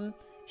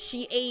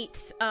 she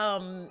ate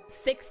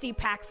 60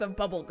 packs of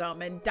bubble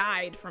gum and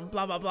died from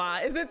blah blah blah.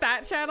 Is it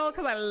that channel?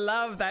 Because I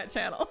love that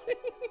channel.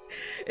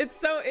 It's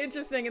so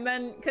interesting. And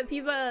then because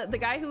he's the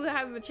guy who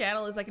has the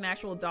channel is like an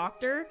actual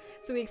doctor,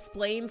 so he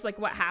explains like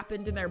what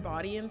happened in their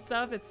body and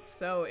stuff. It's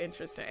so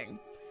interesting.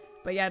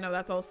 But yeah, no,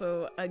 that's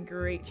also a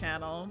great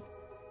channel.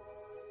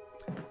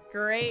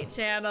 Great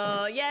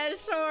channel. Yeah,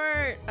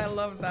 short. I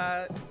love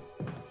that.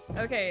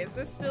 Okay, is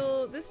this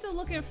still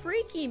looking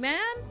freaky,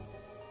 man?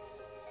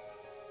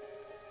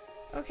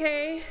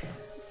 Okay,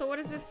 so what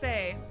does this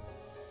say?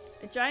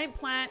 A giant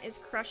plant is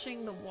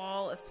crushing the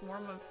wall. A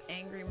swarm of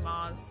angry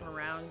moths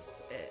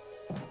surrounds it.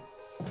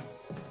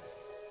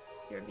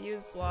 Your view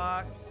is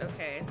blocked.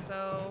 Okay,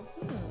 so,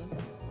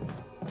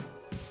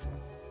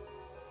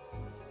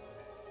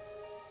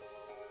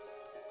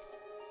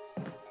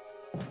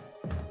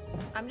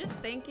 I'm just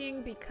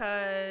thinking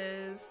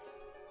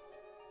because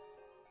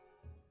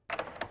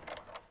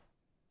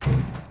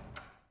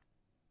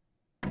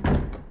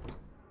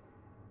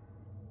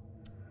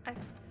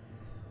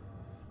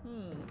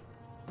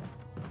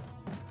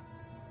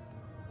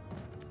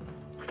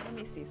let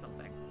me see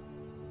something.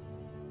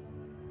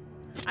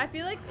 I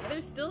feel like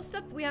there's still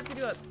stuff we have to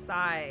do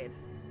outside.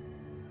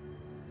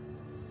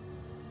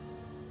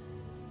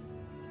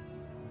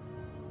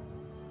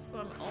 So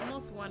I'm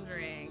almost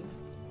wondering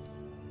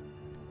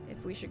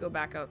if we should go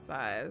back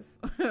outside.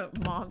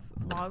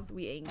 Moths,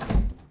 we ain't.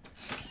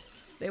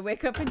 They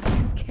wake up and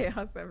choose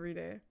chaos every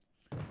day.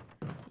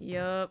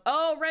 Yup.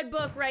 Oh, red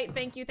book, right.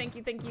 Thank you.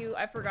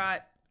 I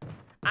forgot.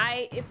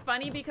 It's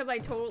funny because I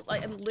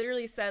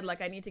literally said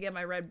like I need to get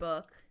my red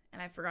book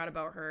and I forgot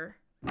about her.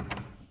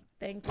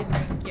 Thank you.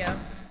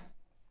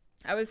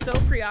 I was so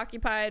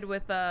preoccupied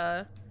with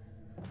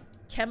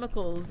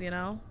chemicals, you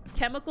know?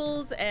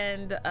 Chemicals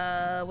and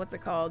what's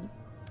it called?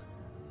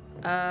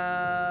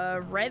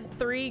 Red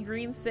 3,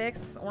 green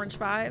 6, orange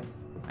 5,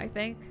 I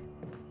think.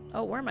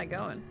 Oh, where am I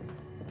going?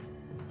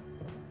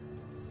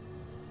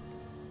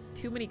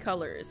 Too many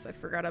colors. I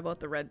forgot about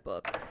the red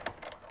book.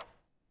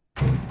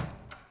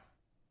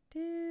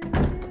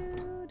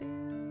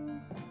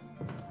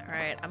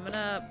 Alright, I'm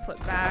gonna put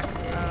back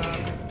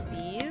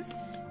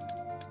these.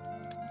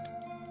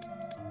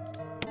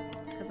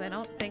 Because I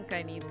don't think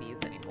I need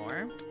these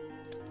anymore.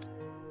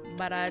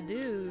 But I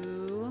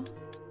do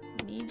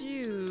need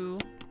you.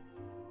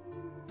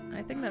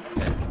 I think that's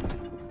good.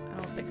 I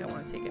don't think I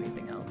want to take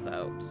anything else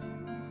out.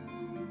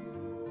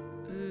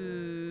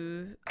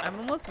 Ooh, I'm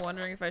almost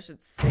wondering if I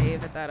should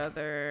save at that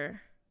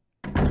other...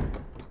 I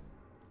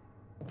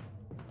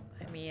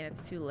mean,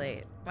 it's too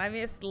late. I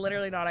mean, it's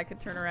literally not. I could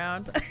turn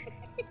around.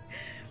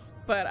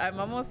 But I'm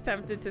almost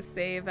tempted to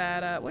save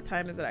at... what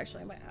time is it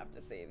actually? I might have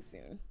to save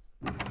soon.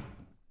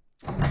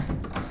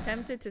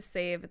 Tempted to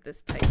save at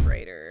this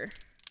typewriter.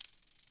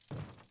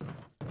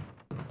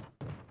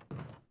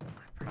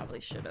 Probably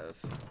should have.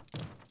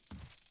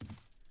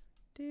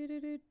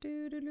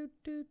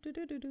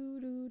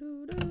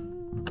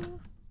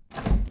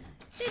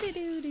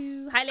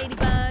 Hi,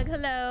 Ladybug.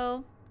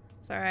 Hello.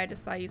 Sorry, I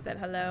just saw you said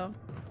hello.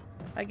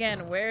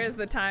 Again, where is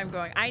the time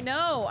going? I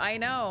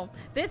know.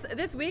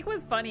 This week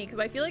was funny because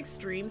I feel like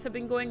streams have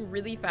been going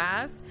really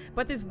fast,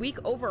 but this week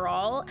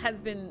overall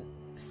has been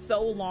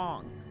so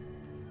long.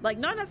 Like,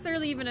 not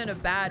necessarily even in a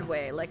bad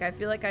way. Like, I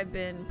feel like I've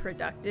been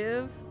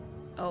productive.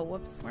 Oh,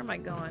 whoops. Where am I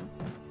going?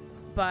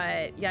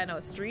 But yeah, no,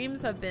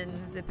 streams have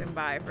been zipping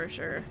by for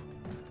sure.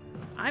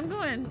 I'm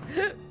going.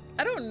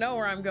 I don't know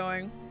where I'm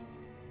going.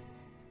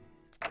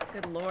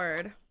 Good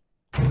lord.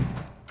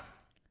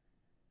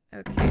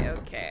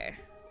 Okay.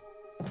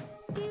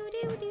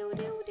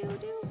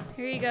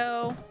 Here you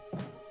go.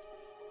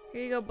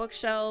 Here you go,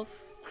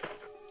 bookshelf.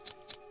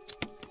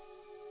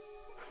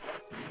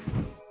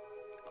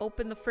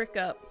 Open the frick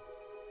up.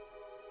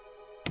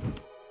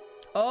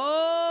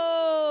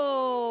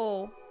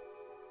 Oh!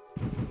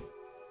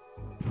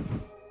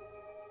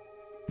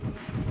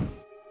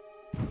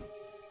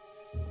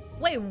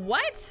 Wait,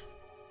 what?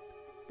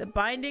 The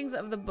bindings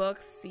of the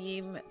books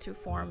seem to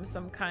form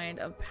some kind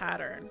of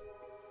pattern.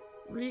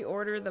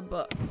 Reorder the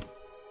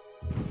books.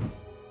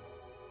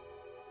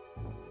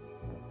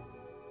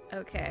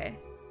 Okay.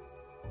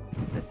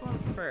 This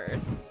one's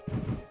first.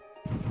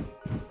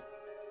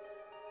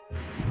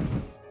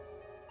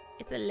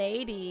 It's a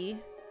lady.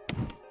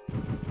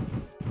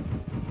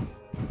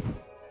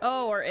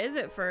 Oh, or is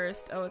it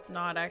first? Oh, it's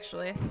not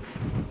actually.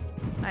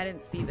 I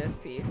didn't see this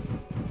piece.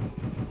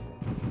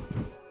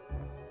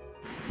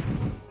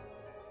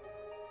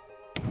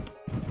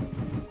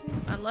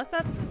 Unless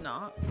that's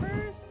not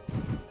first? I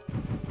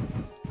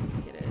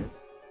think it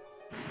is.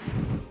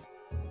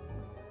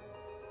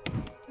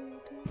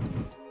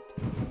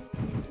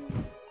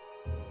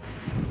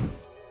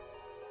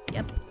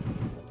 Yep.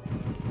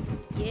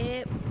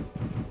 Yep.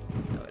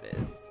 No, it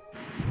is.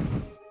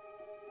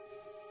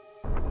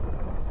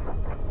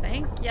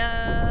 Thank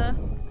ya.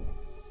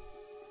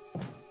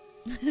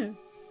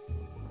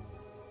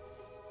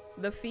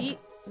 The feet?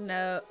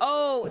 No.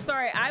 Oh,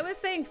 sorry. I was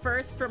saying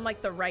first from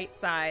like the right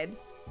side.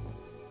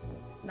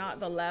 Not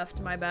the left,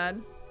 my bad.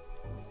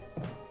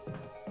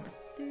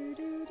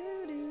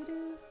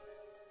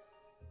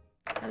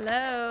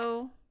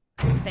 Hello.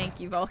 Thank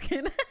you,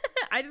 Vulcan.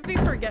 I just be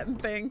forgetting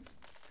things.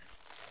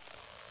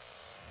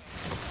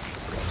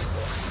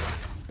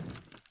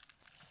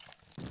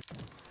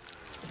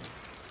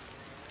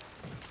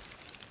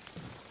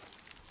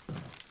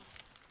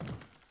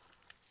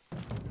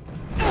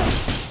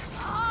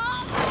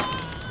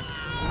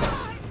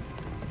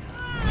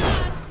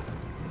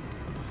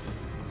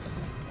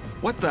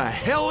 What the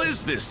hell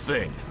is this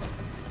thing?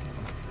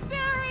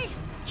 Barry!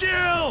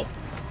 Jill!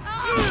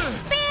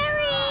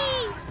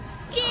 Barry!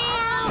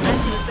 Jill!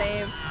 And she was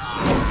saved.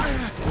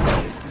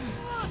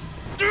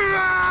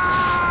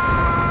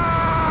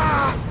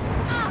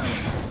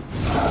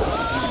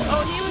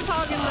 Oh, he was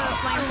hogging the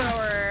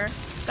flamethrower.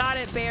 Got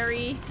it,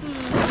 Barry.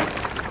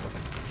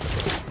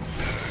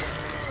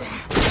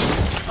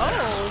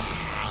 Oh.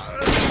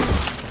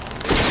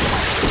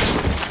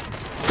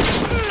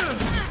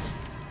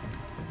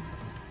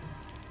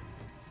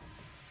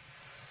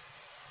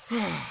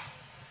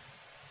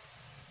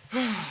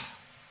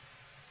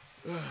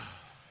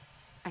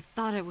 I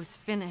thought it was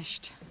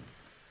finished.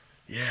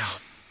 Yeah.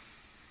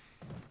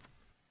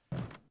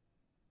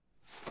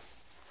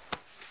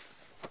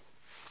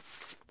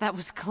 That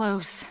was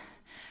close.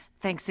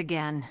 Thanks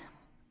again.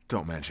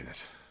 Don't mention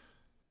it.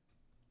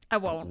 I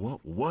won't.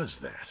 What was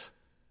that?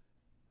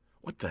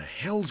 What the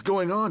hell's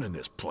going on in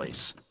this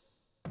place?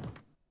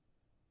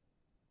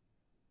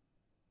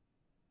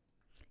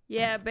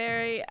 Yeah,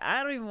 Barry,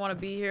 I don't even want to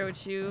be here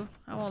with you.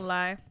 I won't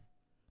lie.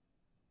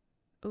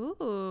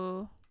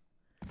 Ooh.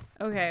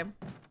 Okay.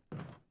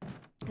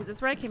 Is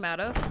this where I came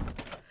out of?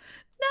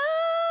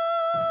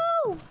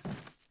 No!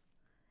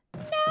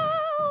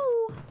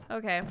 No!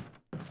 Okay.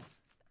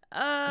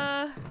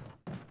 Oh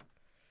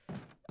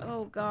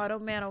god, oh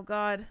man, oh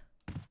god.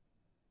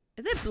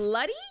 Is it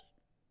bloody?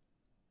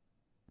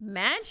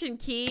 Mansion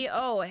key?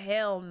 Oh,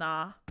 hell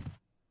nah.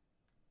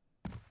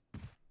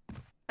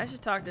 I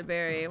should talk to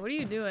Barry. What are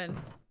you doing?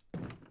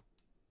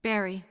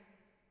 Barry.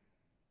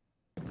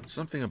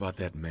 Something about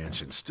that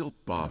mansion still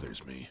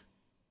bothers me.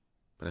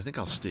 But I think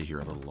I'll stay here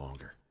a little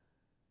longer.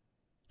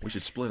 We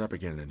should split up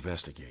again and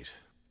investigate.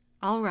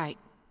 All right.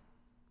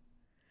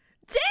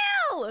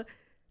 Jill!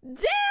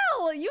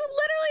 Jill! You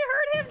literally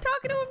heard him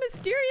talking to a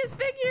mysterious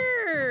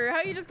figure! How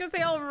are you just gonna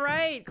say, all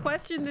right,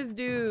 question this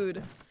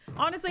dude?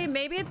 Honestly,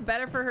 maybe it's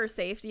better for her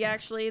safety,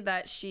 actually,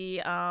 that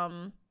she,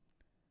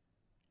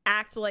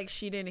 act like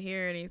she didn't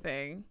hear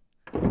anything.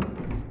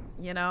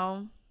 You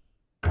know?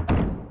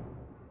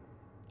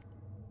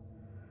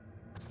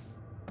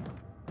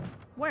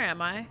 Where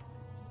am I?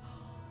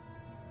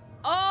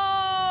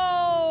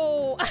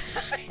 Oh!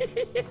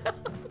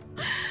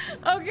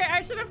 Okay,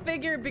 I should have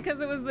figured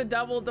because it was the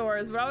double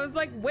doors, but I was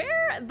like,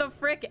 where the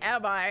frick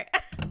am I?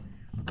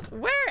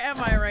 Where am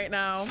I right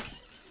now?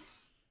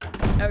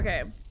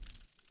 Okay.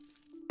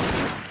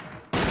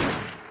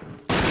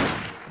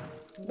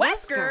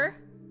 Wesker?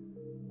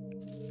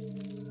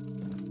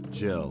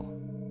 Jill,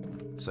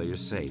 so you're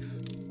safe.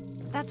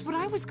 That's what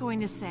I was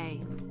going to say.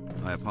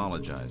 I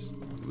apologize.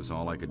 It was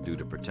all I could do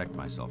to protect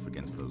myself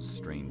against those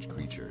strange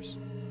creatures.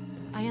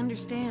 I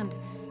understand.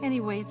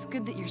 Anyway, it's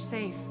good that you're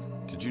safe.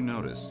 Did you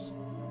notice?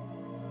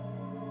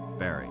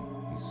 Barry,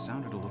 he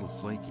sounded a little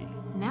flaky.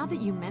 Now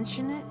that you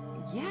mention it,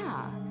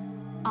 yeah.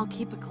 I'll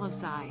keep a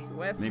close eye.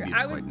 Wesker. Maybe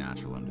it's quite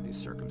natural under these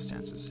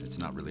circumstances. It's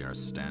not really our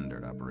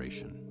standard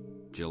operation.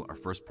 Jill, our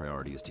first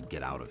priority is to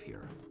get out of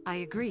here. I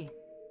agree.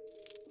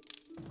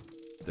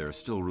 There are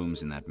still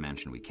rooms in that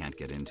mansion we can't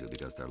get into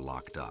because they're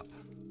locked up.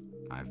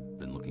 I've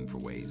been looking for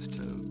ways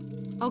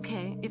to...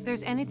 Okay, if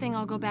there's anything,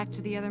 I'll go back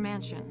to the other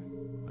mansion.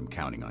 I'm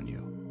counting on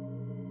you.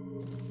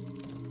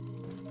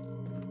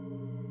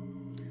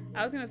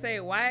 I was gonna say,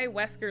 why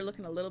Wesker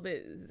looking a little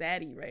bit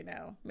zaddy right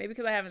now? Maybe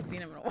because I haven't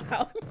seen him in a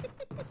while.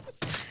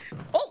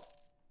 Oh!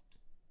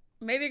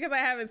 Maybe because I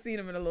haven't seen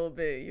him in a little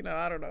bit, you know,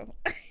 I don't know.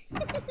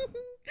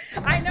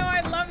 I know,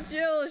 I love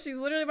Jill. She's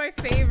literally my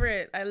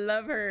favorite. I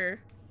love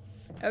her.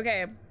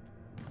 Okay.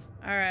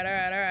 Alright,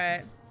 alright,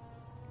 alright.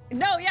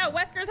 No, yeah,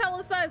 Wesker's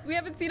hella sus. We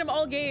haven't seen him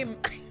all game.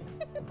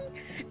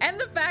 And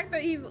the fact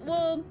that he's,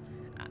 well,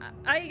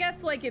 I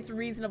guess, like, it's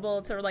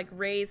reasonable to, like,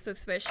 raise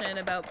suspicion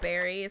about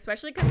Barry,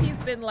 especially because he's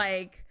been,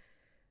 like,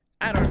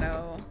 I don't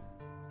know.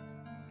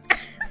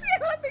 See,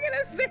 I wasn't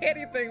gonna say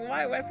anything.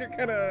 Why Wesker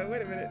coulda,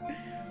 wait a minute.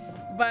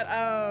 But,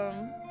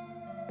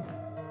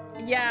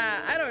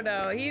 yeah, I don't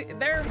know.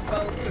 They're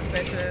both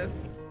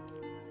suspicious.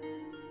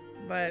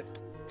 But,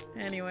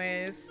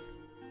 anyways.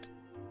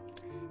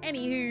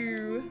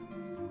 Anywho.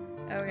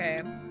 Okay.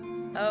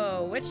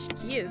 Oh, which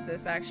key is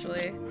this,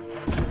 actually?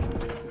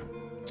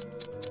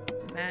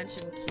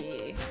 Mansion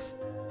key.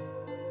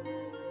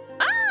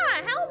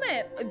 Ah!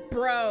 Helmet!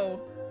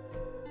 Bro.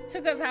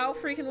 Took us how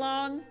freaking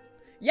long?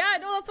 Yeah,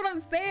 no, that's what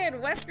I'm saying.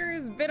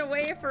 Wesker's been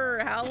away for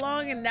how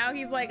long? And now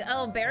he's like,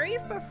 oh,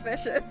 Barry's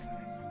suspicious.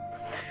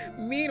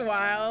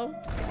 Meanwhile,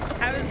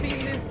 haven't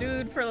seen this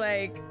dude for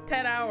like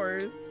 10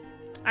 hours.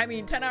 I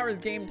mean, 10 hours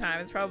game time.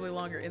 It's probably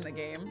longer in the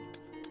game.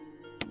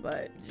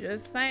 But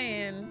just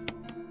saying.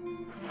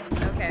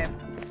 Okay,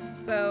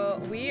 so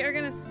we are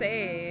gonna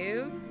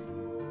save.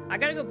 I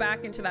gotta go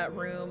back into that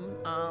room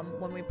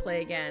when we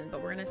play again,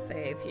 but we're gonna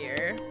save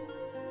here.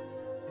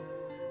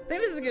 I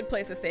think this is a good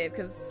place to save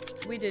because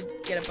we did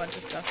get a bunch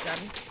of stuff done.